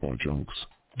going to keep our junks.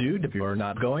 Dude, if you are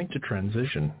not going to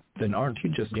transition, then aren't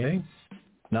you just gay?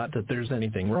 Not that there's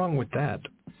anything wrong with that.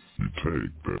 You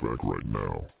take that back right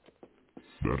now.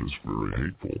 That is very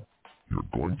hateful. You're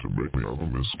going to make me have a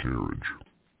miscarriage.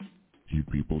 You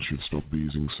people should stop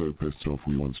being so pissed off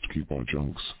we want to keep our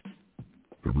junks.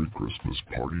 Every Christmas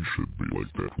party should be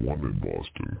like that one in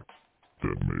Boston.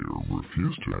 That mayor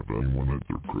refused to have anyone at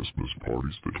their Christmas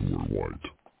parties that were white.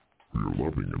 We are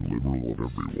loving and liberal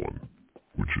of everyone,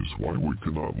 which is why we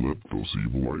cannot let those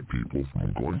evil white people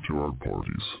from going to our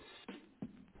parties.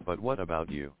 But what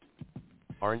about you?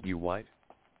 Aren't you white?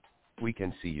 We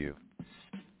can see you.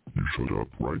 You shut up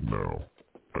right now.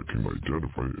 I can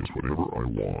identify as whatever I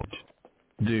want.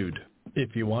 Dude,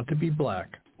 if you want to be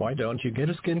black, why don't you get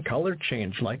a skin color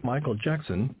change like Michael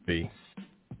Jackson, B?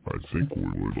 I think we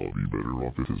would all be better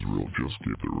off if Israel just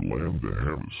gave their land to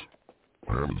Hamas.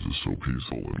 Hamas is so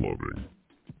peaceful and loving.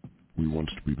 We want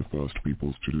to be the first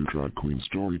peoples to do drag queen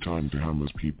story time to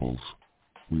Hamas peoples.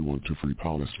 We want to free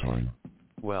Palestine.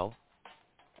 Well,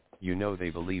 you know they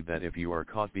believe that if you are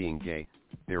caught being gay,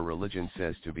 their religion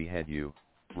says to behead you,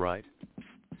 right?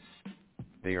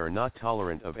 They are not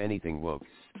tolerant of anything woke.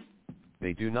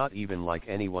 They do not even like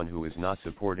anyone who is not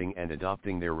supporting and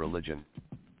adopting their religion.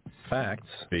 Facts,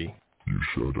 B. You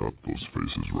shut up those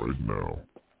faces right now.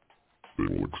 They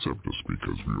will accept us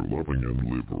because we are loving and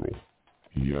liberal.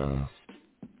 Yeah.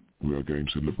 We are going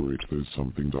to liberate those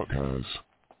something duck has.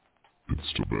 It's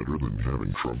still better than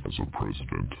having Trump as a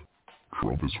president.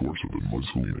 Trump is worse than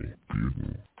Mussolini,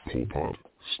 Putin, Pol Pot,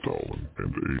 Stalin,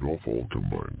 and Adolf all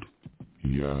combined.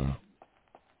 Yeah.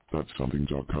 That something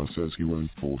Duck says he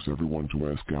won't force everyone to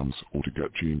wear scams or to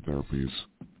get gene therapies.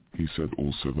 He said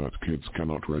also that kids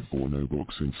cannot read or know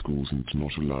books in schools and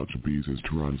not allowed to be his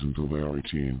tyranns until they are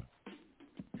 18.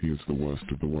 He is the worst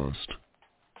of the worst.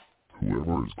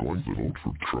 Whoever is going to vote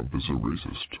for Trump is a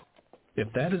racist.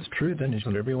 If that is true, then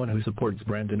isn't everyone who supports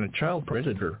Brandon a child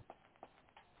predator?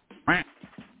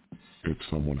 If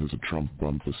someone has a Trump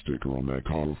bumper sticker on their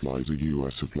car or flies a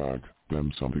US flag,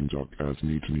 them something duck as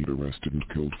need arrested and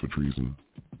killed for treason.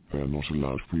 They are not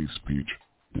allowed free speech.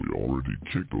 We already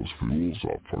kicked those fools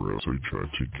off our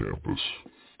SHIT campus.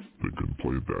 They can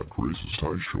play that racist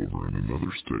high shoulder in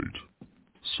another state.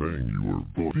 Saying you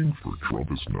are voting for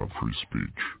Trump is not free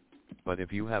speech. But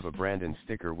if you have a Brandon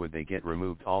sticker, would they get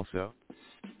removed also?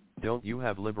 Don't you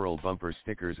have liberal bumper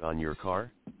stickers on your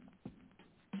car?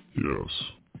 Yes,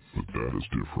 but that is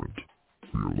different.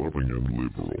 We are loving and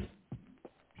liberal.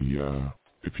 Yeah,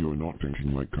 if you're not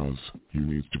thinking like us, you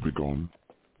need to be gone.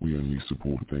 We only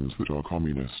support things that are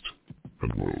communist.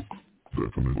 And woke.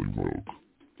 Definitely woke.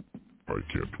 I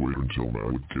can't wait until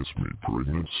Malik gets me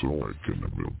pregnant so I can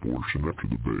have an abortion after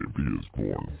the baby is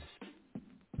born.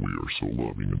 We are so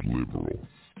loving and liberal.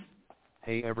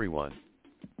 Hey everyone.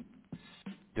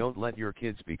 Don't let your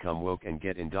kids become woke and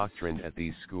get indoctrined at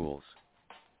these schools.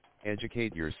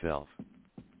 Educate yourself.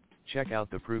 Check out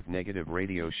the Proof Negative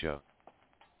radio show.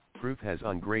 Proof has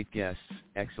on great guests,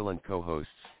 excellent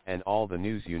co-hosts, and all the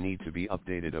news you need to be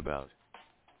updated about.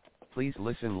 Please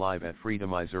listen live at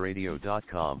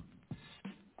freedomizerradio.com.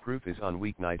 Proof is on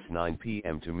weeknights 9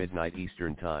 p.m. to midnight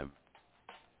Eastern Time.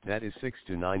 That is 6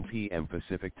 to 9 p.m.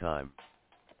 Pacific Time.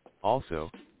 Also,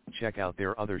 check out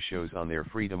their other shows on their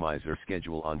Freedomizer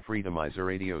schedule on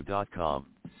freedomizerradio.com.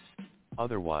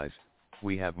 Otherwise,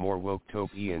 we have more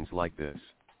woke-topians like this.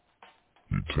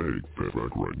 You take that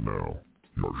back right now.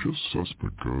 You're just sus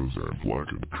because I'm black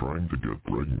and trying to get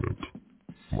pregnant.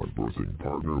 My birthing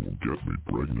partner will get me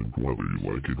pregnant whether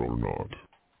you like it or not.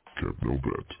 Can't know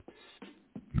that.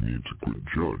 You need to quit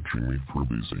judging me for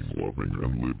being loving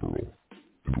and liberal.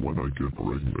 And when I get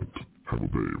pregnant, have a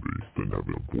baby, then have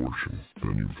an abortion,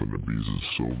 then you finna be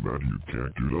so mad you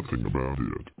can't do nothing about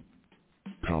it.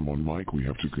 Come on, Mike, we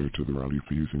have to go to the rally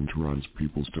for using trans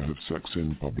peoples to have sex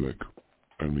in public.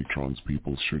 Only trans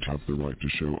people should have the right to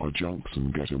show our junks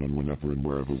and get in on whenever and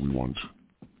wherever we want.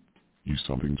 You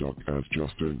something duck as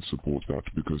just don't support that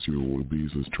because you're all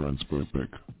bees as transphobic.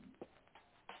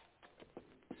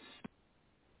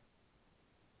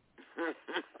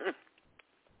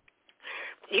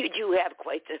 You do have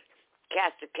quite the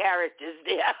cast of characters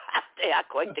there. They are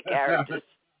quite the characters.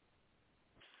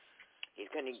 He's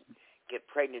going to get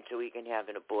pregnant so he can have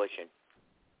an abortion.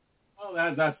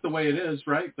 Well, that's the way it is,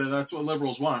 right? That's what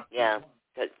liberals want. Yeah,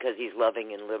 because he's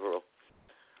loving and liberal.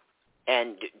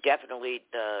 And definitely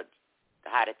the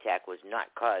heart attack was not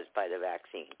caused by the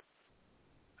vaccine.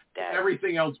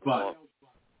 Everything else but.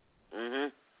 Mm-hmm.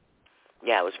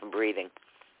 Yeah, it was from breathing.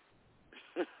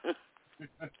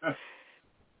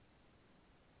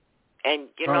 And,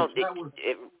 you know,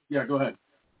 yeah, go ahead.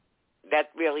 That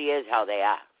really is how they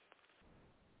are.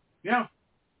 Yeah.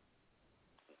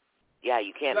 Yeah,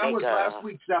 you can't that make was last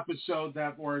week's episode,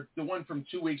 or the one from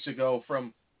 2 weeks ago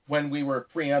from when we were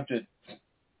preempted.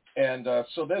 And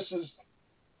so this is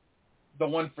the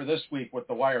one for this week with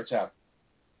the wiretap.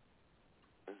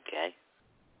 Okay.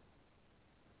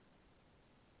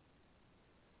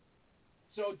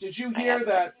 So did you hear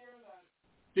that?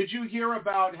 Did you hear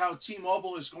about how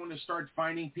T-Mobile is going to start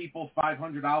fining people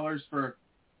 $500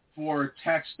 for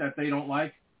text that they don't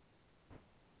like?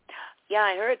 Yeah,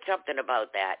 I heard something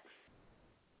about that.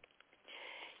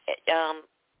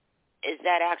 Is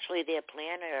that actually their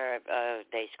plan, or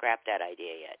they scrapped that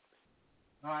idea yet?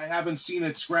 I haven't seen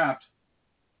it scrapped.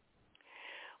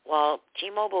 Well,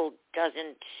 T-Mobile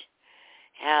doesn't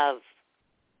have,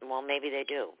 well, maybe they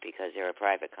do because they're a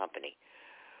private company.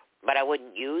 But I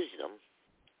wouldn't use them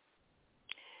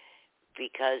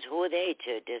because who are they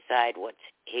to decide what's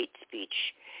hate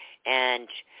speech? And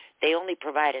they only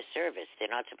provide a service. They're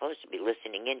not supposed to be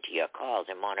listening into your calls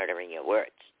and monitoring your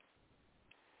words.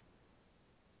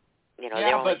 You know,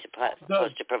 they're only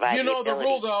supposed to provide the ability. The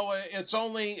rule, though, it's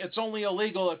only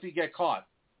illegal if you get caught.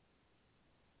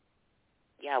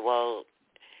 Yeah, well,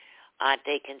 aren't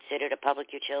they considered a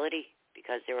public utility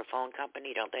because they're a phone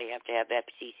company? Don't they have to have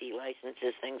FCC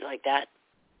licenses, things like that?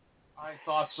 I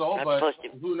thought so, but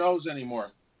who knows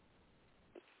anymore?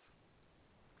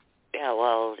 Yeah,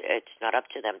 well, it's not up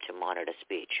to them to monitor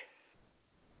speech.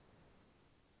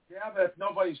 Yeah, but if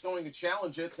nobody's going to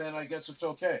challenge it, then I guess it's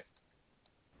okay.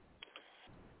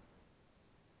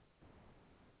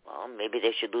 Well, maybe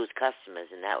they should lose customers,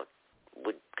 and that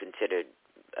would consider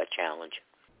a challenge.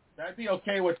 That'd be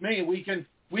okay with me. We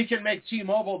can make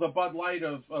T-Mobile the Bud Light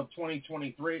of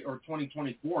 2023 or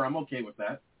 2024. I'm okay with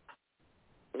that.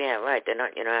 Yeah, right. They're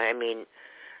not, I mean,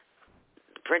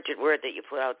 the printed word that you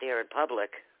put out there in public,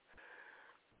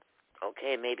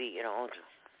 okay, maybe,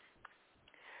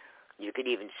 you could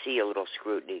even see a little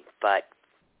scrutiny, but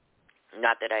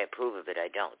not that I approve of it, I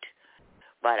don't.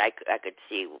 But I could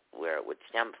see where it would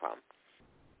stem from.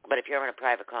 But if you're in a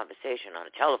private conversation on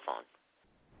a telephone,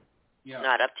 it's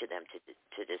not up to them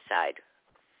to decide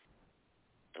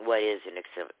what is and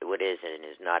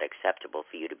is not acceptable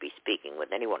for you to be speaking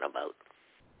with anyone about.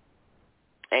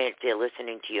 And if they're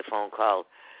listening to your phone call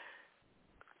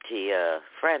to your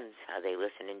friends, are they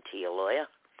listening to your lawyer?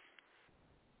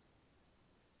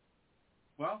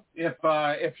 Well,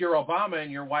 if you're Obama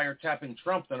and you're wiretapping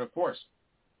Trump, then of course.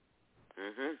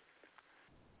 Mm-hmm.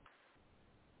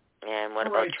 And what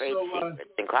about trade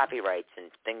secrets and copyrights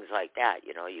and things like that?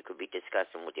 You could be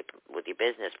discussing with your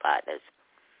business partners.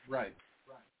 Right.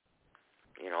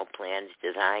 Plans,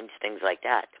 designs, things like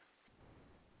that.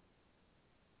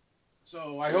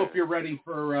 So I hope you're ready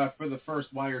for the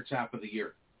first wiretap of the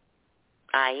year.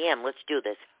 I am. Let's do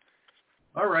this.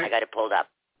 All right. I got it pulled up.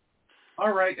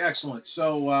 All right, excellent.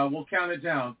 So we'll count it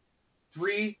down.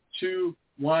 3, 2,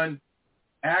 1,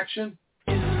 action.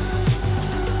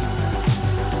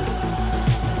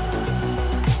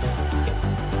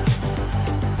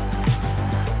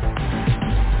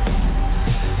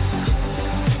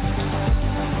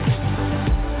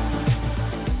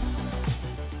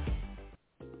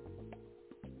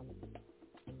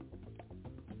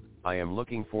 I am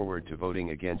looking forward to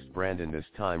voting against Brandon this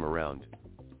time around.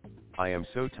 I am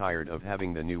so tired of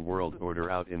having the New World Order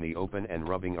out in the open and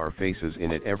rubbing our faces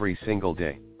in it every single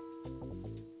day.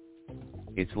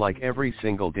 It's like every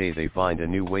single day they find a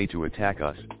new way to attack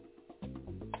us.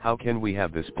 How can we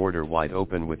have this border wide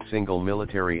open with single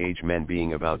military-age men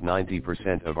being about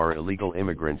 90% of our illegal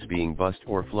immigrants being bussed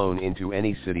or flown into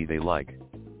any city they like?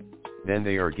 Then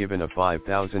they are given a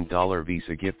 $5,000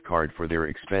 Visa gift card for their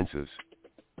expenses.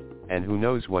 And who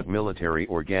knows what military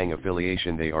or gang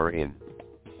affiliation they are in.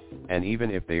 And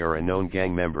even if they are a known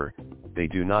gang member, they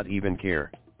do not even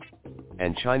care.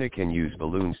 And China can use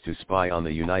balloons to spy on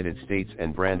the United States,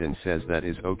 and Brandon says that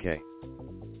is okay.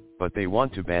 But they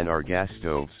want to ban our gas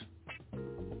stoves.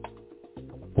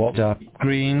 What up,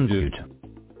 green dude?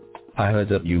 I heard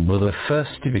that you were the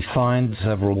first to be fined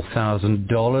several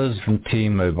 $1,000s from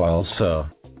T-Mobile, sir.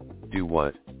 Do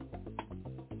what?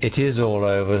 It is all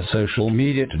over social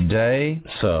media today,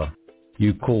 sir.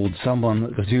 You called someone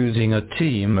that was using a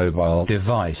T-Mobile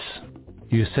device.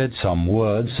 You said some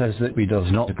words as that we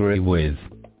does not agree with.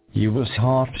 You was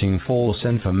harping false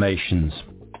informations.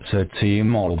 So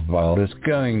T-Mobile is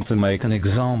going to make an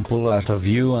example out of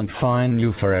you and fine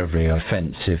you for every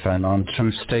offensive and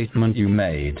untrue statement you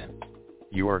made.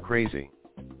 You are crazy.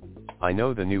 I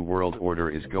know the New World Order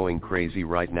is going crazy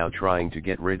right now trying to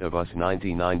get rid of us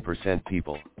 99%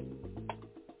 people.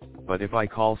 But if I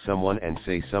call someone and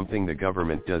say something the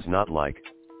government does not like,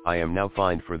 I am now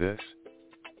fined for this?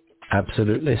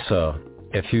 Absolutely, sir.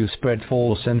 If you spread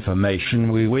false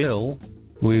information, we will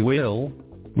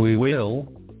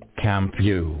camp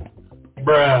you.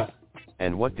 Bruh.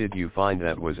 And what did you find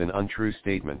that was an untrue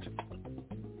statement?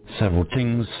 Several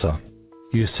things, sir.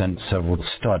 You sent several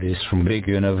studies from big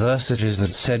universities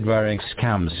that said wearing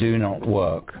scams do not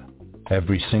work.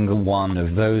 Every single one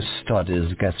of those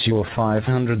studies gets you a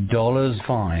 $500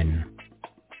 fine.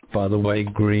 By the way,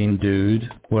 green dude,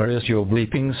 where is your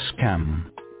bleeping scam?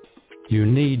 You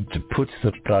need to put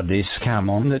the bloody scam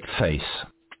on that face.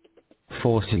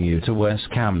 Forcing you to wear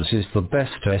scams is the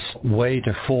best way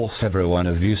to force every one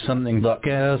of you something that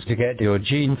cares to get your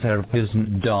gene therapies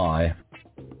and die.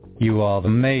 You are the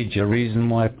major reason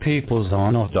why peoples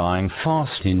are not dying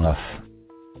fast enough.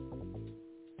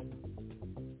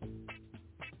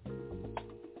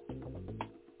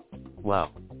 Wow.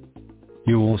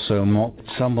 You also mocked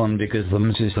someone because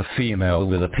them's is a female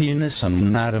with a penis and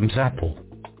an Adam's apple.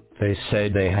 They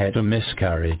said they had a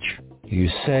miscarriage. You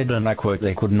said, and I quote,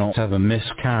 they could not have a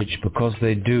miscarriage because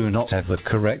they do not have the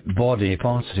correct body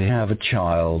parts to have a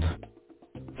child.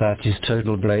 That is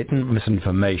total blatant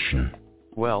misinformation.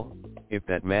 Well, if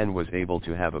that man was able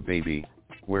to have a baby,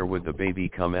 where would the baby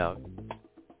come out?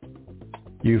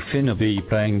 You finna be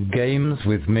playing games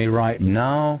with me right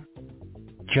now?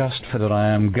 Just for that I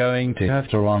am going to have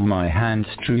to run my hands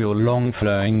through your long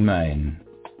flowing mane.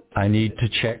 I need to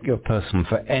check your person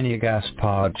for any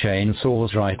gas-powered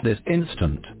chainsaws right this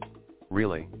instant.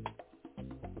 Really?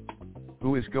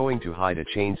 Who is going to hide a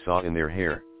chainsaw in their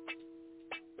hair?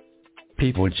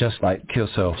 People just like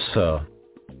yourself, sir.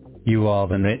 You are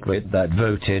the nitwit that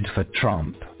voted for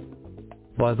Trump.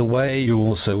 By the way, you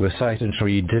also were cited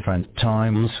 3 different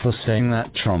times for saying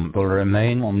that Trump will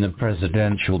remain on the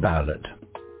presidential ballot.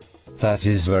 That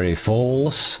is very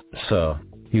false, sir.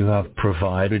 You have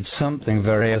provided something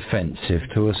very offensive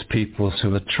to us peoples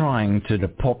who are trying to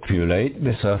depopulate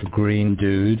this earth, green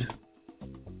dude.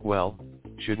 Well,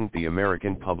 shouldn't the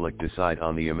American public decide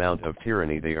on the amount of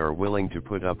tyranny they are willing to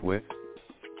put up with?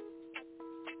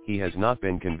 He has not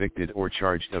been convicted or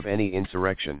charged of any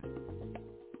insurrection.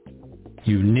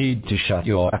 You need to shut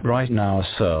your app right now,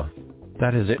 sir.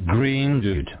 That is it, green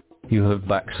dude. You have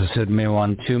backstabbed me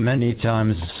one too many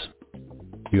times.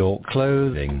 Your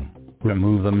clothing.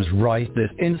 Remove them right this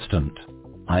instant.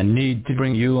 I need to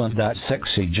bring you and that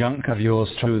sexy junk of yours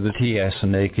through the TS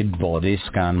naked body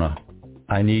scanner.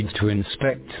 I need to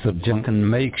inspect the junk and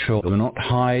make sure you're not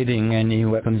hiding any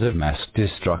weapons of mass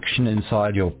destruction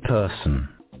inside your person.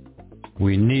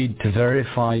 We need to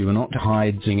verify you're not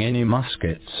hiding any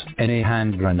muskets, any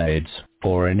hand grenades,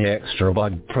 or any extra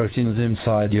bug proteins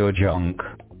inside your junk.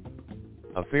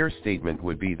 A fair statement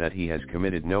would be that he has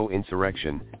committed no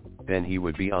insurrection, then he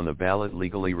would be on the ballot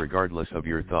legally regardless of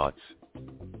your thoughts.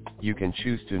 You can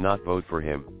choose to not vote for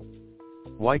him.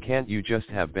 Why can't you just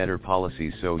have better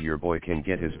policies so your boy can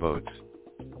get his votes?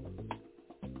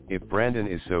 If Brandon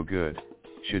is so good,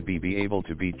 should he be able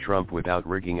to beat Trump without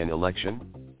rigging an election?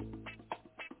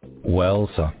 Well,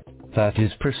 sir, that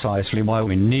is precisely why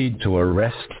we need to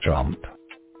arrest Trump.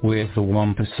 We the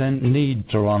 1% need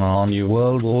to run our New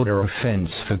World Order offense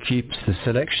for keeps this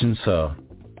election, sir.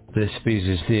 This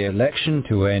is the election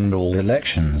to end all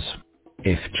elections.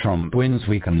 If Trump wins,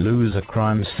 we can lose a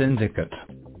crime syndicate.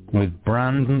 With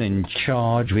Brandon in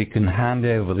charge, we can hand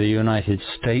over the United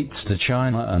States to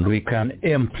China and we can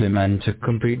implement a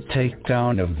complete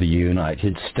takedown of the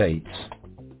United States.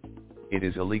 It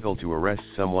is illegal to arrest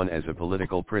someone as a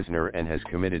political prisoner and has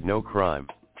committed no crime.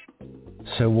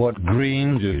 So what,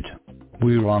 green dude?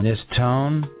 We run this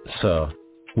town, sir.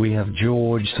 We have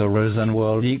George Soros and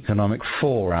World Economic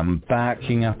Forum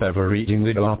backing up everything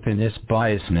we do up in this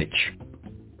biasnitch.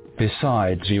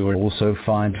 Besides, you are also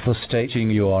fined for stating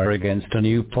you are against a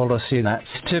new policy that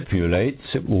stipulates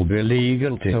it will be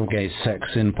legal to have gay sex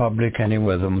in public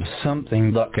anywhere,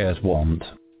 something that gays want.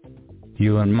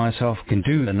 You and myself can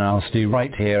do the nasty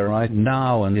right here right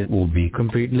now, and it will be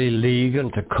completely legal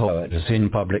to court us in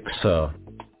public, sir.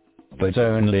 But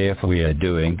only if we are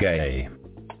doing gay.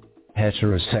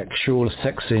 Heterosexual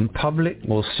sex in public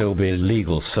will still be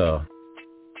illegal, sir.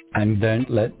 And don't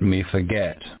let me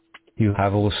forget, you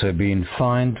have also been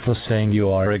fined for saying you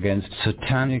are against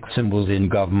satanic symbols in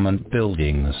government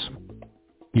buildings.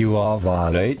 You are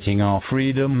violating our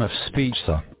freedom of speech,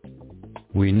 sir.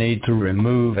 We need to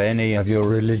remove any of your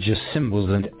religious symbols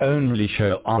and only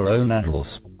show our own idols.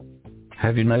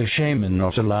 Have you no shame in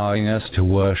not allowing us to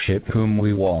worship whom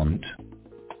we want?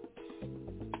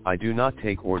 I do not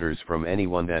take orders from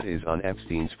anyone that is on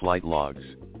Epstein's flight logs,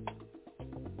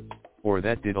 or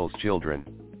that diddles children.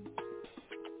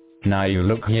 Now you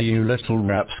look here, you little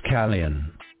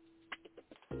rapscallion.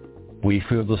 We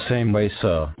feel the same way,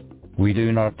 sir. We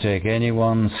do not take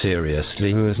anyone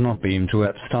seriously who has not been to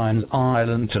Epstein's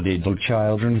Island to diddle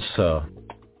children, sir.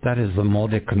 That is the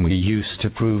modicum we use to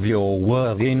prove your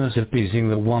worthiness of pleasing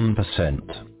the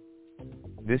 1%.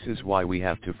 This is why we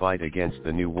have to fight against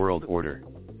the New World Order.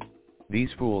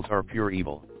 These fools are pure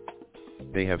evil.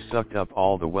 They have sucked up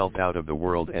all the wealth out of the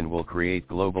world and will create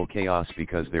global chaos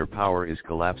because their power is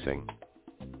collapsing.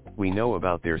 We know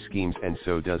about their schemes, and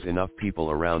so does enough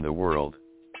people around the world.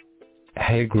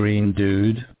 Hey green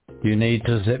dude, you need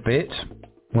to zip it.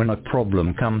 When a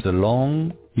problem comes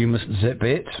along, you must zip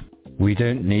it. We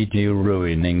don't need you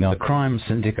ruining our crime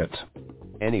syndicate.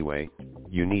 Anyway,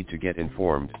 you need to get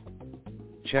informed.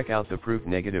 Check out the Proof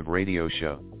Negative radio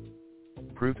show.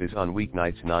 Proof is on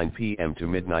weeknights 9 p.m. to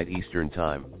midnight Eastern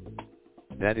Time.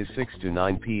 That is 6 to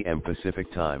 9 p.m. Pacific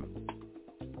Time.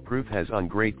 Proof has on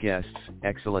great guests,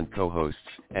 excellent co-hosts,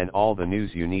 and all the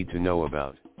news you need to know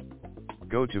about.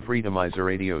 Go to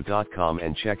freedomizerradio.com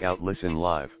and check out Listen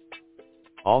Live.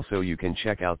 Also, you can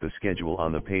check out the schedule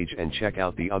on the page and check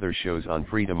out the other shows on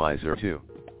Freedomizer too.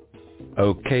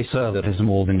 Okay, sir, that is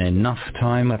more than enough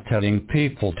time of telling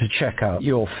people to check out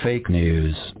your fake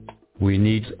news. We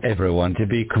need everyone to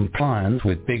be compliant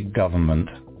with big government.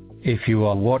 If you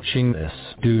are watching this,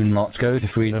 do not go to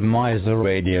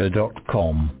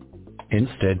freedomizerradio.com.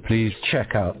 Instead, please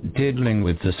check out Diddling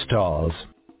with the Stars.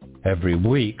 Every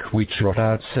week we trot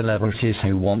out celebrities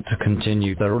who want to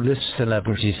continue their list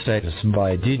celebrity status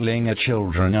by diddling at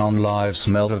children on live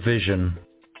smell-o-vision.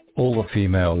 All the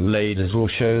female ladies will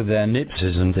show their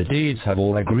nipses, and the deeds have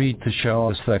all agreed to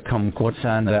show us their kumquats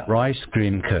and their ice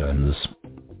cream cones.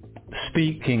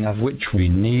 Speaking of which, we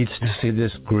need to see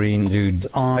this green dude's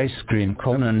ice cream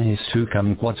cone and his two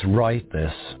kumquats right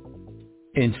this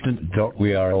instant.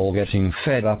 We are all getting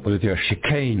fed up with your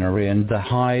chicanery and the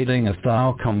hiding of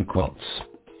thou kumquats.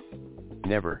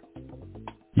 Never.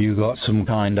 You got some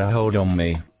kind of hold on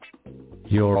me.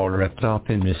 You're all wrapped up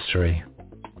in mystery.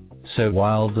 So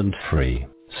wild and free,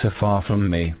 so far from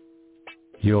me.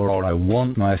 You're all I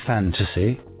want, my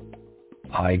fantasy.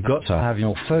 I got to have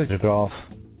your photograph.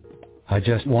 I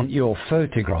just want your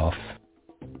photograph.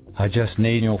 I just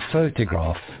need your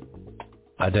photograph.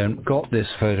 I don't got this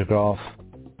photograph.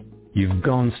 You've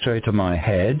gone straight to my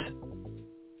head.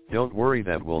 Don't worry,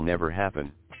 that will never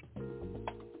happen.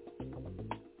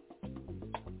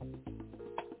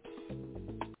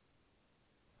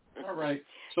 All right.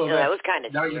 So that was kind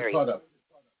of now scary. You're caught up.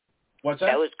 What's that?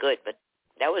 That was good, but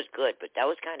that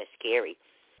was kind of scary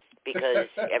because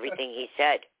everything he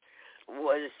said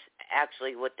was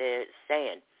actually what they're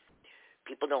saying.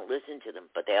 People don't listen to them,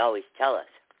 but they always tell us.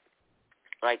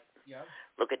 Like,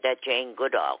 look at that Jane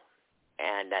Goodall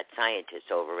and that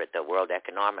scientist over at the World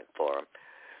Economic Forum.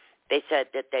 They said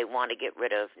that they want to get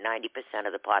rid of 90%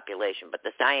 of the population, but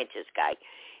the scientist guy,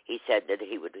 he said that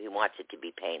he wants it to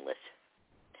be painless.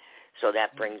 So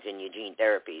that brings in your gene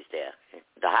therapies there,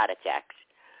 the heart attacks.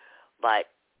 But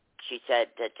she said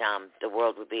that the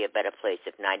world would be a better place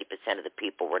if 90% of the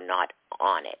people were not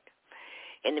on it.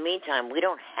 In the meantime, we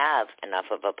don't have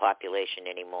enough of a population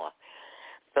anymore.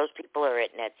 Those people are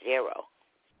at net zero.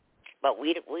 But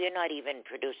we are not even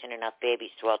producing enough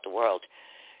babies throughout the world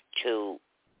to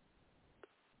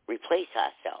replace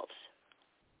ourselves.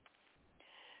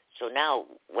 So now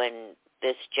when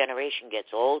this generation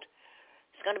gets old,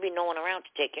 there's going to be no one around to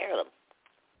take care of them.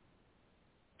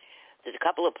 There's a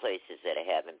couple of places that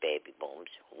are having baby booms.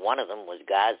 One of them was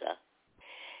Gaza.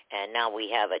 And now we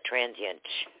have a transient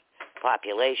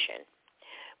population.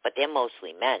 But they're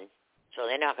mostly men. So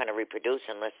they're not going to reproduce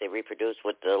unless they reproduce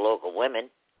with the local women.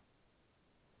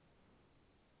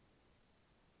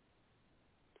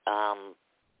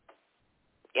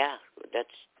 Yeah, that's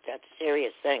a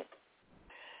serious thing.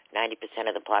 90%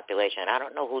 of the population. I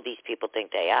don't know who these people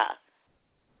think they are,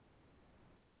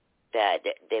 that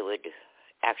they would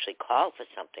actually call for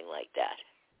something like that.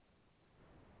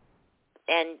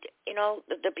 And,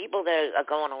 the people that are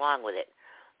going along with it,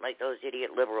 like those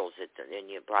idiot liberals in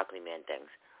your broccoli man things,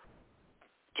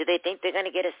 do they think they're going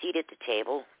to get a seat at the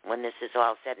table when this is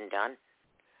all said and done?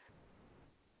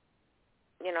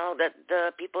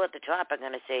 The people at the top are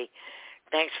going to say,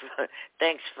 thanks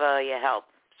for your help.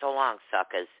 So long,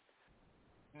 suckers.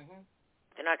 Mm-hmm.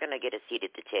 They're not going to get a seat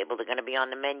at the table. They're going to be on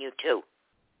the menu, too.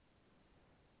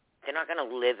 They're not going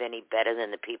to live any better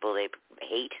than the people they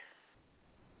hate.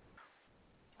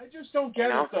 I just don't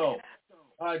get it, though,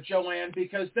 Joanne,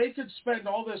 because they could spend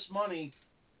all this money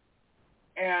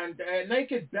and they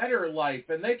could better life,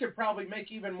 and they could probably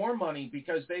make even more money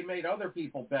because they made other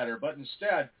people better, but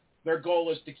instead their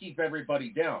goal is to keep everybody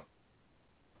down.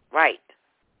 Right.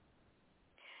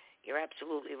 You're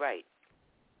absolutely right.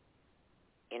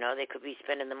 They could be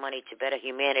spending the money to better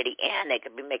humanity, and they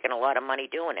could be making a lot of money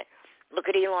doing it. Look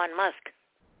at Elon Musk.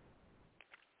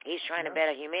 He's trying to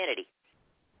better humanity,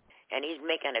 and he's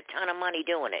making a ton of money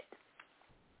doing it.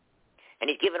 And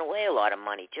he's giving away a lot of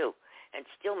money, too, and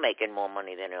still making more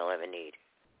money than he'll ever need.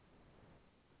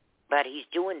 But he's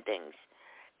doing things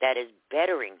that is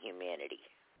bettering humanity.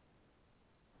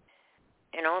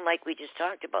 Like we just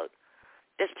talked about,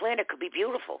 this planet could be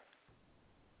beautiful.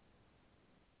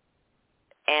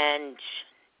 And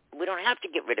we don't have to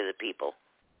get rid of the people.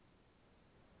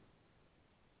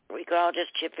 We could all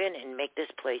just chip in and make this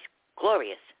place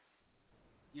glorious.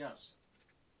 Yes.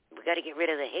 We got to get rid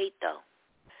of the hate, though.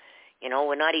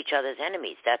 We're not each other's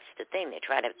enemies. That's the thing. They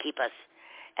try to keep us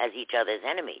as each other's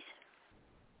enemies.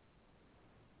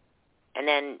 And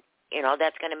then,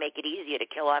 that's going to make it easier to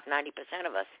kill off 90%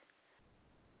 of us.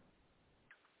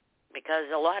 Because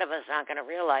a lot of us aren't going to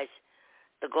realize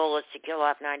the goal is to kill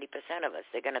off 90% of us.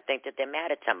 They're going to think that they're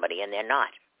mad at somebody, and they're not.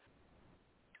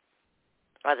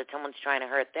 Or that someone's trying to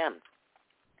hurt them.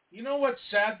 You know what's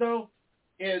sad, though,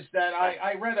 is that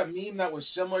I read a meme that was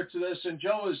similar to this, and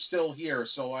Joe is still here,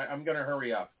 so I'm going to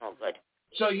hurry up. Oh, good.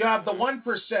 So you have the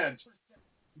 1%.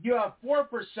 You have 4%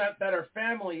 that are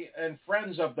family and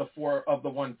friends of the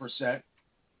 1%.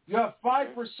 You have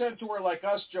 5% who are like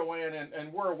us, Joanne,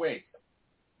 and we're awake.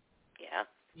 Yeah.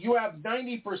 You have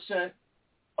 90%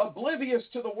 oblivious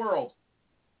to the world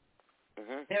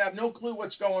and have no clue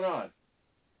what's going on.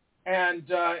 And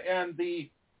the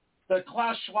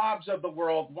Klaus Schwabs of the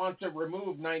world want to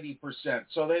remove 90%.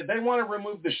 So they want to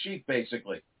remove the sheep,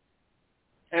 basically.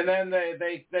 And then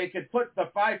they could put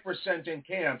the 5% in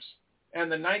camps,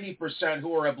 and the 90%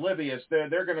 who are oblivious,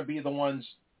 they're going to be the ones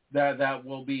that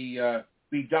will be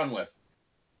done with.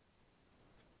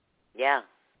 Yeah.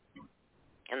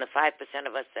 And the 5%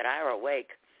 of us that are awake,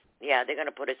 yeah, they're going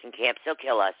to put us in camps. They'll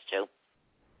kill us, too.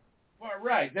 Well,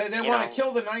 right. They want to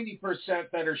kill the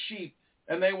 90% that are sheep,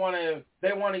 and they want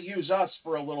to use us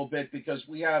for a little bit because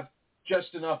we have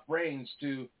just enough brains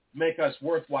to make us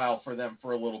worthwhile for them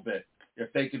for a little bit.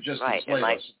 If they could just enslave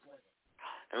us.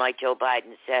 And like Joe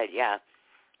Biden said, yeah,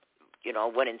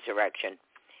 what insurrection?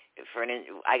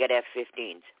 I got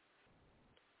F-15s.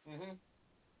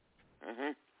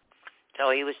 So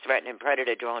he was threatening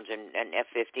Predator drones and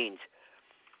F-15s.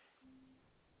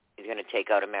 He's going to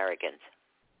take out Americans.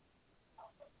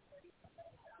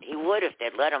 He would if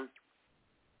they'd let him.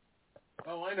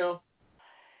 Oh, I know.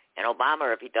 And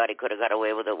Obama, if he thought he could have got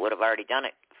away with it, would have already done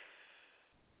it.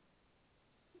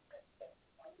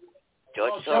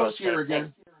 George Soros here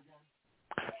again.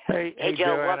 Hey, Joe,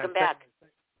 Joanne, welcome back.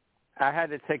 I had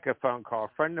to take a phone call. A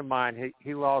friend of mine,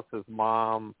 he lost his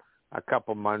mom a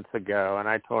couple months ago, and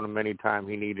I told him anytime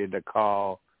he needed to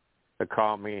call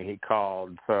me, and he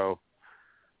called. So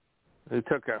he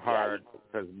took it hard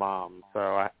with his mom.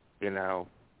 So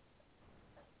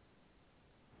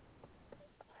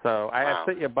So I have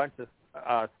sent you a bunch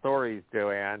of stories,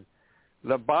 Joanne.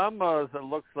 The Bombos, it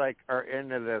looks like, are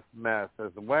into this mess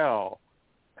as well.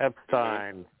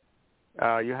 Epstein.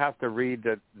 You have to read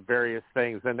the various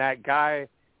things. And that guy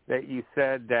that you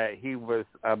said that he was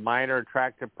a minor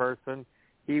attractive person,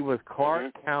 he was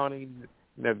Clark County,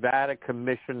 Nevada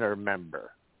commissioner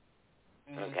member.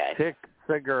 Okay. Pick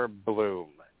Sigur Bloom.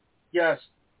 Yes.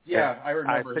 Yeah, I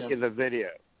remember I sent you the video.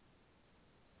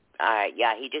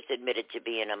 Yeah, he just admitted to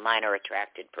being a minor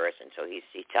attracted person, so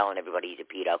he's telling everybody he's a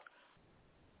pedo.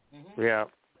 Yeah.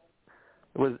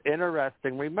 It was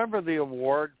interesting. Remember the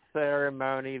award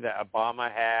ceremony that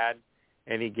Obama had,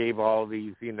 and he gave all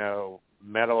these,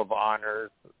 Medal of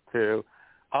Honors to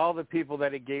all the people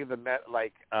that he gave the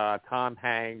like Tom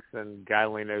Hanks and God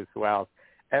only knows who else.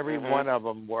 Every one of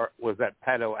them was at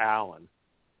Pedo Allen.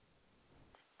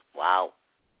 Wow.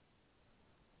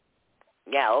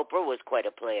 Yeah, Oprah was quite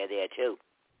a player there, too.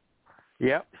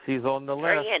 Yep, she's on the list.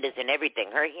 Her hand is in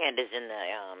everything. Her hand is in the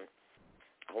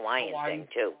Hawaiian thing,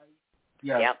 too.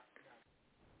 Yeah. Yep.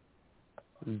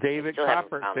 David Still haven't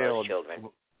found those Copperfield. children.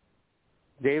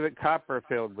 David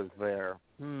Copperfield was there.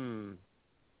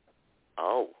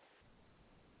 Oh.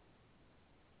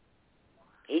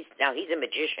 He's a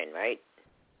magician, right?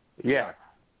 Yeah.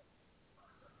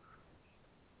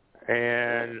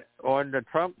 And on the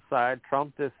Trump side,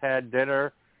 Trump just had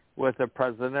dinner with the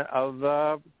president of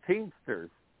the Teamsters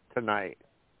tonight.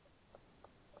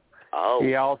 Oh.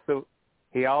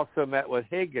 He also met with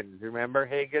Higgins. Remember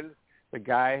Higgins, the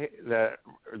guy,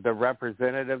 the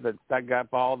representative that dug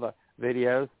up all the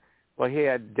videos? Well, he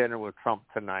had dinner with Trump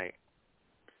tonight.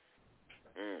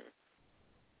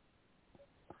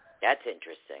 That's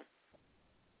interesting.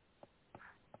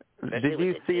 Did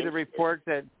you see the report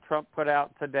that Trump put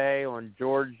out today on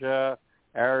Georgia,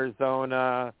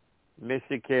 Arizona,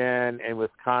 Michigan, and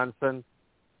Wisconsin?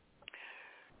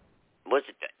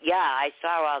 Yeah, I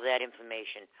saw all that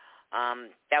information.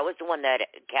 That was the one that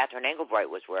Catherine Engelbright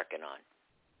was working on.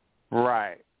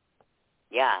 Right.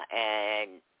 Yeah,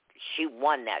 and she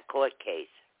won that court case.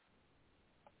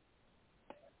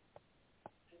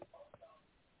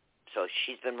 So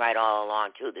she's been right all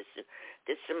along, too.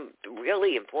 There's some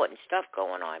really important stuff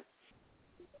going on.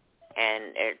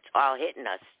 And it's all hitting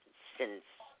us since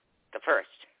the first.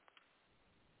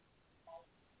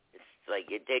 It's like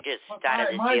they just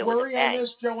started this year with a bang. My worry on this,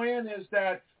 Joanne, is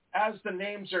that as the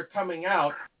names are coming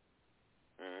out,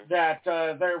 that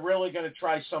they're really going to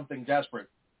try something desperate.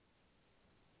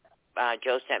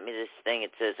 Joe sent me this thing.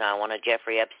 It says, one of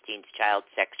Jeffrey Epstein's child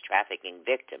sex trafficking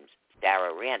victims,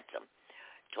 Sarah Ransom,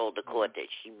 told the court that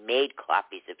she made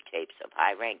copies of tapes of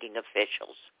high-ranking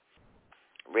officials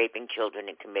raping children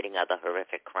and committing other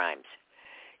horrific crimes.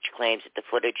 She claims that the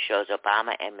footage shows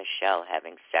Obama and Michelle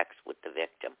having sex with the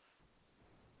victim.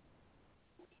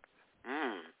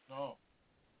 Oh.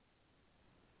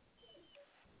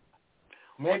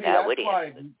 Maybe that's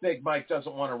why Big Mike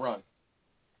doesn't want to run.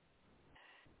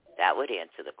 That would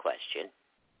answer the question,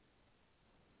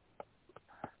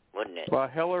 wouldn't it? Well,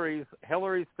 Hillary's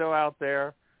still out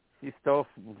there. She's still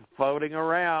floating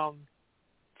around.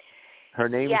 Her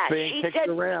name's being kicked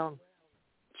around.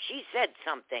 She said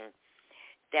something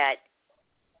that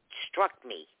struck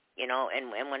me,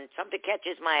 and when something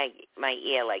catches my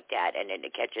ear like that and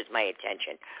it catches my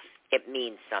attention, it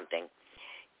means something.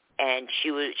 And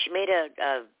she made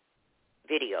a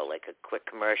video, like a quick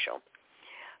commercial,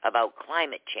 about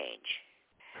climate change.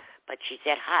 But she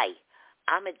said, "Hi,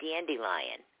 I'm a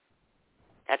dandelion."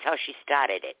 That's how she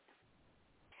started it.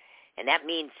 And that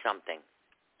means something.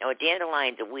 Now, a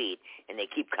dandelion's a weed, and they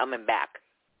keep coming back.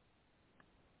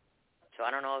 So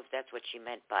I don't know if that's what she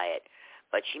meant by it.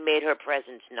 But she made her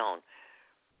presence known.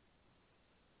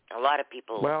 A lot of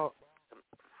people... Well,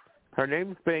 her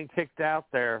name's being kicked out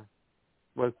there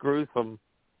was gruesome.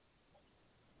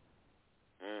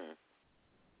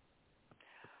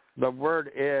 The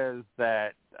word is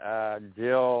that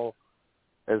Jill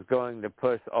is going to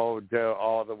push old Joe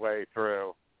all the way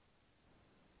through.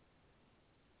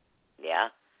 Yeah.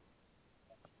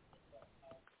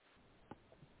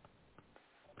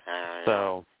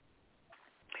 So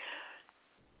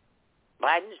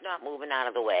Biden's not moving out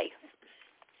of the way.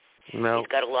 No. He's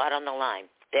got a lot on the line.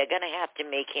 They're going to have to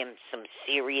make him some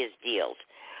serious deals.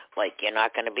 Like, you're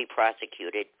not going to be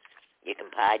prosecuted. You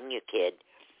can pardon your kid.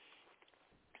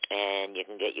 And you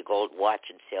can get your gold watch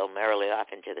and sail merrily off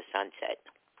into the sunset.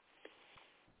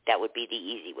 That would be the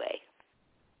easy way.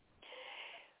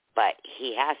 But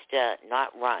he has to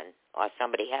not run, or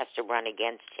somebody has to run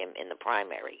against him in the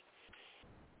primary.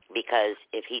 Because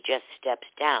if he just steps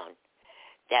down,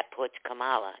 that puts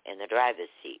Kamala in the driver's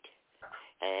seat.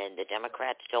 And the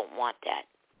Democrats don't want that.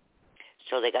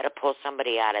 So they got to pull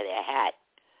somebody out of their hat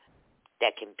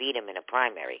that can beat him in a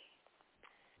primary.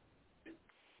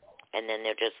 And then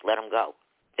they'll just let him go.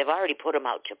 They've already put him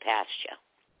out to pasture.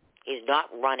 He's not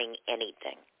running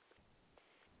anything.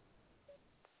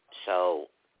 So,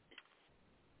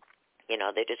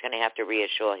 they're just going to have to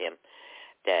reassure him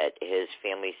that his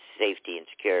family's safety and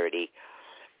security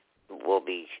will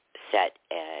be set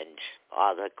and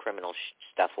all the criminal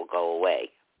stuff will go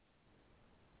away.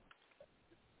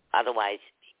 Otherwise,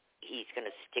 he's going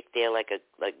to stick there like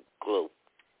glue,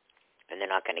 and they're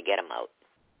not going to get him out.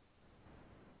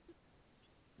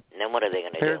 And then what are they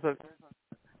going to do?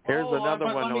 Here's another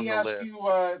one on the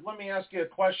list. Let me ask you a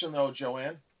question, though,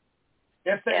 Joanne.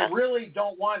 If they really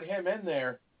don't want him in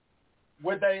there,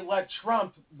 would they let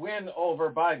Trump win over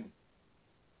Biden?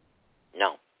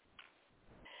 No.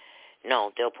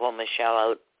 No, they'll pull Michelle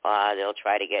out. They'll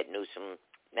try to get Newsom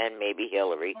and maybe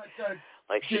Hillary. But,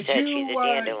 like she said, she's a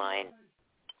dandelion.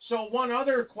 So one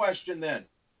other question then.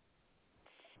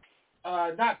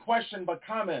 Not question, but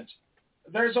comment.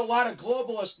 There's a lot of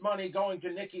globalist money going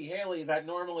to Nikki Haley that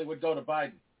normally would go to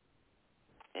Biden.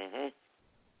 Mm-hmm.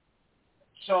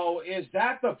 So is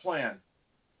that the plan?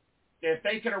 If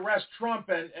they could arrest Trump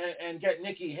and get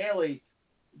Nikki Haley,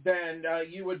 then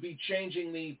you would be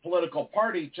changing the political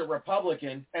party to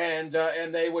Republican, and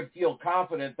they would feel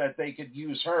confident that they could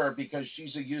use her because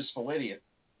she's a useful idiot.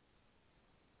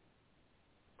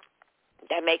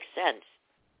 That makes sense.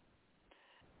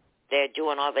 They're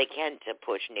doing all they can to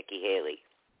push Nikki Haley.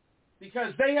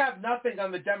 Because they have nothing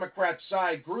on the Democrat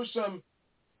side. Gruesome,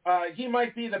 he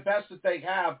might be the best that they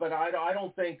have, but I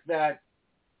don't think that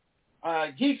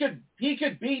he could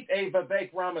beat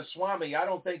Vivek Ramaswamy. I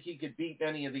don't think he could beat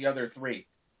any of the other three.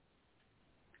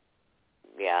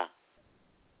 Yeah.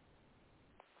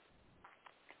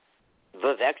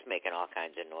 Vivek's making all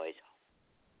kinds of noise.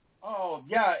 Oh,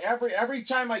 yeah. Every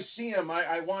time I see him,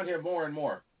 I want him more and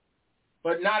more.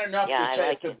 But not enough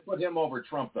to put him over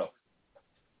Trump, though.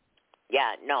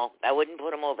 Yeah, no, I wouldn't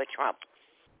put him over Trump.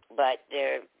 But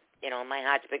my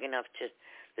heart's big enough to.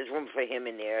 There's room for him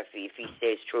in there if he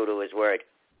stays true to his word.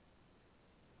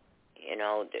 He's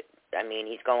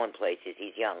going places.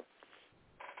 He's young,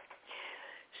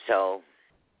 so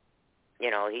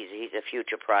he's a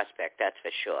future prospect. That's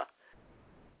for sure.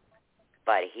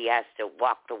 But he has to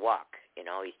walk the walk.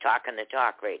 He's talking the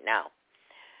talk right now,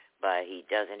 but he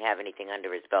doesn't have anything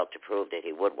under his belt to prove that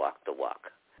he would walk the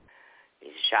walk.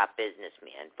 He's a sharp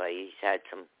businessman, but he's had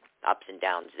some ups and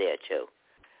downs there, too.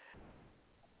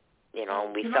 We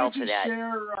Can fell I just for that.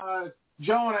 share,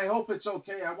 Joe, and I hope it's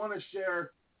okay, I want to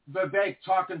share Vivek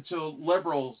talking to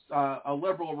liberals, a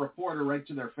liberal reporter right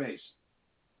to their face.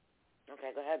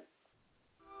 Okay, go ahead.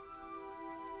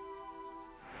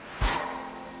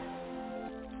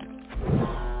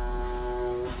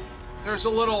 There's a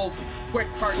little quick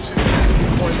cartoon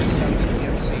before this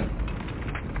DNC.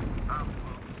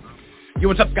 Yo,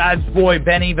 what's up, guys? Boy,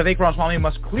 Benny. Vivek Ramaswamy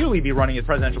must clearly be running his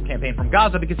presidential campaign from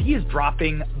Gaza because he is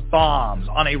dropping bombs.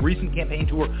 On a recent campaign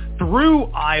tour through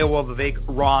Iowa, Vivek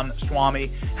Ramaswamy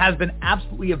has been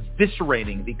absolutely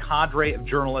eviscerating the cadre of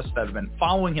journalists that have been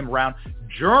following him around.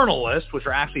 Journalists, which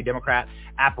are actually Democrat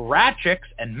apparatchiks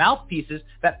and mouthpieces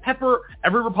that pepper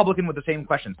every Republican with the same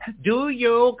questions. Do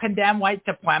you condemn white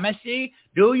supremacy?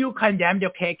 Do you condemn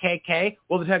the KKK?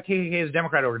 Well, the KKK is a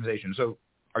Democrat organization, so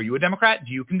are you a Democrat?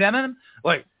 Do you condemn him?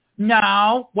 Like,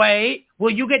 no, wait.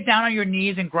 Will you get down on your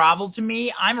knees and grovel to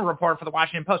me? I'm a reporter for the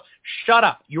Washington Post. Shut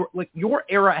up. Your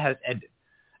era has ended.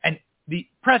 And the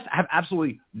press have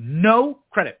absolutely no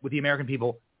credit with the American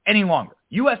people any longer.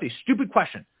 You ask a stupid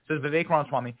question, says Vivek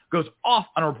Ramaswamy, goes off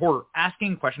on a reporter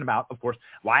asking a question about, of course,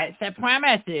 white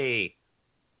supremacy.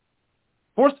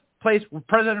 Fourth place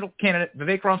presidential candidate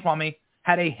Vivek Ramaswamy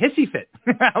had a hissy fit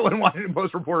when a Washington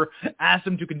Post reporter asked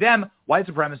him to condemn white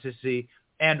supremacy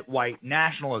and white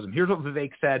nationalism. Here's what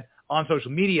Vivek said on social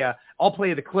media. I'll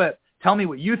play the clip. Tell me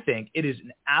what you think. It is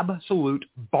an absolute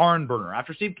barn burner.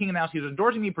 After Steve King announced he was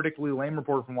endorsing the particularly lame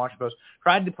reporter from Washington Post,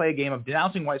 tried to play a game of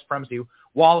denouncing white supremacy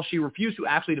while she refused to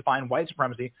actually define white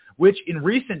supremacy, which in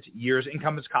recent years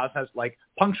encompasses concepts like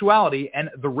punctuality and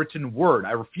the written word.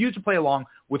 I refused to play along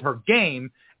with her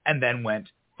game and then went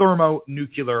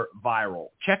thermonuclear viral.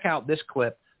 Check out this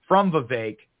clip from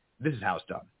Vivek. This is how it's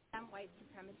done. White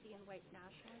supremacy and white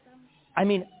nationalism. I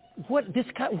mean,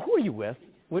 who are you with?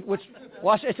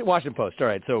 It's a Washington Post. All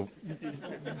right, so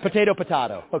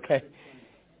potato, okay.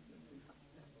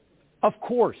 Of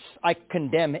course, I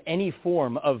condemn any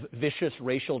form of vicious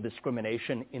racial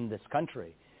discrimination in this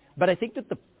country. But I think that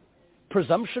the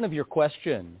presumption of your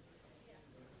question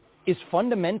is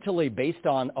fundamentally based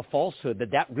on a falsehood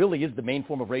that really is the main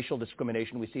form of racial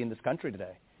discrimination we see in this country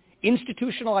today.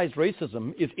 Institutionalized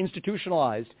racism is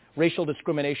institutionalized racial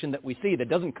discrimination that we see that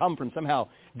doesn't come from somehow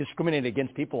discriminating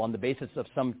against people on the basis of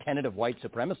some tenet of white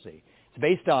supremacy. It's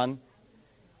based on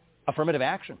affirmative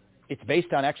action. It's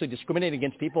based on actually discriminating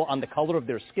against people on the color of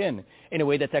their skin in a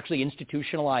way that's actually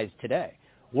institutionalized today.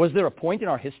 Was there a point in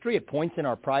our history, at points in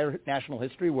our prior national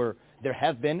history, where there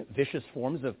have been vicious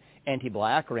forms of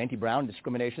anti-black or anti-brown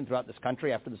discrimination throughout this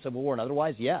country after the Civil War and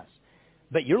otherwise? Yes.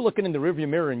 But you're looking in the rearview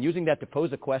mirror and using that to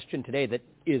pose a question today that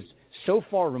is so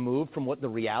far removed from what the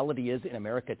reality is in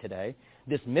America today.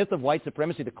 This myth of white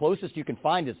supremacy, the closest you can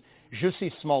find is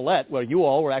Jussie Smollett, where you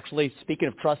all were actually, speaking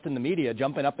of trust in the media,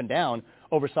 jumping up and down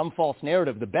over some false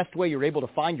narrative. The best way you're able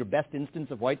to find your best instance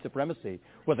of white supremacy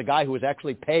was a guy who was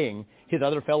actually paying his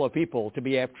other fellow people to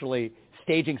be actually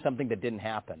staging something that didn't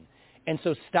happen. And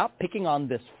so stop picking on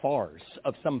this farce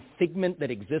of some figment that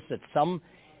exists at some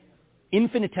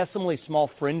infinitesimally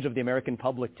small fringe of the American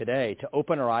public today to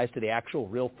open our eyes to the actual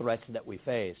real threats that we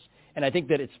face. And I think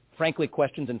that it's frankly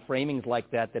questions and framings like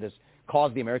that that has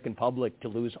caused the American public to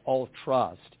lose all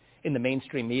trust in the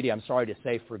mainstream media, I'm sorry to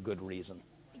say, for good reason.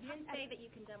 You didn't say that you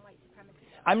condemn white supremacy.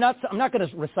 I'm not going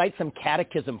to recite some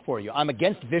catechism for you. I'm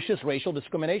against vicious racial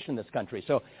discrimination in this country.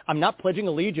 So I'm not pledging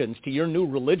allegiance to your new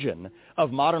religion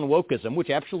of modern wokeism, which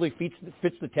actually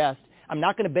fits the test. I'm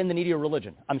not going to bend the knee to your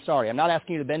religion. I'm sorry. I'm not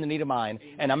asking you to bend the knee to mine,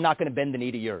 and I'm not going to bend the knee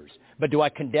to yours. But do I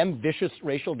condemn vicious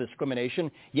racial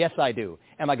discrimination? Yes, I do.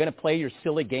 Am I going to play your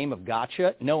silly game of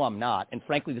gotcha? No, I'm not. And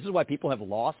frankly, this is why people have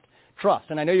lost trust.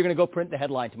 And I know you're going to go print the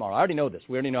headline tomorrow. I already know this.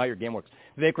 We already know how your game works.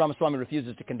 Vivek Ramaswamy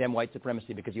refuses to condemn white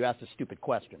supremacy because you asked a stupid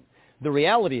question. The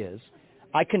reality is,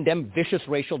 I condemn vicious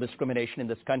racial discrimination in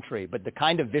this country, but the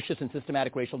kind of vicious and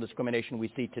systematic racial discrimination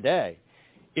we see today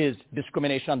is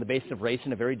discrimination on the basis of race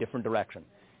in a very different direction.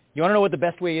 You want to know what the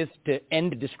best way is to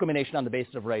end discrimination on the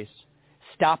basis of race?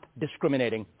 Stop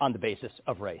discriminating on the basis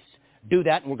of race. Do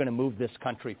that, and we're going to move this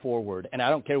country forward. And I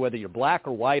don't care whether you're black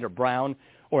or white or brown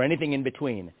or anything in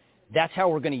between. That's how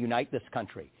we're going to unite this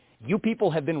country. You people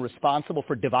have been responsible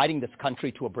for dividing this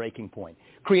country to a breaking point,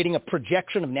 creating a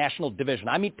projection of national division.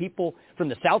 I meet people from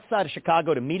the south side of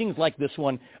Chicago to meetings like this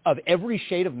one of every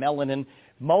shade of melanin,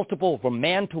 multiple, from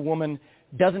man to woman,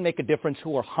 doesn't make a difference,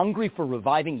 who are hungry for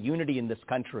reviving unity in this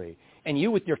country. And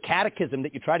you, with your catechism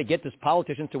that you try to get this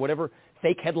politicians to whatever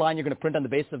fake headline you're going to print on the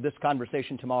basis of this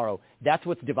conversation tomorrow, that's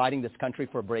what's dividing this country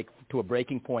to a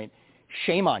breaking point.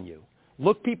 Shame on you.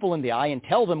 Look people in the eye and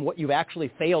tell them what you've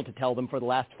actually failed to tell them for the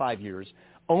last 5 years.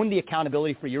 Own the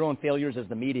accountability for your own failures as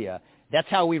the media. That's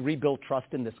how we rebuild trust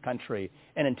in this country.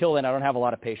 And until then, I don't have a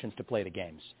lot of patience to play the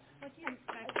games.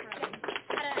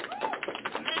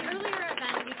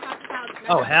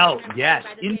 Oh, hell, yes.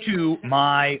 Into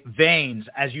my veins.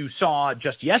 As you saw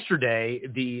just yesterday,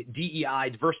 the DEI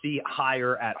diversity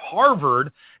hire at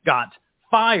Harvard got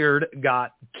fired,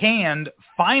 got canned,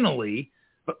 finally.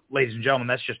 But, ladies and gentlemen,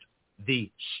 that's just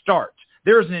the start.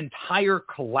 There is an entire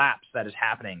collapse that is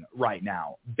happening right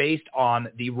now based on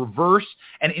the reverse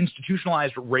and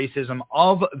institutionalized racism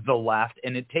of the left,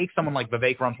 and it takes someone like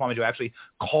Vivek Ramaswamy to actually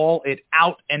call it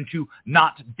out and to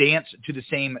not dance to the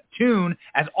same tune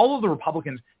as all of the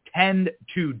Republicans tend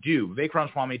to do. Vivek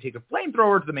Ramaswamy takes a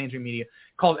flamethrower to the mainstream media,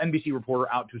 calls NBC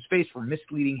reporter out to his face for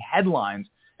misleading headlines.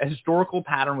 A historical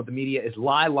pattern with the media is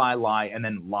lie, lie, lie, and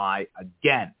then lie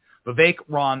again. Vivek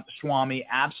Ramaswamy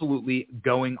absolutely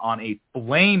going on a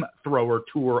flamethrower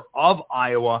tour of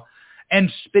Iowa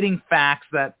and spitting facts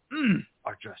that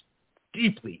are just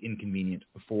deeply inconvenient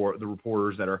for the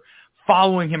reporters that are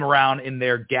following him around in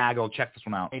their gaggle. Check this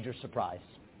one out. Major surprise,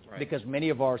 right? Because many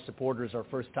of our supporters are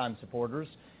first-time supporters,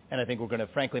 and I think we're going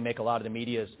to, frankly, make a lot of the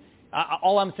media's.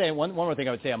 All I'm saying, one more thing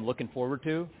I would say I'm looking forward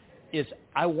to is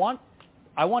I want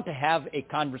to have a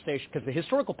conversation, because the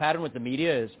historical pattern with the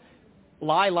media is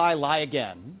lie, lie, lie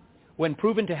again. When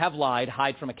proven to have lied,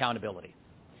 hide from accountability.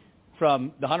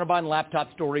 From the Hunter Biden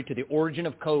laptop story to the origin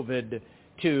of COVID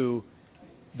to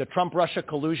the Trump-Russia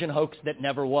collusion hoax that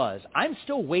never was. I'm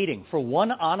still waiting for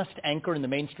one honest anchor in the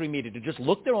mainstream media to just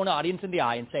look their own audience in the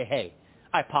eye and say, hey,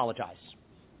 I apologize.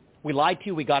 We lied to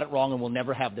you, we got it wrong, and we'll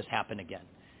never have this happen again.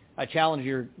 I challenge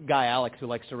your guy, Alex, who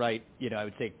likes to write, I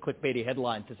would say clickbaity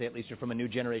headlines to say at least you're from a new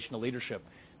generation of leadership.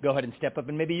 Go ahead and step up,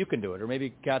 and maybe you can do it. Or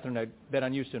maybe, Catherine, I'd bet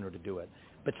on you sooner to do it.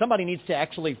 But somebody needs to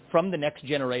actually, from the next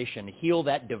generation, heal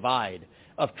that divide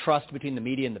of trust between the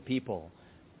media and the people.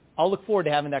 I'll look forward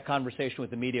to having that conversation with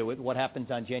the media with what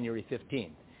happens on January 15th.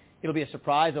 It'll be a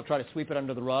surprise. They'll try to sweep it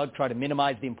under the rug, try to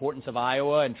minimize the importance of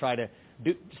Iowa, and try to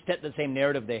set the same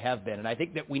narrative they have been. And I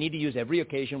think that we need to use every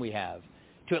occasion we have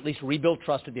to at least rebuild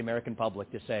trust with the American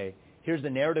public to say, here's the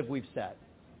narrative we've set.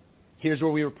 Here's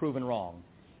where we were proven wrong.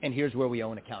 And here's where we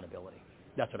own accountability.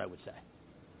 That's what I would say.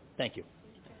 Thank you.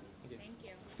 Thank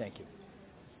you. Thank you.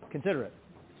 Consider it.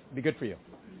 It'd be good for you.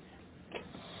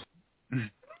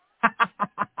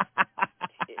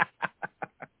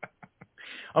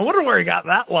 I wonder where he got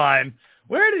that line.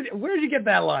 Where did you get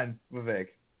that line, Vivek?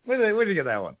 Where did you get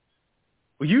that one?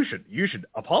 Well, you should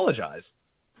apologize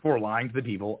for lying to the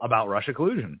people about Russia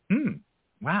collusion.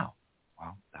 Wow,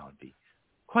 that would be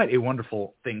quite a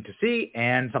wonderful thing to see,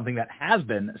 and something that has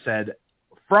been said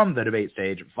from the debate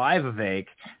stage by Vivek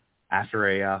after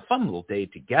a fun little day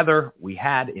together we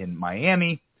had in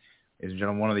Miami. Ladies and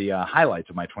gentlemen, one of the highlights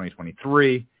of my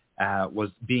 2023 was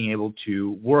being able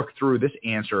to work through this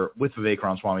answer with Vivek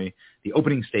Ramaswamy, the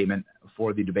opening statement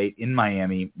for the debate in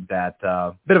Miami. That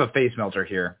bit of a face melter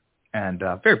here, and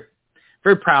very,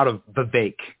 very proud of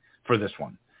Vivek for this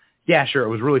one. Yeah, sure, it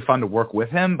was really fun to work with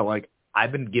him, but like,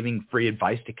 I've been giving free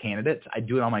advice to candidates. I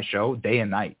do it on my show day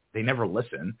and night. They never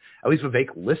listen. At least Vivek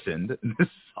listened.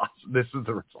 This is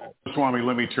the result. Swami,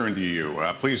 let me turn to you.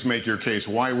 Please make your case.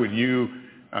 Why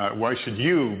should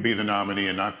you be the nominee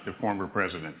and not the former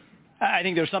president? I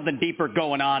think there's something deeper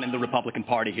going on in the Republican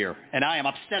Party here, and I am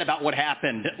upset about what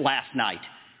happened last night.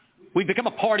 We've become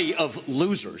a party of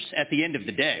losers at the end of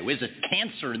the day. It's a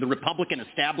cancer in the Republican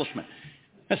establishment.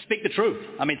 Let's speak the truth.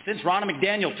 I mean, since Ronna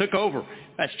McDaniel took over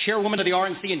as chairwoman of the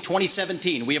RNC in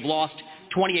 2017, we have lost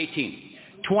 2018,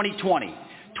 2020,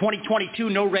 2022,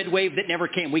 no red wave that never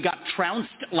came. We got trounced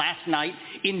last night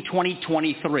in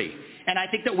 2023. And I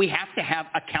think that we have to have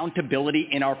accountability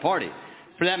in our party.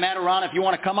 For that matter, Ron, if you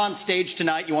want to come on stage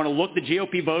tonight, you want to look the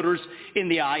GOP voters in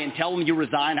the eye and tell them you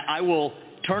resign, I will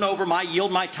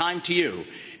yield my time to you.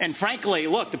 And frankly,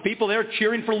 look, the people there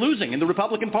cheering for losing in the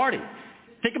Republican Party.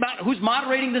 Think about who's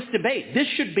moderating this debate. This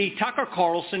should be Tucker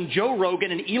Carlson, Joe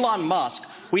Rogan, and Elon Musk.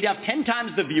 We'd have 10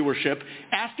 times the viewership,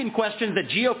 asking questions that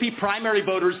GOP primary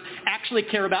voters actually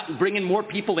care about and bringing more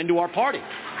people into our party.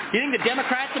 You think the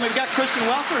Democrats, and we've got Kristen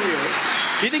Welker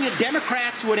here, do you think the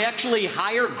Democrats would actually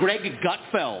hire Greg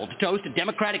Gutfeld to host a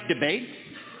Democratic debate?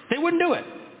 They wouldn't do it.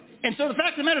 And so the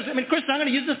fact of the matter is, I mean, Kristen, I'm going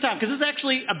to use this time because this is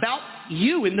actually about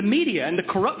you in the media and the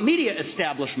corrupt media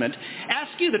establishment.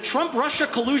 Ask you, the Trump-Russia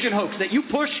collusion hoax that you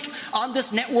pushed on this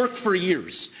network for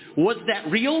years, was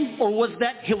that real or was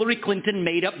that Hillary Clinton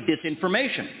made up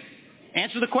disinformation?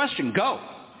 Answer the question. Go.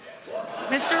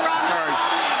 Mr. Roberts,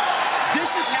 this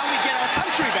is how we get our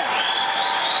country back.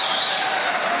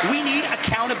 We need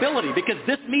accountability because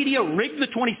this media rigged the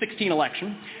 2016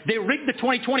 election. They rigged the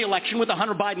 2020 election with the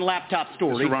Hunter Biden laptop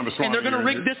story. And they're going to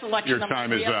rig this election. Your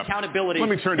time is up. Accountability. Let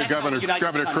me turn to Governor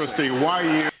Christie.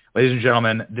 Why you... Ladies and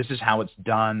gentlemen, this is how it's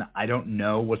done. I don't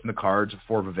know what's in the cards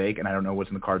for Vivek, and I don't know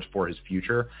what's in the cards for his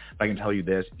future. But I can tell you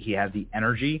this. He has the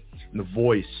energy and the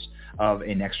voice of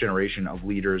a next generation of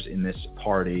leaders in this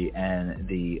party and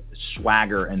the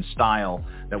swagger and style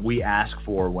that we ask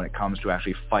for when it comes to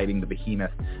actually fighting the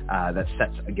behemoth that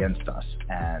sets against us.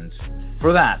 And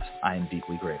for that, I am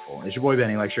deeply grateful. It's your boy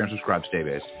Benny. Like, share, and subscribe. Stay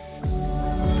based.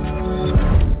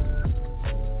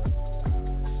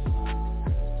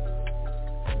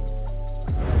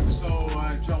 So,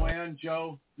 Joanne,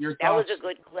 Joe, your thoughts? That was a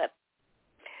good clip.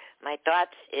 My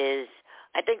thoughts is,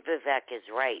 I think Vivek is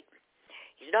right.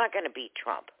 He's not going to beat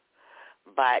Trump,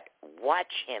 but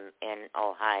watch him in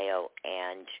Ohio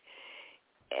and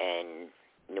in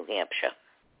New Hampshire.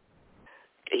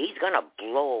 He's going to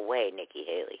blow away Nikki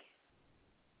Haley.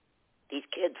 These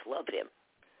kids love him.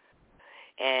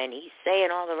 And he's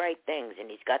saying all the right things, and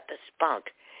he's got the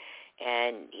spunk,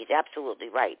 and he's absolutely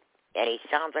right. And he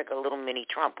sounds like a little mini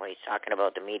Trump when he's talking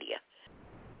about the media.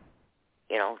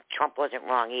 You know, Trump wasn't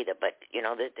wrong either, but, you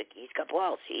know, he's got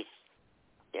balls. He's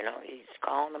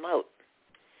calling them out.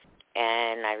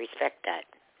 And I respect that.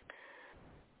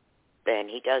 And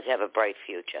he does have a bright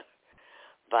future.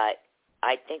 But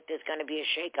I think there's going to be a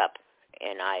shakeup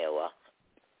in Iowa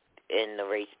in the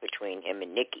race between him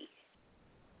and Nikki.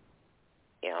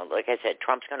 You know, like I said,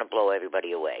 Trump's going to blow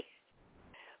everybody away.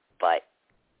 But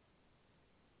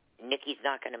Nikki's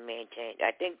not going to maintain.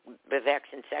 I think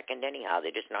Vivek's in second anyhow.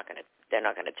 They're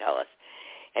not going to tell us.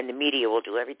 And the media will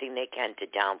do everything they can to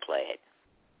downplay it.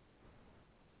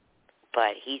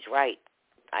 But he's right.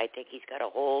 I think he's got a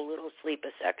whole little sleeper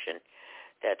section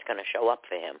that's going to show up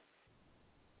for him.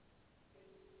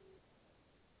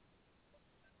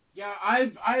 Yeah,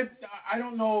 I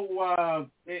don't know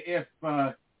if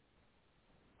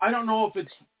I don't know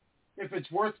if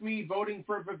it's worth me voting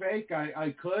for Vivek.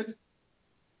 I could.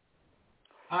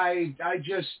 I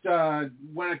just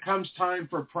when it comes time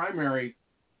for primary,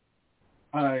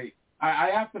 I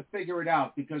have to figure it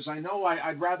out because I know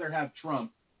I'd rather have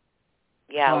Trump.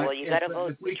 Yeah, well, you got to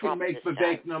vote for Trump. If we can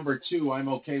make Vivek number 2, I'm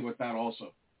okay with that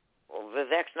also. Well,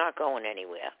 Vivek's not going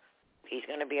anywhere. He's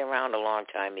going to be around a long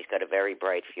time. He's got a very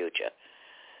bright future.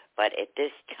 But at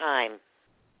this time,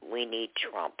 we need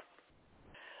Trump.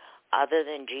 Other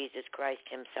than Jesus Christ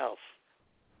himself,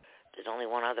 there's only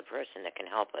one other person that can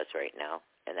help us right now,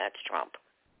 and that's Trump.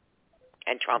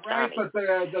 And Trump's army. But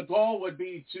the goal would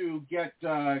be to get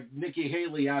Nikki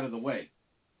Haley out of the way.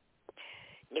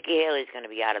 Nikki Haley's going to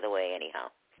be out of the way anyhow.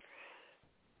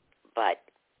 But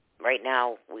right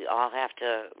now, we all have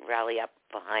to rally up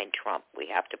behind Trump. We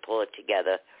have to pull it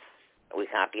together. We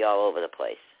can't be all over the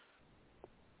place.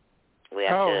 We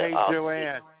have to hey,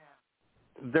 Joanne.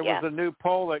 There was a new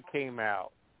poll that came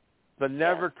out. The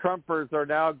never-Trumpers are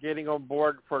now getting on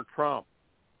board for Trump.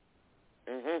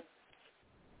 Mm-hmm.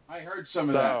 I heard some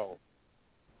of that.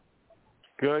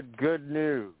 Good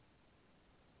news.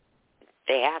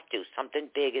 They have to. Something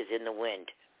big is in the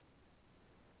wind.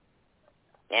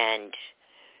 And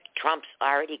Trump's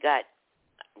already got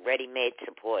ready-made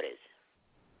supporters.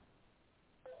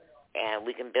 And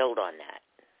we can build on that.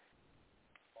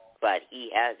 But he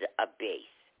has a base.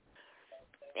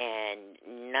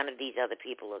 And none of these other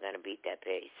people are going to beat that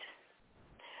base.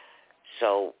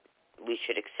 So we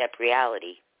should accept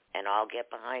reality and all get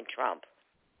behind Trump.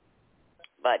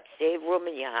 But save room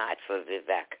in your heart for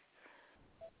Vivek.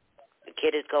 The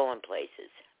kid is going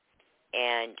places.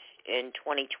 And in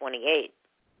 2028,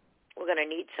 we're going to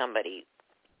need somebody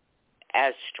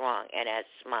as strong and as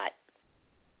smart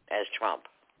as Trump.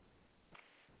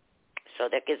 So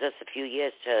that gives us a few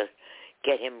years to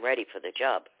get him ready for the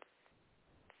job.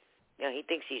 You know, he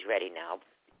thinks he's ready now.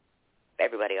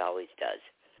 Everybody always does.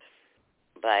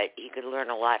 But he could learn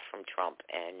a lot from Trump,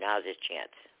 and now's his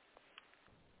chance.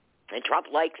 And Trump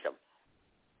likes him.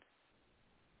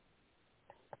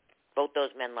 Both those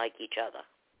men like each other.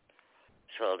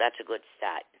 So that's a good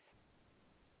start.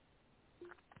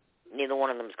 Neither one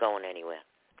of them's going anywhere.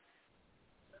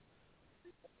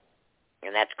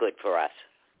 And that's good for us.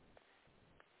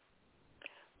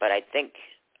 But I think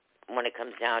when it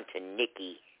comes down to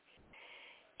Nikki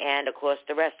and, of course,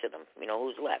 the rest of them, you know,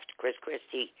 who's left? Chris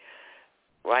Christie,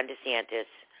 Ron DeSantis,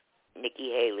 Nikki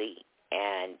Haley,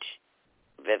 and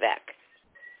Vivek.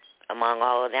 Among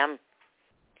all of them,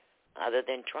 other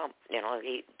than Trump, you know,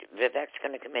 Vivek's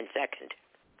going to come in second.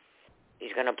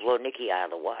 He's going to blow Nikki out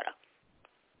of the water,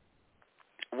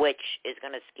 which is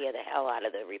going to scare the hell out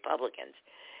of the Republicans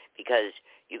because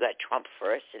you got Trump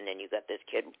first, and then you got this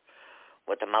kid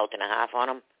with a mouth and a half on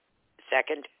him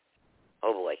second.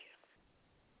 Oh, boy.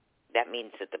 That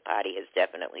means that the party has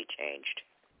definitely changed.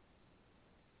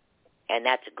 And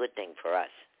that's a good thing for us.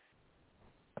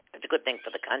 It's a good thing for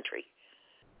the country.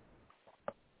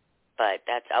 But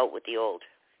that's out with the old.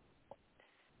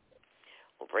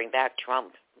 We'll bring back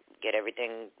Trump, get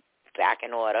everything back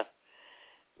in order,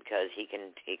 because he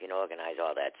can organize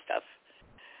all that stuff.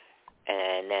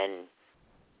 And then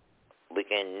we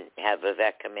can have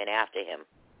Vivek come in after him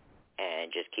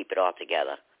and just keep it all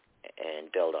together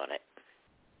and build on it.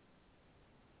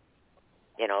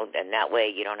 You know, and that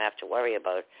way you don't have to worry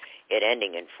about it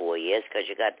ending in 4 years because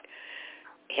you got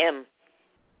him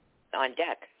on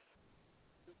deck.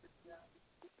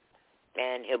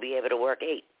 And he'll be able to work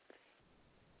 8.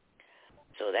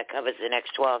 So that covers the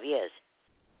next 12 years.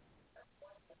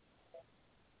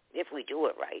 If we do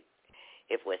it right,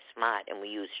 if we're smart and we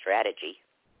use strategy.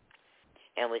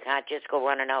 And we can't just go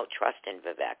running out trusting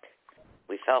Vivek.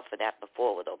 We fell for that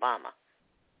before with Obama.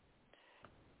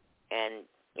 And,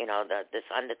 you know, this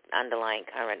underlying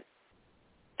current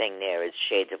thing there is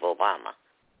shades of Obama.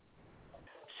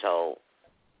 So,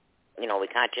 you know, we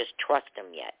can't just trust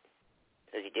him yet,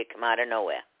 because he did come out of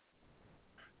nowhere.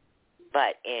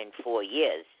 But in 4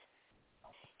 years,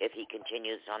 if he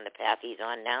continues on the path he's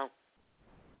on now,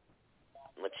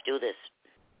 let's do this.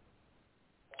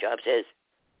 Job's his.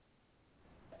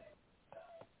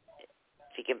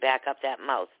 If he can back up that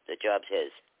mouth, the job's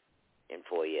his in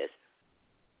 4 years.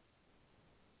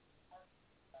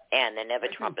 And the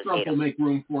never-Trumpers hate him. Trump will make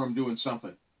room for him doing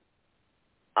something.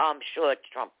 I'm sure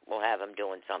Trump will have him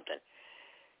doing something.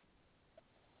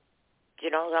 You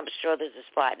know, I'm sure there's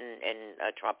a spot in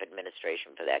a Trump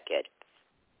administration for that kid.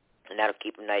 And that'll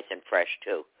keep him nice and fresh,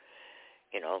 too.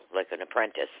 You know, like an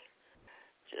apprentice.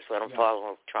 Just let him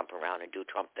follow Trump around and do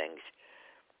Trump things.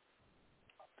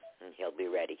 And he'll be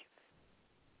ready.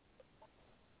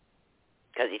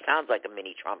 Because he sounds like a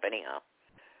mini Trump anyhow.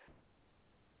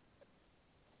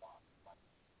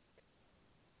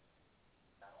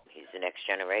 He's the next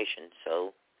generation,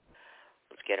 so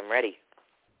let's get him ready.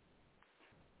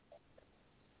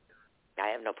 I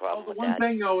have no problem with that. One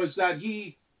thing, though, is that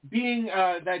he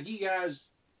has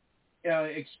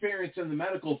experience in the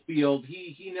medical field,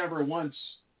 he never once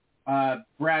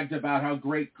bragged about how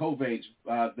great COVID's,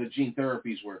 the gene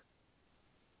therapies were.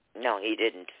 No, he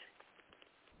didn't.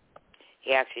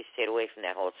 He actually stayed away from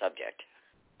that whole subject.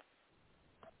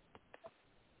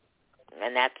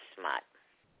 And that's smart.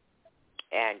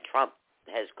 And Trump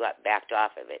has got backed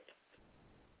off of it.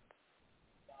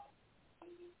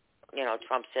 You know,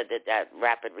 Trump said that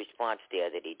rapid response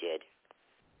there that he did,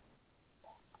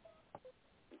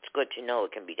 it's good to know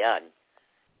it can be done.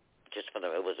 Just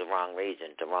it was the wrong reason,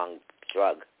 the wrong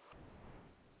drug.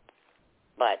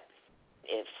 But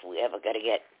if we ever got to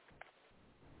get,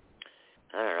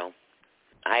 I don't know,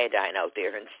 iodine out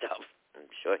there and stuff, I'm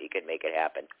sure he could make it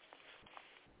happen.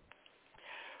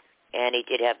 And he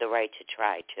did have the right to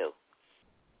try, too.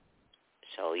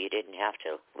 So you didn't have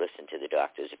to listen to the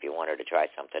doctors. If you wanted to try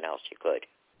something else, you could.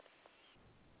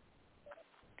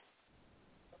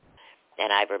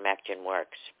 And ivermectin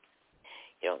works.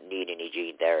 You don't need any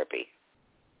gene therapy.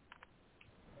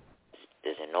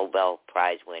 There's a Nobel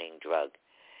Prize-winning drug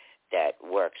that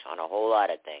works on a whole lot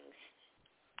of things,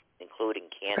 including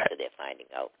cancer, they're finding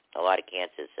out. A lot of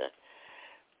cancers are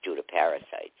due to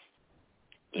parasites.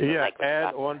 Even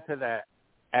add on to that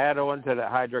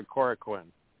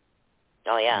hydrochloroquine.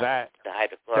 Oh, yeah, the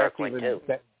hydrochloroquine, too.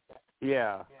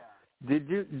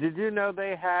 Did you know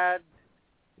they had,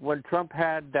 when Trump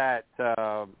had that,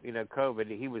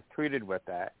 COVID, he was treated with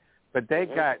that, but they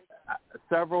got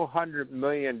several 100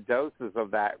 million doses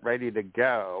of that ready to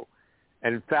go,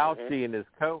 and Fauci and his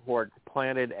cohorts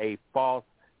planted a false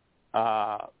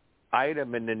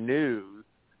item in the news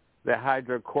that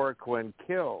hydrochloroquine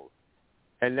kills,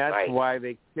 and that's why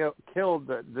they killed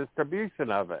the distribution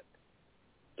of it.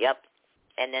 Yep.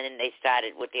 And then they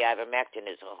started with the ivermectin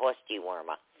as a horse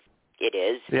dewormer. It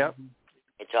is. Yep.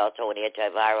 It's also an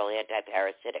antiviral,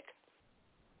 antiparasitic.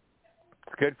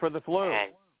 It's good for the flu.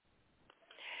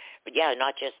 But yeah,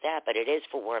 not just that, but it is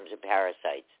for worms and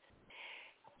parasites.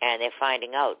 And they're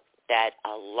finding out that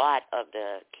a lot of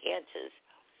the cancers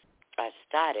are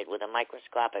started with a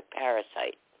microscopic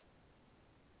parasite.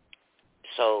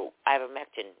 So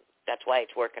ivermectin, that's why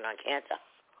it's working on cancer.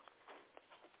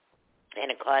 And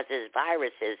it causes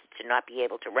viruses to not be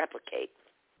able to replicate.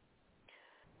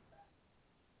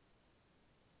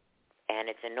 And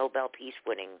it's a Nobel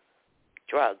Peace-winning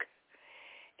drug,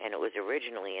 and it was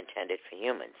originally intended for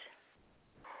humans,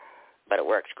 but it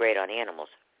works great on animals.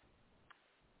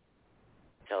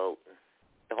 So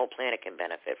the whole planet can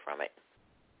benefit from it.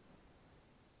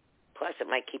 Plus, it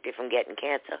might keep you from getting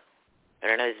cancer.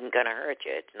 And it isn't going to hurt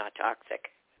you. It's not toxic.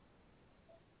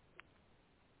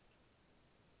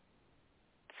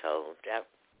 So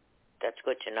that's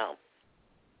good to know.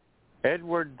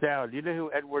 Edward Dowd. Do you know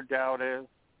who Edward Dowd is?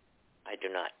 I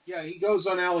do not. Yeah, he goes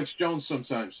on Alex Jones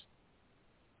sometimes.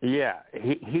 Yeah,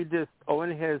 he just, on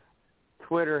his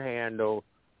Twitter handle,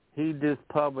 he just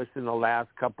published in the last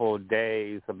couple of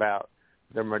days about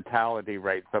the mortality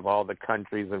rates of all the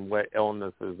countries and what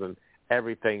illnesses and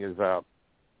everything is up.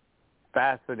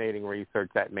 Fascinating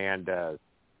research that man does.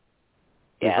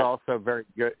 Yeah. He's also very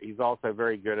good. He's also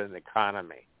very good in the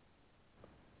economy.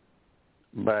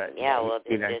 But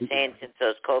they're saying since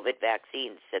those COVID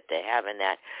vaccines that they're having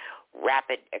that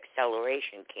rapid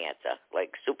acceleration cancer,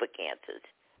 like super cancers.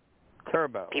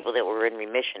 Turbo. People that were in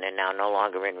remission are now no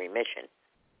longer in remission.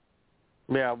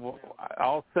 Yeah, well,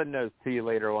 I'll send those to you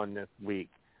later on this week.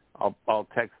 I'll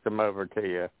text them over to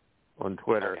you on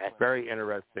Twitter. Okay. Very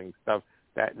interesting stuff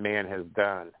that man has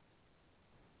done.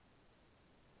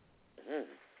 Mm.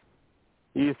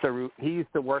 He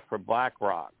used to work for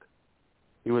BlackRock.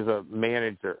 He was a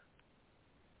manager,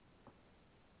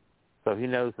 so he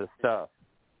knows the stuff.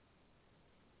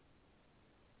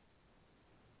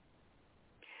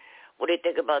 What do you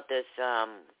think about this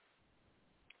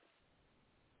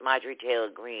Marjorie Taylor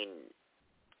Greene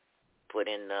put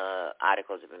in the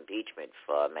articles of impeachment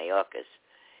for Mayorkas?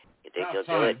 You think he'll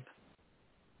do it?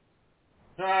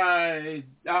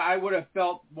 I would have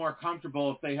felt more comfortable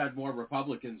if they had more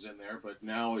Republicans in there, but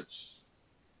now it's,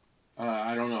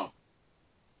 I don't know.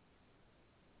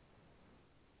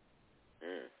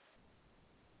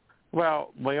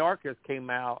 Well, Mayorkas came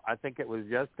out, I think it was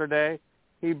yesterday.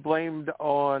 He blamed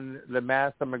on the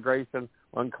mass immigration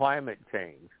on climate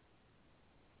change.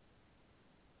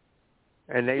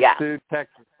 And they sued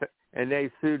Texas. And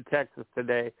they sued Texas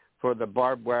today for the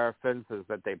barbed wire fences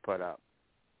that they put up.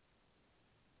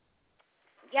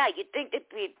 Yeah, you'd think they'd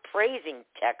be praising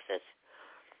Texas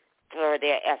for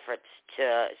their efforts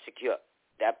to secure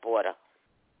that border.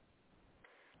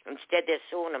 Instead, they're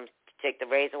suing them to take the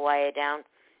razor wire down.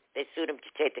 They sued them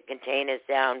to take the containers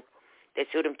down. They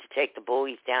sued them to take the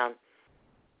buoys down.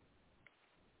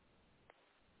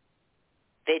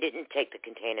 They didn't take the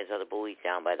containers or the buoys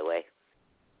down, by the way.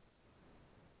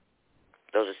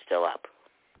 Those are still up.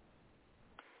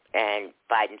 And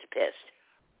Biden's pissed.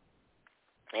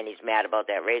 And he's mad about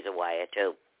that razor wire,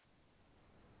 too.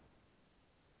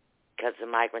 Because the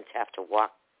migrants have to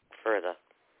walk further.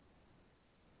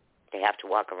 They have to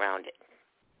walk around it.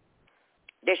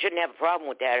 They shouldn't have a problem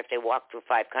with that if they walk through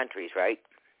 5 countries, right?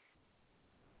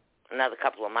 another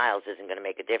couple of miles isn't going to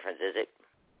make a difference, is it?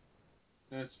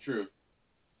 That's true.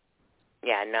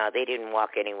 Yeah, no, they didn't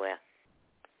walk anywhere.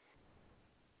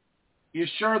 You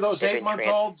sure those They've been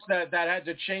 8-month-olds that had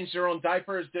to change their own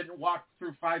diapers didn't walk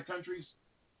through 5 countries?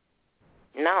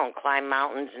 No, and climb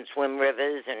mountains and swim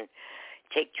rivers and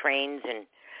take trains and,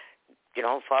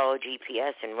 follow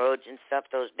GPS and roads and stuff.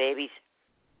 Those babies,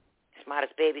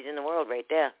 smartest babies in the world right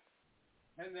there.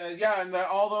 And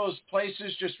all those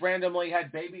places just randomly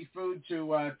had baby food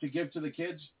to give to the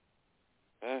kids?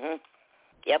 Mhm.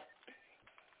 Yep.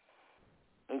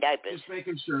 And diapers. Just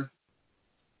making sure.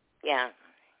 Yeah.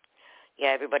 Yeah,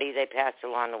 everybody they passed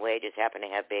along the way just happened to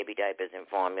have baby diapers and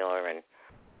formula and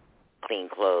clean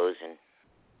clothes. And,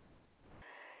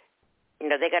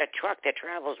 they got a truck that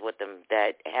travels with them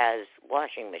that has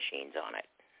washing machines on it.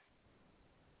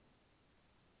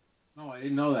 Oh, I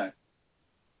didn't know that.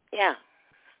 Yeah.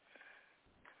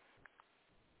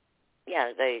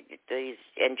 Yeah, these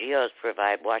NGOs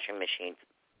provide washing machines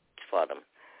for them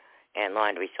and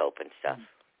laundry soap and stuff. Mm-hmm.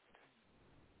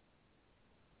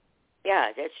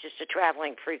 Yeah, it's just a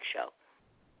traveling freak show.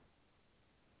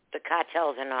 The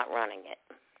cartels are not running it.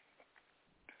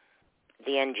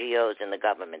 The NGOs and the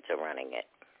governments are running it.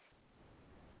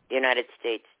 The United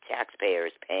States taxpayer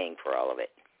is paying for all of it.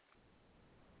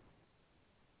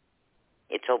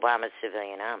 It's Obama's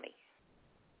civilian army.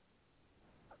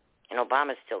 And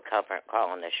Obama's still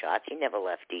calling the shots. He never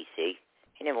left D.C.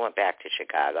 He never went back to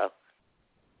Chicago.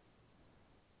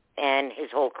 And his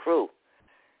whole crew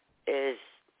is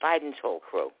Biden's whole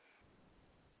crew.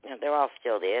 They're all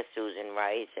still there. Susan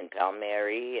Rice and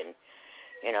Palmieri and,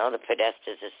 the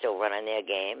Podestas are still running their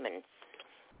game. And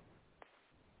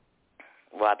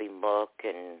Robbie Mook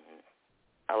and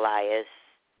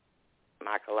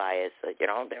Mark Elias,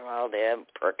 they're all there.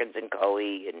 Perkins and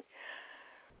Coey and,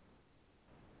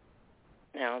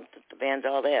 the band's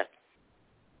all there.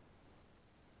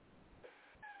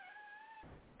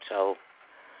 So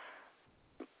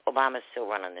Obama's still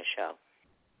running the show.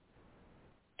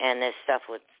 And there's stuff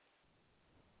with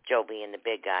Joe being the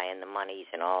big guy and the monies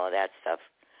and all of that stuff.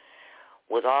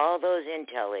 With all those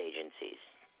intel agencies,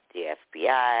 the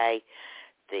FBI,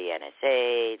 the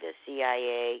NSA, the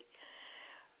CIA,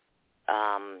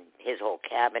 his whole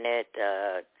cabinet,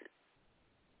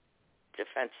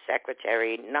 defense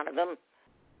secretary, none of them,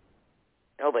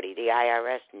 nobody, the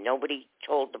IRS, nobody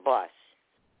told the boss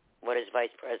what his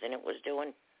vice president was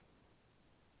doing.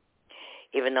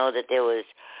 Even though that there was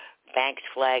banks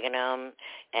flagging them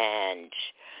and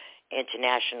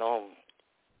international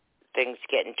things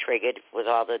getting triggered with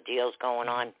all the deals going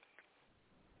on.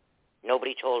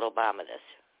 Nobody told Obama this.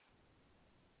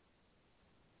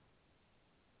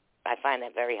 I find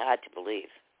that very hard to believe.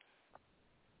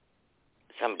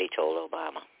 Somebody told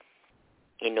Obama.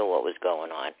 He knew what was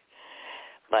going on.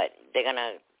 But they're going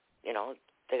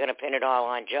to pin it all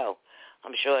on Joe.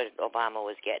 I'm sure Obama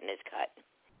was getting his cut.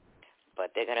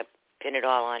 But they're going to pin it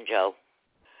all on Joe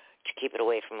to keep it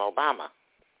away from Obama.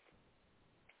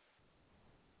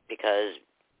 Because,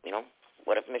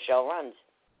 what if Michelle runs?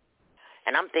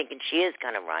 And I'm thinking she is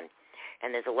going to run.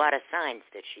 And there's a lot of signs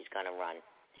that she's going to run.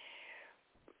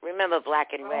 Remember,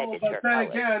 black and red is her color.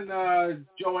 But then again,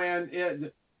 Joanne,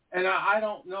 and I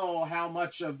don't know how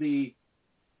much of the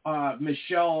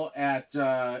Michelle at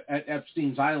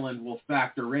Epstein's Island will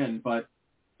factor in, but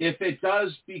if it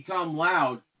does become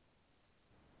loud,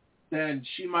 then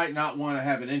she might not want to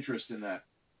have an interest in that.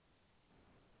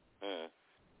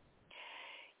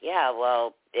 Yeah,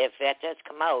 well, if that does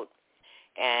come out,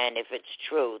 and if it's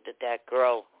true that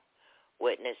girl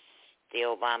witnessed the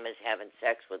Obamas having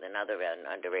sex with another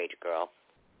underage girl,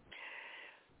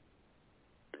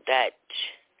 that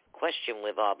question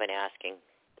we've all been asking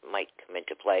might come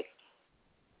into play.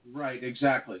 Right,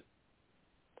 exactly.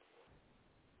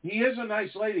 He is a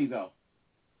nice lady, though.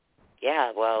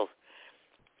 Yeah, well,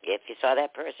 if you saw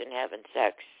that person having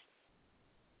sex,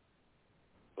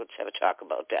 let's have a talk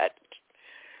about that.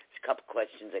 There's a couple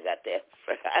questions I got there.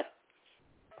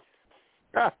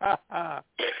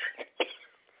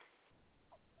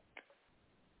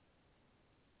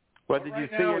 What did you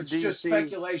see now in it's D.C.? Just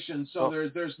speculation, so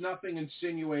there's nothing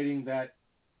insinuating that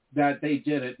they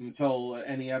did it until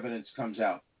any evidence comes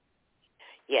out.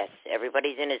 Yes,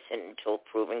 everybody's innocent until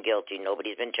proven guilty.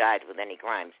 Nobody's been charged with any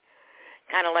crimes.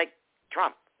 Kind of like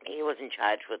Trump. He wasn't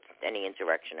charged with any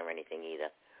insurrection or anything either.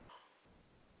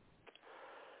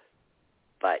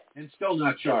 But and still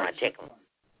not charged.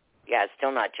 Yeah,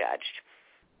 still not charged.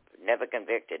 Never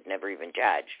convicted, never even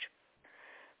charged.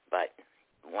 But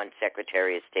one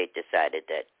Secretary of State decided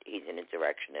that he's an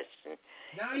insurrectionist. And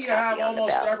now you have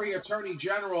almost every attorney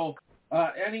general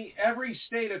Every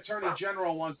state attorney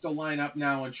general wants to line up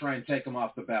now and try and take them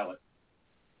off the ballot.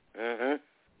 Mm-hmm.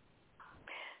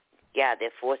 Yeah, they're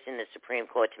forcing the Supreme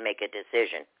Court to make a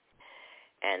decision.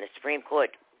 And the Supreme Court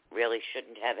really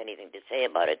shouldn't have anything to say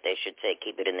about it. They should say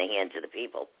keep it in the hands of the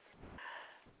people.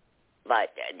 But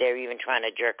they're even trying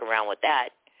to jerk around with that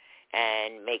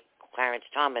and make Clarence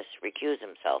Thomas recuse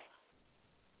himself.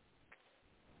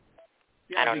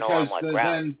 Yeah, I don't know on what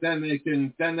ground. Then they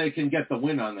can get the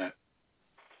win on that.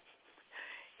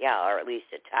 Yeah, or at least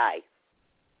a tie.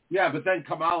 Yeah, but then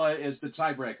Kamala is the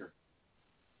tiebreaker.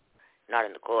 Not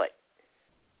in the court.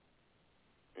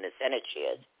 In the Senate she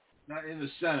is. Not in the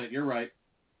Senate, you're right.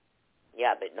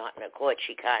 Yeah, but not in the court.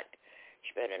 She can't.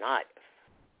 She better not.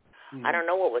 Mm-hmm. I don't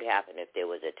know what would happen if there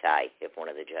was a tie, if one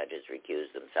of the judges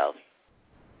recused themselves.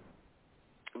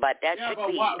 But that should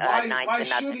be 9-0. Why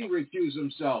should he recuse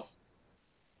himself?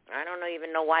 I don't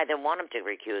even know why they want him to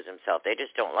recuse himself. They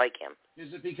just don't like him.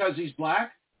 Is it because he's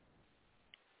black?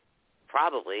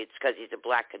 Probably. It's because he's a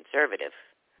black conservative.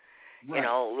 Right. You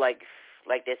know, like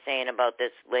they're saying about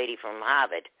this lady from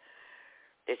Harvard.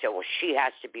 They said, well, she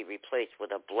has to be replaced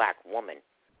with a black woman.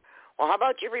 Well, how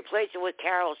about you replace her with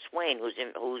Carol Swain,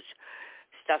 whose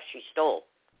stuff she stole?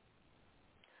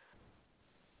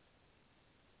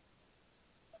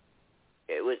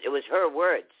 It was her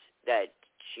words that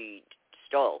she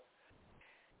stole.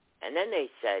 And then they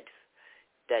said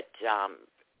that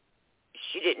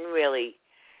she didn't really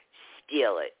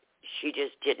steal it. She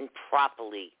just didn't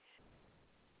properly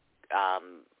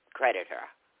credit her.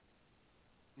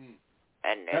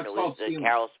 And it was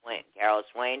Carol Swain. Carol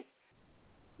Swain?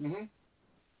 Mm-hmm.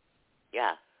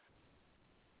 Yeah.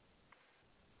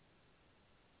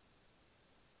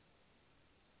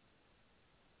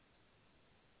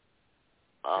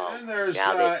 And then there's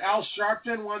Al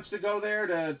Sharpton wants to go there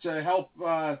to help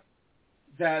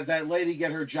that lady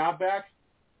get her job back.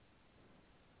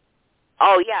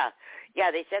 Oh, yeah.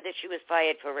 Yeah, they said that she was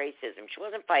fired for racism. She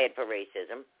wasn't fired for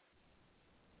racism.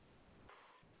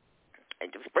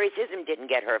 Racism didn't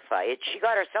get her fired. She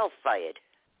got herself fired.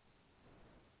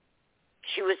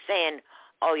 She was saying,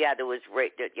 oh, yeah, there was,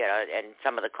 and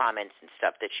some of the comments and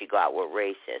stuff that she got were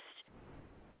racist.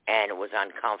 And it was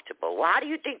uncomfortable. Well, how do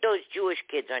you think those Jewish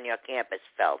kids on your campus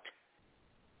felt?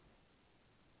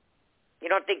 You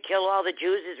don't think kill all the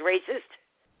Jews is racist?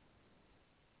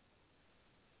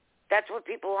 That's what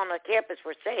people on the campus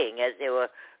were saying as they were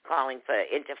calling for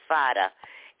intifada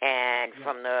and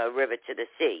from the river to the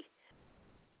sea.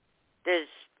 There's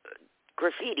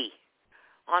graffiti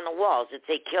on the walls that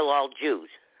say kill all Jews.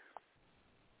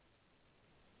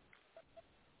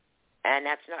 And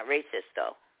that's not racist,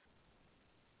 though.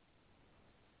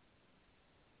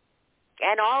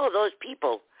 And all of those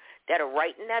people that are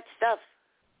writing that stuff,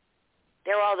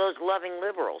 they're all those loving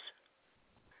liberals.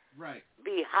 Right.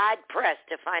 Be hard-pressed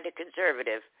to find a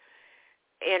conservative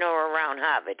in or around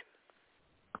Harvard.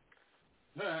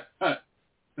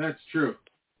 That's true.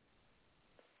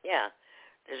 Yeah.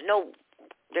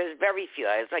 There's very few.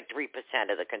 It's like 3%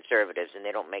 of the conservatives, and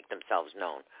they don't make themselves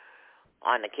known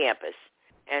on the campus.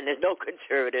 And there's no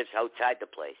conservatives outside the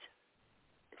place.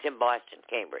 It's in Boston,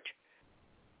 Cambridge.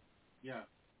 Yeah.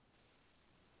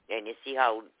 And you see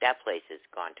how that place has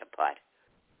gone to pot.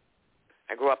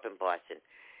 I grew up in Boston.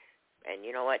 And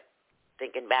you know what?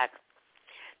 Thinking back,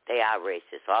 they are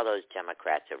racist. All those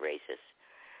Democrats are racist.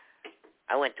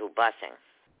 I went through busing.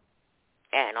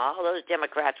 And all those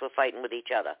Democrats were fighting with each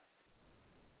other.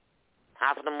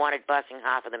 Half of them wanted busing,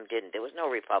 half of them didn't. There was no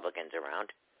Republicans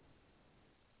around.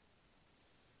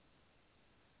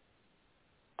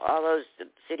 All those, the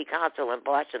city council in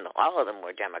Boston, all of them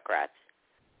were Democrats.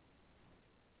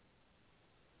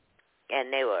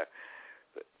 And they were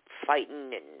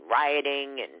fighting and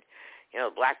rioting, and, you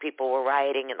know, black people were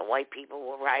rioting, and the white people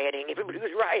were rioting. Everybody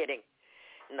was rioting.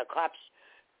 And the cops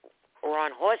were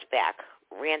on horseback,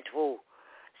 ran through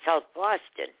South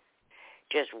Boston,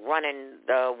 just running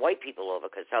the white people over,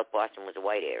 because South Boston was a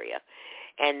white area.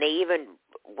 And they even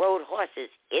rode horses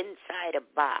inside a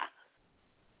bar.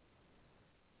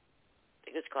 I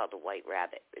think it's called the White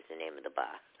Rabbit is the name of the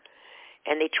bar.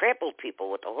 And they trampled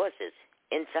people with the horses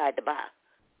inside the bar.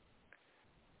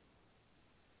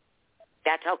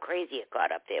 That's how crazy it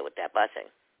got up there with that busing.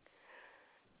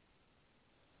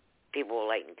 People were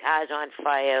lighting cars on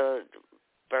fire,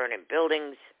 burning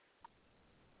buildings.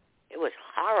 It was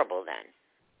horrible then.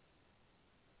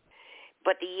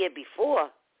 But the year before,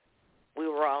 we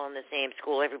were all in the same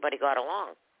school. Everybody got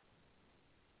along.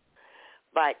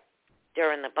 But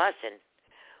during the busing,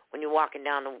 when you're walking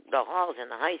down the halls in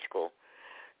the high school,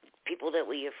 people that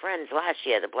were your friends last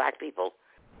year, the black people,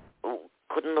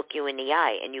 couldn't look you in the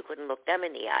eye, and you couldn't look them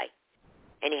in the eye.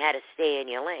 and you had to stay in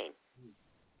your lane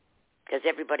because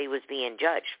everybody was being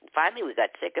judged. Finally, we got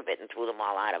sick of it and threw them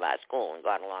all out of our school and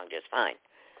got along just fine.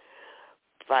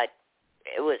 But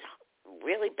it was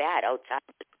really bad outside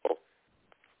the school.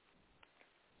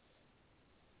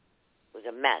 It was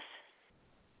a mess.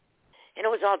 And it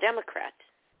was all Democrats.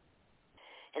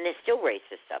 And there's still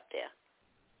racists up there.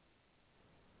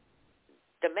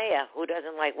 The mayor, who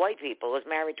doesn't like white people, is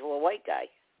married to a white guy.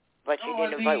 But she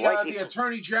didn't invite white people. The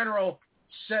attorney general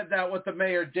said that what the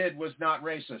mayor did was not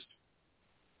racist.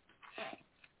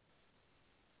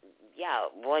 Yeah,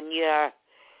 when you're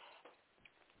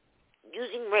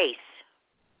using race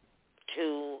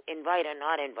to invite or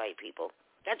not invite people,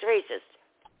 that's racist.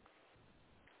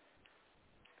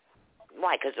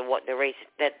 Why? Because of what the race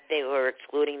that they were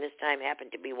excluding this time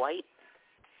happened to be white?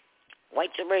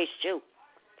 White's a race, too.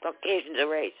 Caucasians are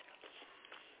race.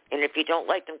 And if you don't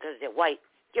like them because they're white,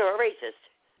 you're a racist.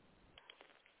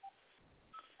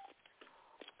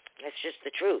 That's just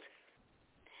the truth.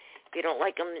 If you don't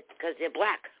like them because they're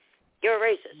black, you're a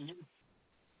racist.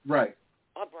 Mm-hmm. Right.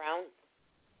 Or brown.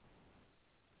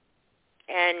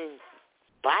 And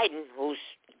Biden, who's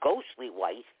ghostly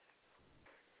white,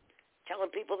 telling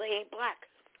people they ain't black.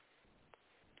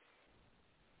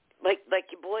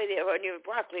 Like your boy there on your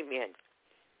broccoli man.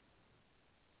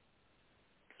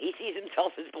 He sees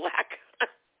himself as black.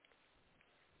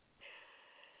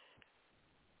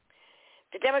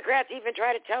 The Democrats even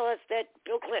try to tell us that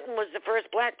Bill Clinton was the first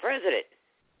black president.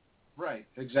 Right,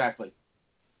 exactly.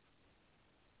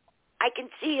 I can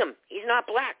see him. He's not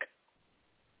black.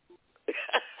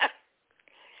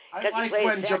 I like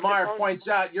when Jamar points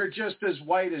out you're just as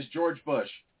white as George Bush,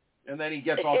 and then he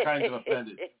gets all kinds of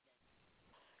offended.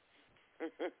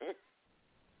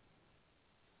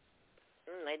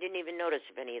 I didn't even notice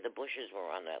if any of the Bushes were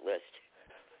on that list.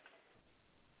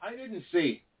 I didn't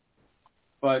see,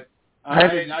 but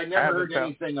I never heard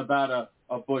anything about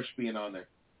a Bush being on there.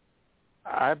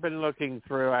 I've been looking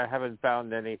through. I haven't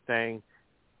found anything.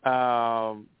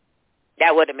 That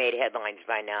would have made headlines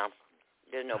by now.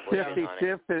 There's no Bushes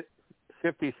on it.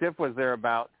 Shifty Schiff was there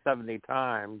about 70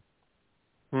 times.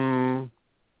 Who?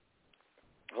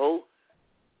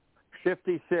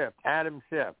 Shifty Schiff, Adam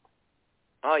Schiff.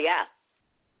 Oh, yeah.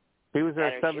 He was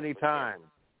there Adam 70 times.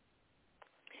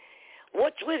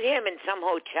 What's with him in some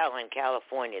hotel in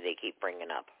California they keep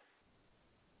bringing up?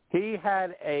 He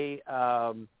had his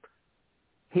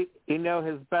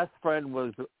best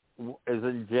friend is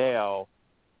in jail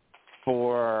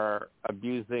for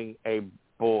abusing a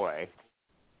boy.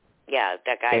 Yeah,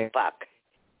 that guy Buck.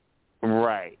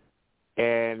 Right.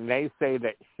 And they say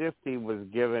that Shifty was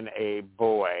given a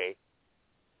boy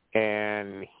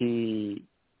and he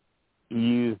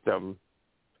used him,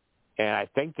 and I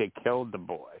think they killed the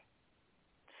boy.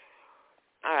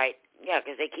 All right. Yeah,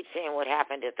 because they keep saying what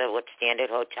happened at the Standard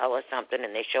Hotel or something,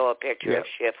 and they show a picture of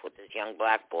Schiff with this young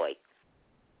black boy.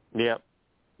 Yep.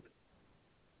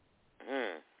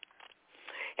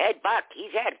 Ed Buck,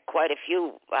 he's had quite a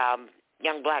few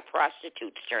young black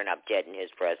prostitutes turn up dead in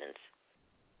his presence.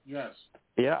 Yes.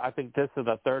 Yeah, I think this is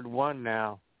the third one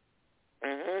now.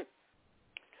 Mhm.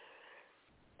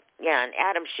 Yeah, and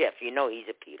Adam Schiff, you know he's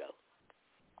a pedo.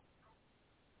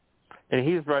 And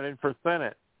he's running for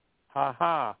Senate. Ha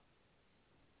ha.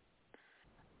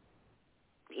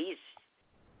 He's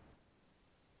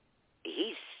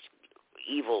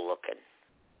evil looking.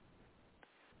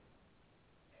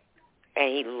 And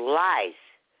he lies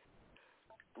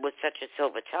with such a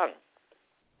silver tongue.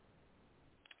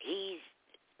 He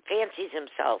fancies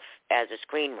himself as a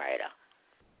screenwriter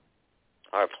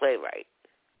or a playwright.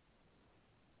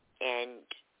 And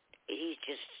he's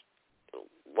just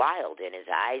wild in his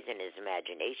eyes and his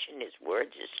imagination, his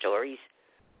words, his stories.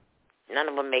 None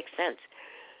of them make sense.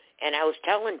 And I was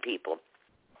telling people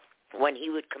when he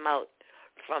would come out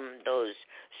from those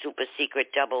super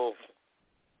secret double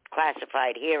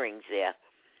classified hearings there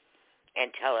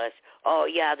and tell us, oh,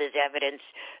 yeah, there's evidence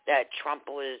that Trump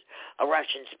was a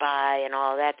Russian spy and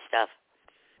all that stuff.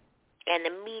 And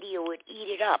the media would eat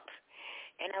it up.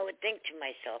 And I would think to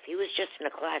myself, he was just in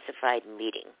a classified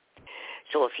meeting.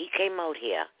 So if he came out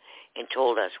here and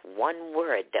told us one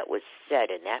word that was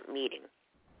said in that meeting,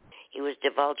 he was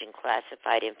divulging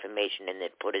classified information and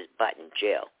they'd put his butt in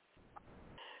jail.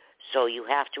 So you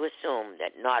have to assume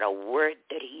that not a word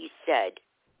that he said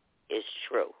is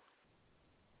true,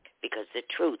 because the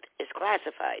truth is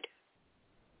classified.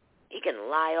 He can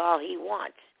lie all he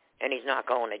wants, and he's not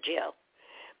going to jail.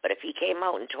 But if he came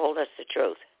out and told us the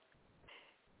truth,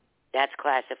 that's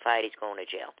classified, he's going to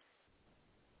jail.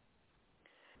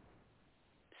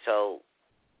 So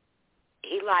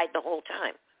he lied the whole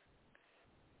time.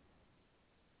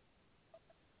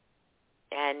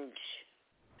 And,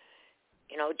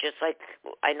 you know, just like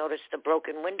I noticed the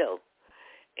broken window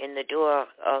in the door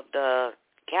of the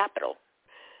Capitol.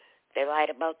 They lied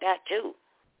about that, too.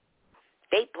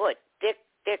 They put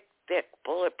thick,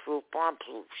 bulletproof,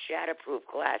 bomb-proof, shatterproof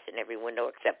glass in every window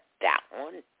except that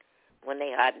one when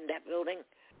they hardened that building.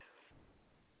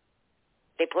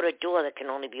 They put a door that can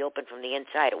only be opened from the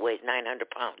inside. It weighs 900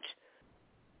 pounds.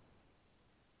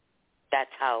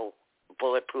 That's how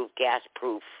bulletproof,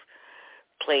 gas-proof,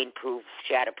 plane-proof,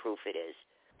 shatterproof it is.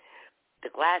 The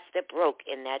glass that broke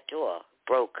in that door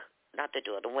not the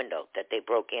door, the window that they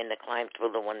broke in, that climbed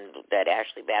through, the one that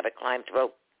Ashley Babbitt climbed through.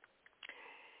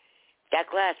 That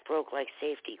glass broke like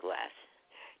safety glass,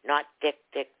 not thick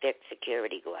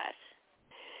security glass.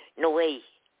 No way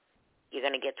you're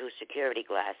going to get through security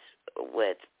glass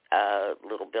with a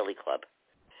little billy club.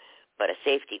 But a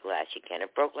safety glass you can.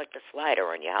 It broke like the slider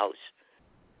on your house.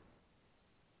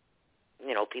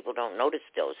 You know, people don't notice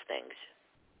those things.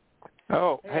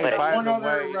 Oh, hey, by the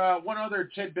way, one other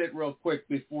tidbit real quick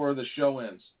before the show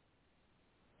ends.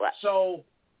 What? So,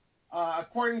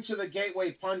 according to the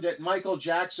Gateway Pundit, Michael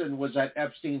Jackson was at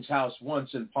Epstein's house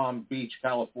once in Palm Beach,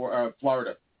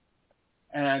 Florida.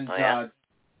 And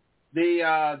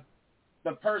the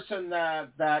person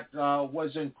that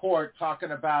was in court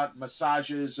talking about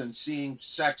massages and seeing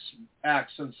sex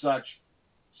acts and such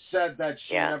said that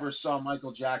she never saw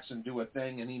Michael Jackson do a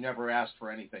thing and he never asked for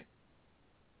anything.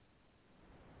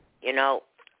 You know,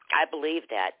 I believe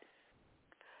that.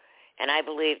 And I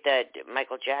believe that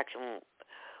Michael Jackson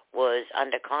was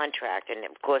under contract, and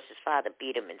of course his father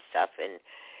beat him and stuff, and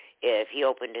if he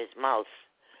opened his mouth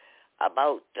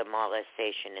about the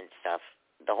molestation and stuff,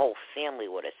 the whole family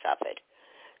would have suffered.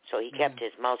 So he kept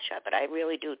his mouth shut. But I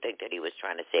really do think that he was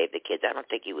trying to save the kids. I don't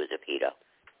think he was a pedo.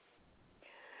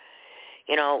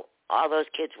 You know, all those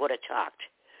kids would have talked.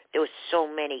 There were so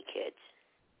many kids.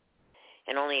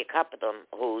 And only a couple of them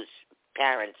whose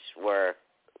parents were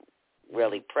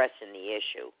really pressing the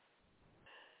issue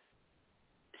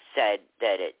said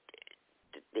that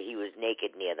he was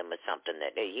naked near them or something,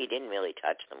 that he didn't really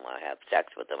touch them or have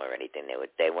sex with them or anything.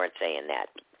 They weren't saying that.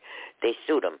 They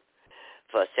sued him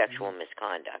for sexual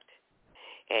misconduct.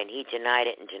 And he denied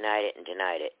it and denied it and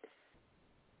denied it.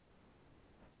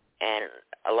 And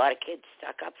a lot of kids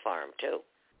stuck up for him, too.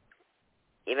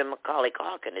 Even Macaulay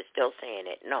Culkin is still saying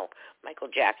it. No, Michael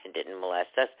Jackson didn't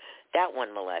molest us. That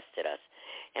one molested us.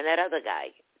 And that other guy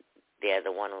there,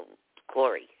 the one,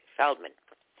 Corey Feldman,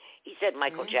 he said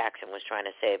Michael Jackson was trying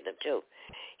to save them, too.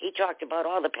 He talked about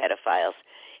all the pedophiles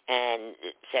and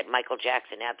said Michael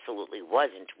Jackson absolutely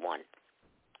wasn't one.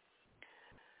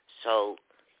 So,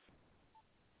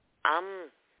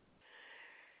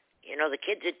 you know, the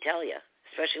kids would tell you,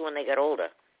 especially when they got older,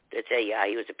 they'd say, yeah,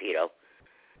 he was a pedo.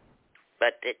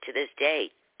 But to this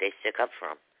day, they stick up for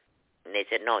him. And they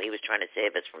said, no, he was trying to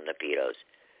save us from the pedos.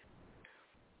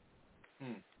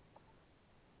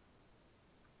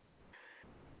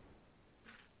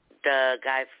 The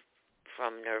guy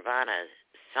from Nirvana's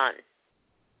son,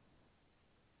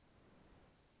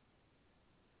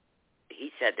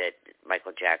 he said that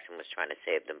Michael Jackson was trying to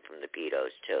save them from the pedos,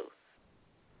 too.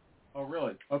 Oh,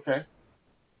 really? Okay.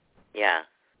 Yeah.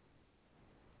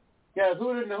 Yeah,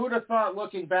 who'd have thought,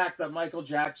 looking back, that Michael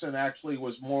Jackson actually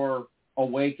was more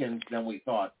awakened than we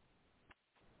thought?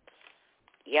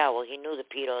 Yeah, well, he knew the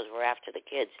pedos were after the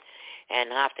kids,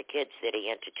 and half the kids that he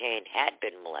entertained had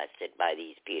been molested by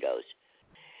these pedos.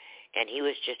 And he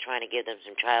was just trying to give them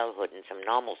some childhood and some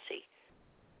normalcy.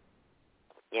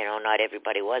 You know, not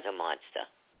everybody was a monster.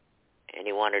 And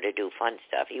he wanted to do fun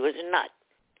stuff. He was a nut.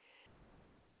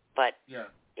 But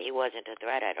he wasn't a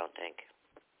threat, I don't think.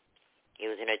 He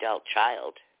was an adult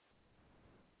child,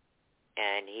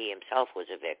 and he himself was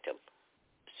a victim.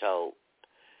 So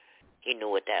he knew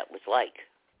what that was like,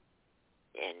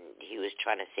 and he was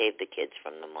trying to save the kids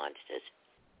from the monsters.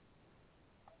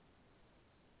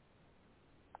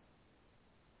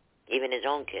 Even his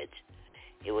own kids.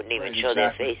 He wouldn't even show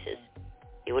their faces.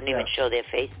 He wouldn't even show their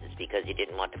faces because he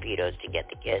didn't want the pedos to get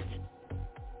the kids.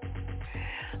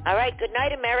 All right, good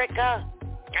night, America.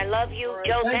 I love you. Right.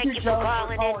 Joe, thank you for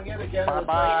calling in again.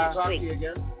 Bye-bye. Talk to you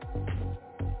again.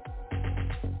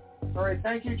 All right,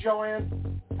 thank you,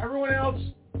 Joanne. Everyone else,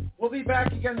 we'll be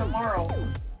back again tomorrow.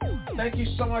 Thank you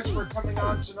so much for coming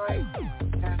on tonight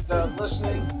and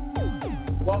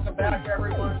listening. Welcome back,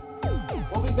 everyone.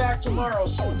 We'll be back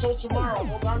tomorrow, so until tomorrow,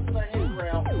 hold on to the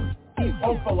handrail. Keep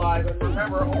hope alive, and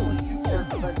remember, only you can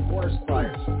prevent forest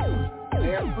fires. I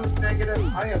am proof negative.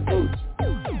 I am Boots.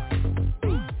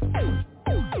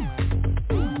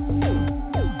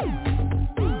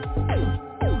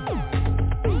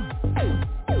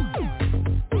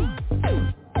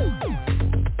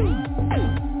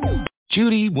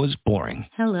 Judy was boring.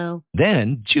 Hello.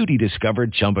 Then Judy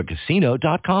discovered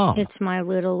ChumbaCasino.com. It's my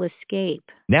little escape.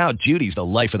 Now Judy's the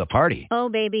life of the party. Oh,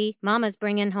 baby, mama's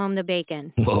bringing home the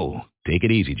bacon. Whoa, take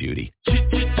it easy, Judy.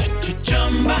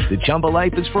 The Chumba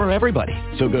life is for everybody.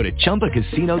 So go to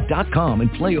ChumbaCasino.com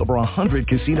and play over 100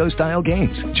 casino-style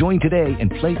games. Join today and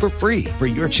play for free for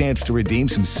your chance to redeem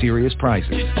some serious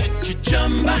prizes.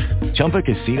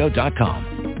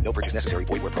 ChumbaCasino.com. No purchase necessary.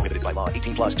 Void where prohibited by law.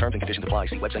 18 plus terms and conditions apply.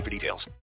 See website for details.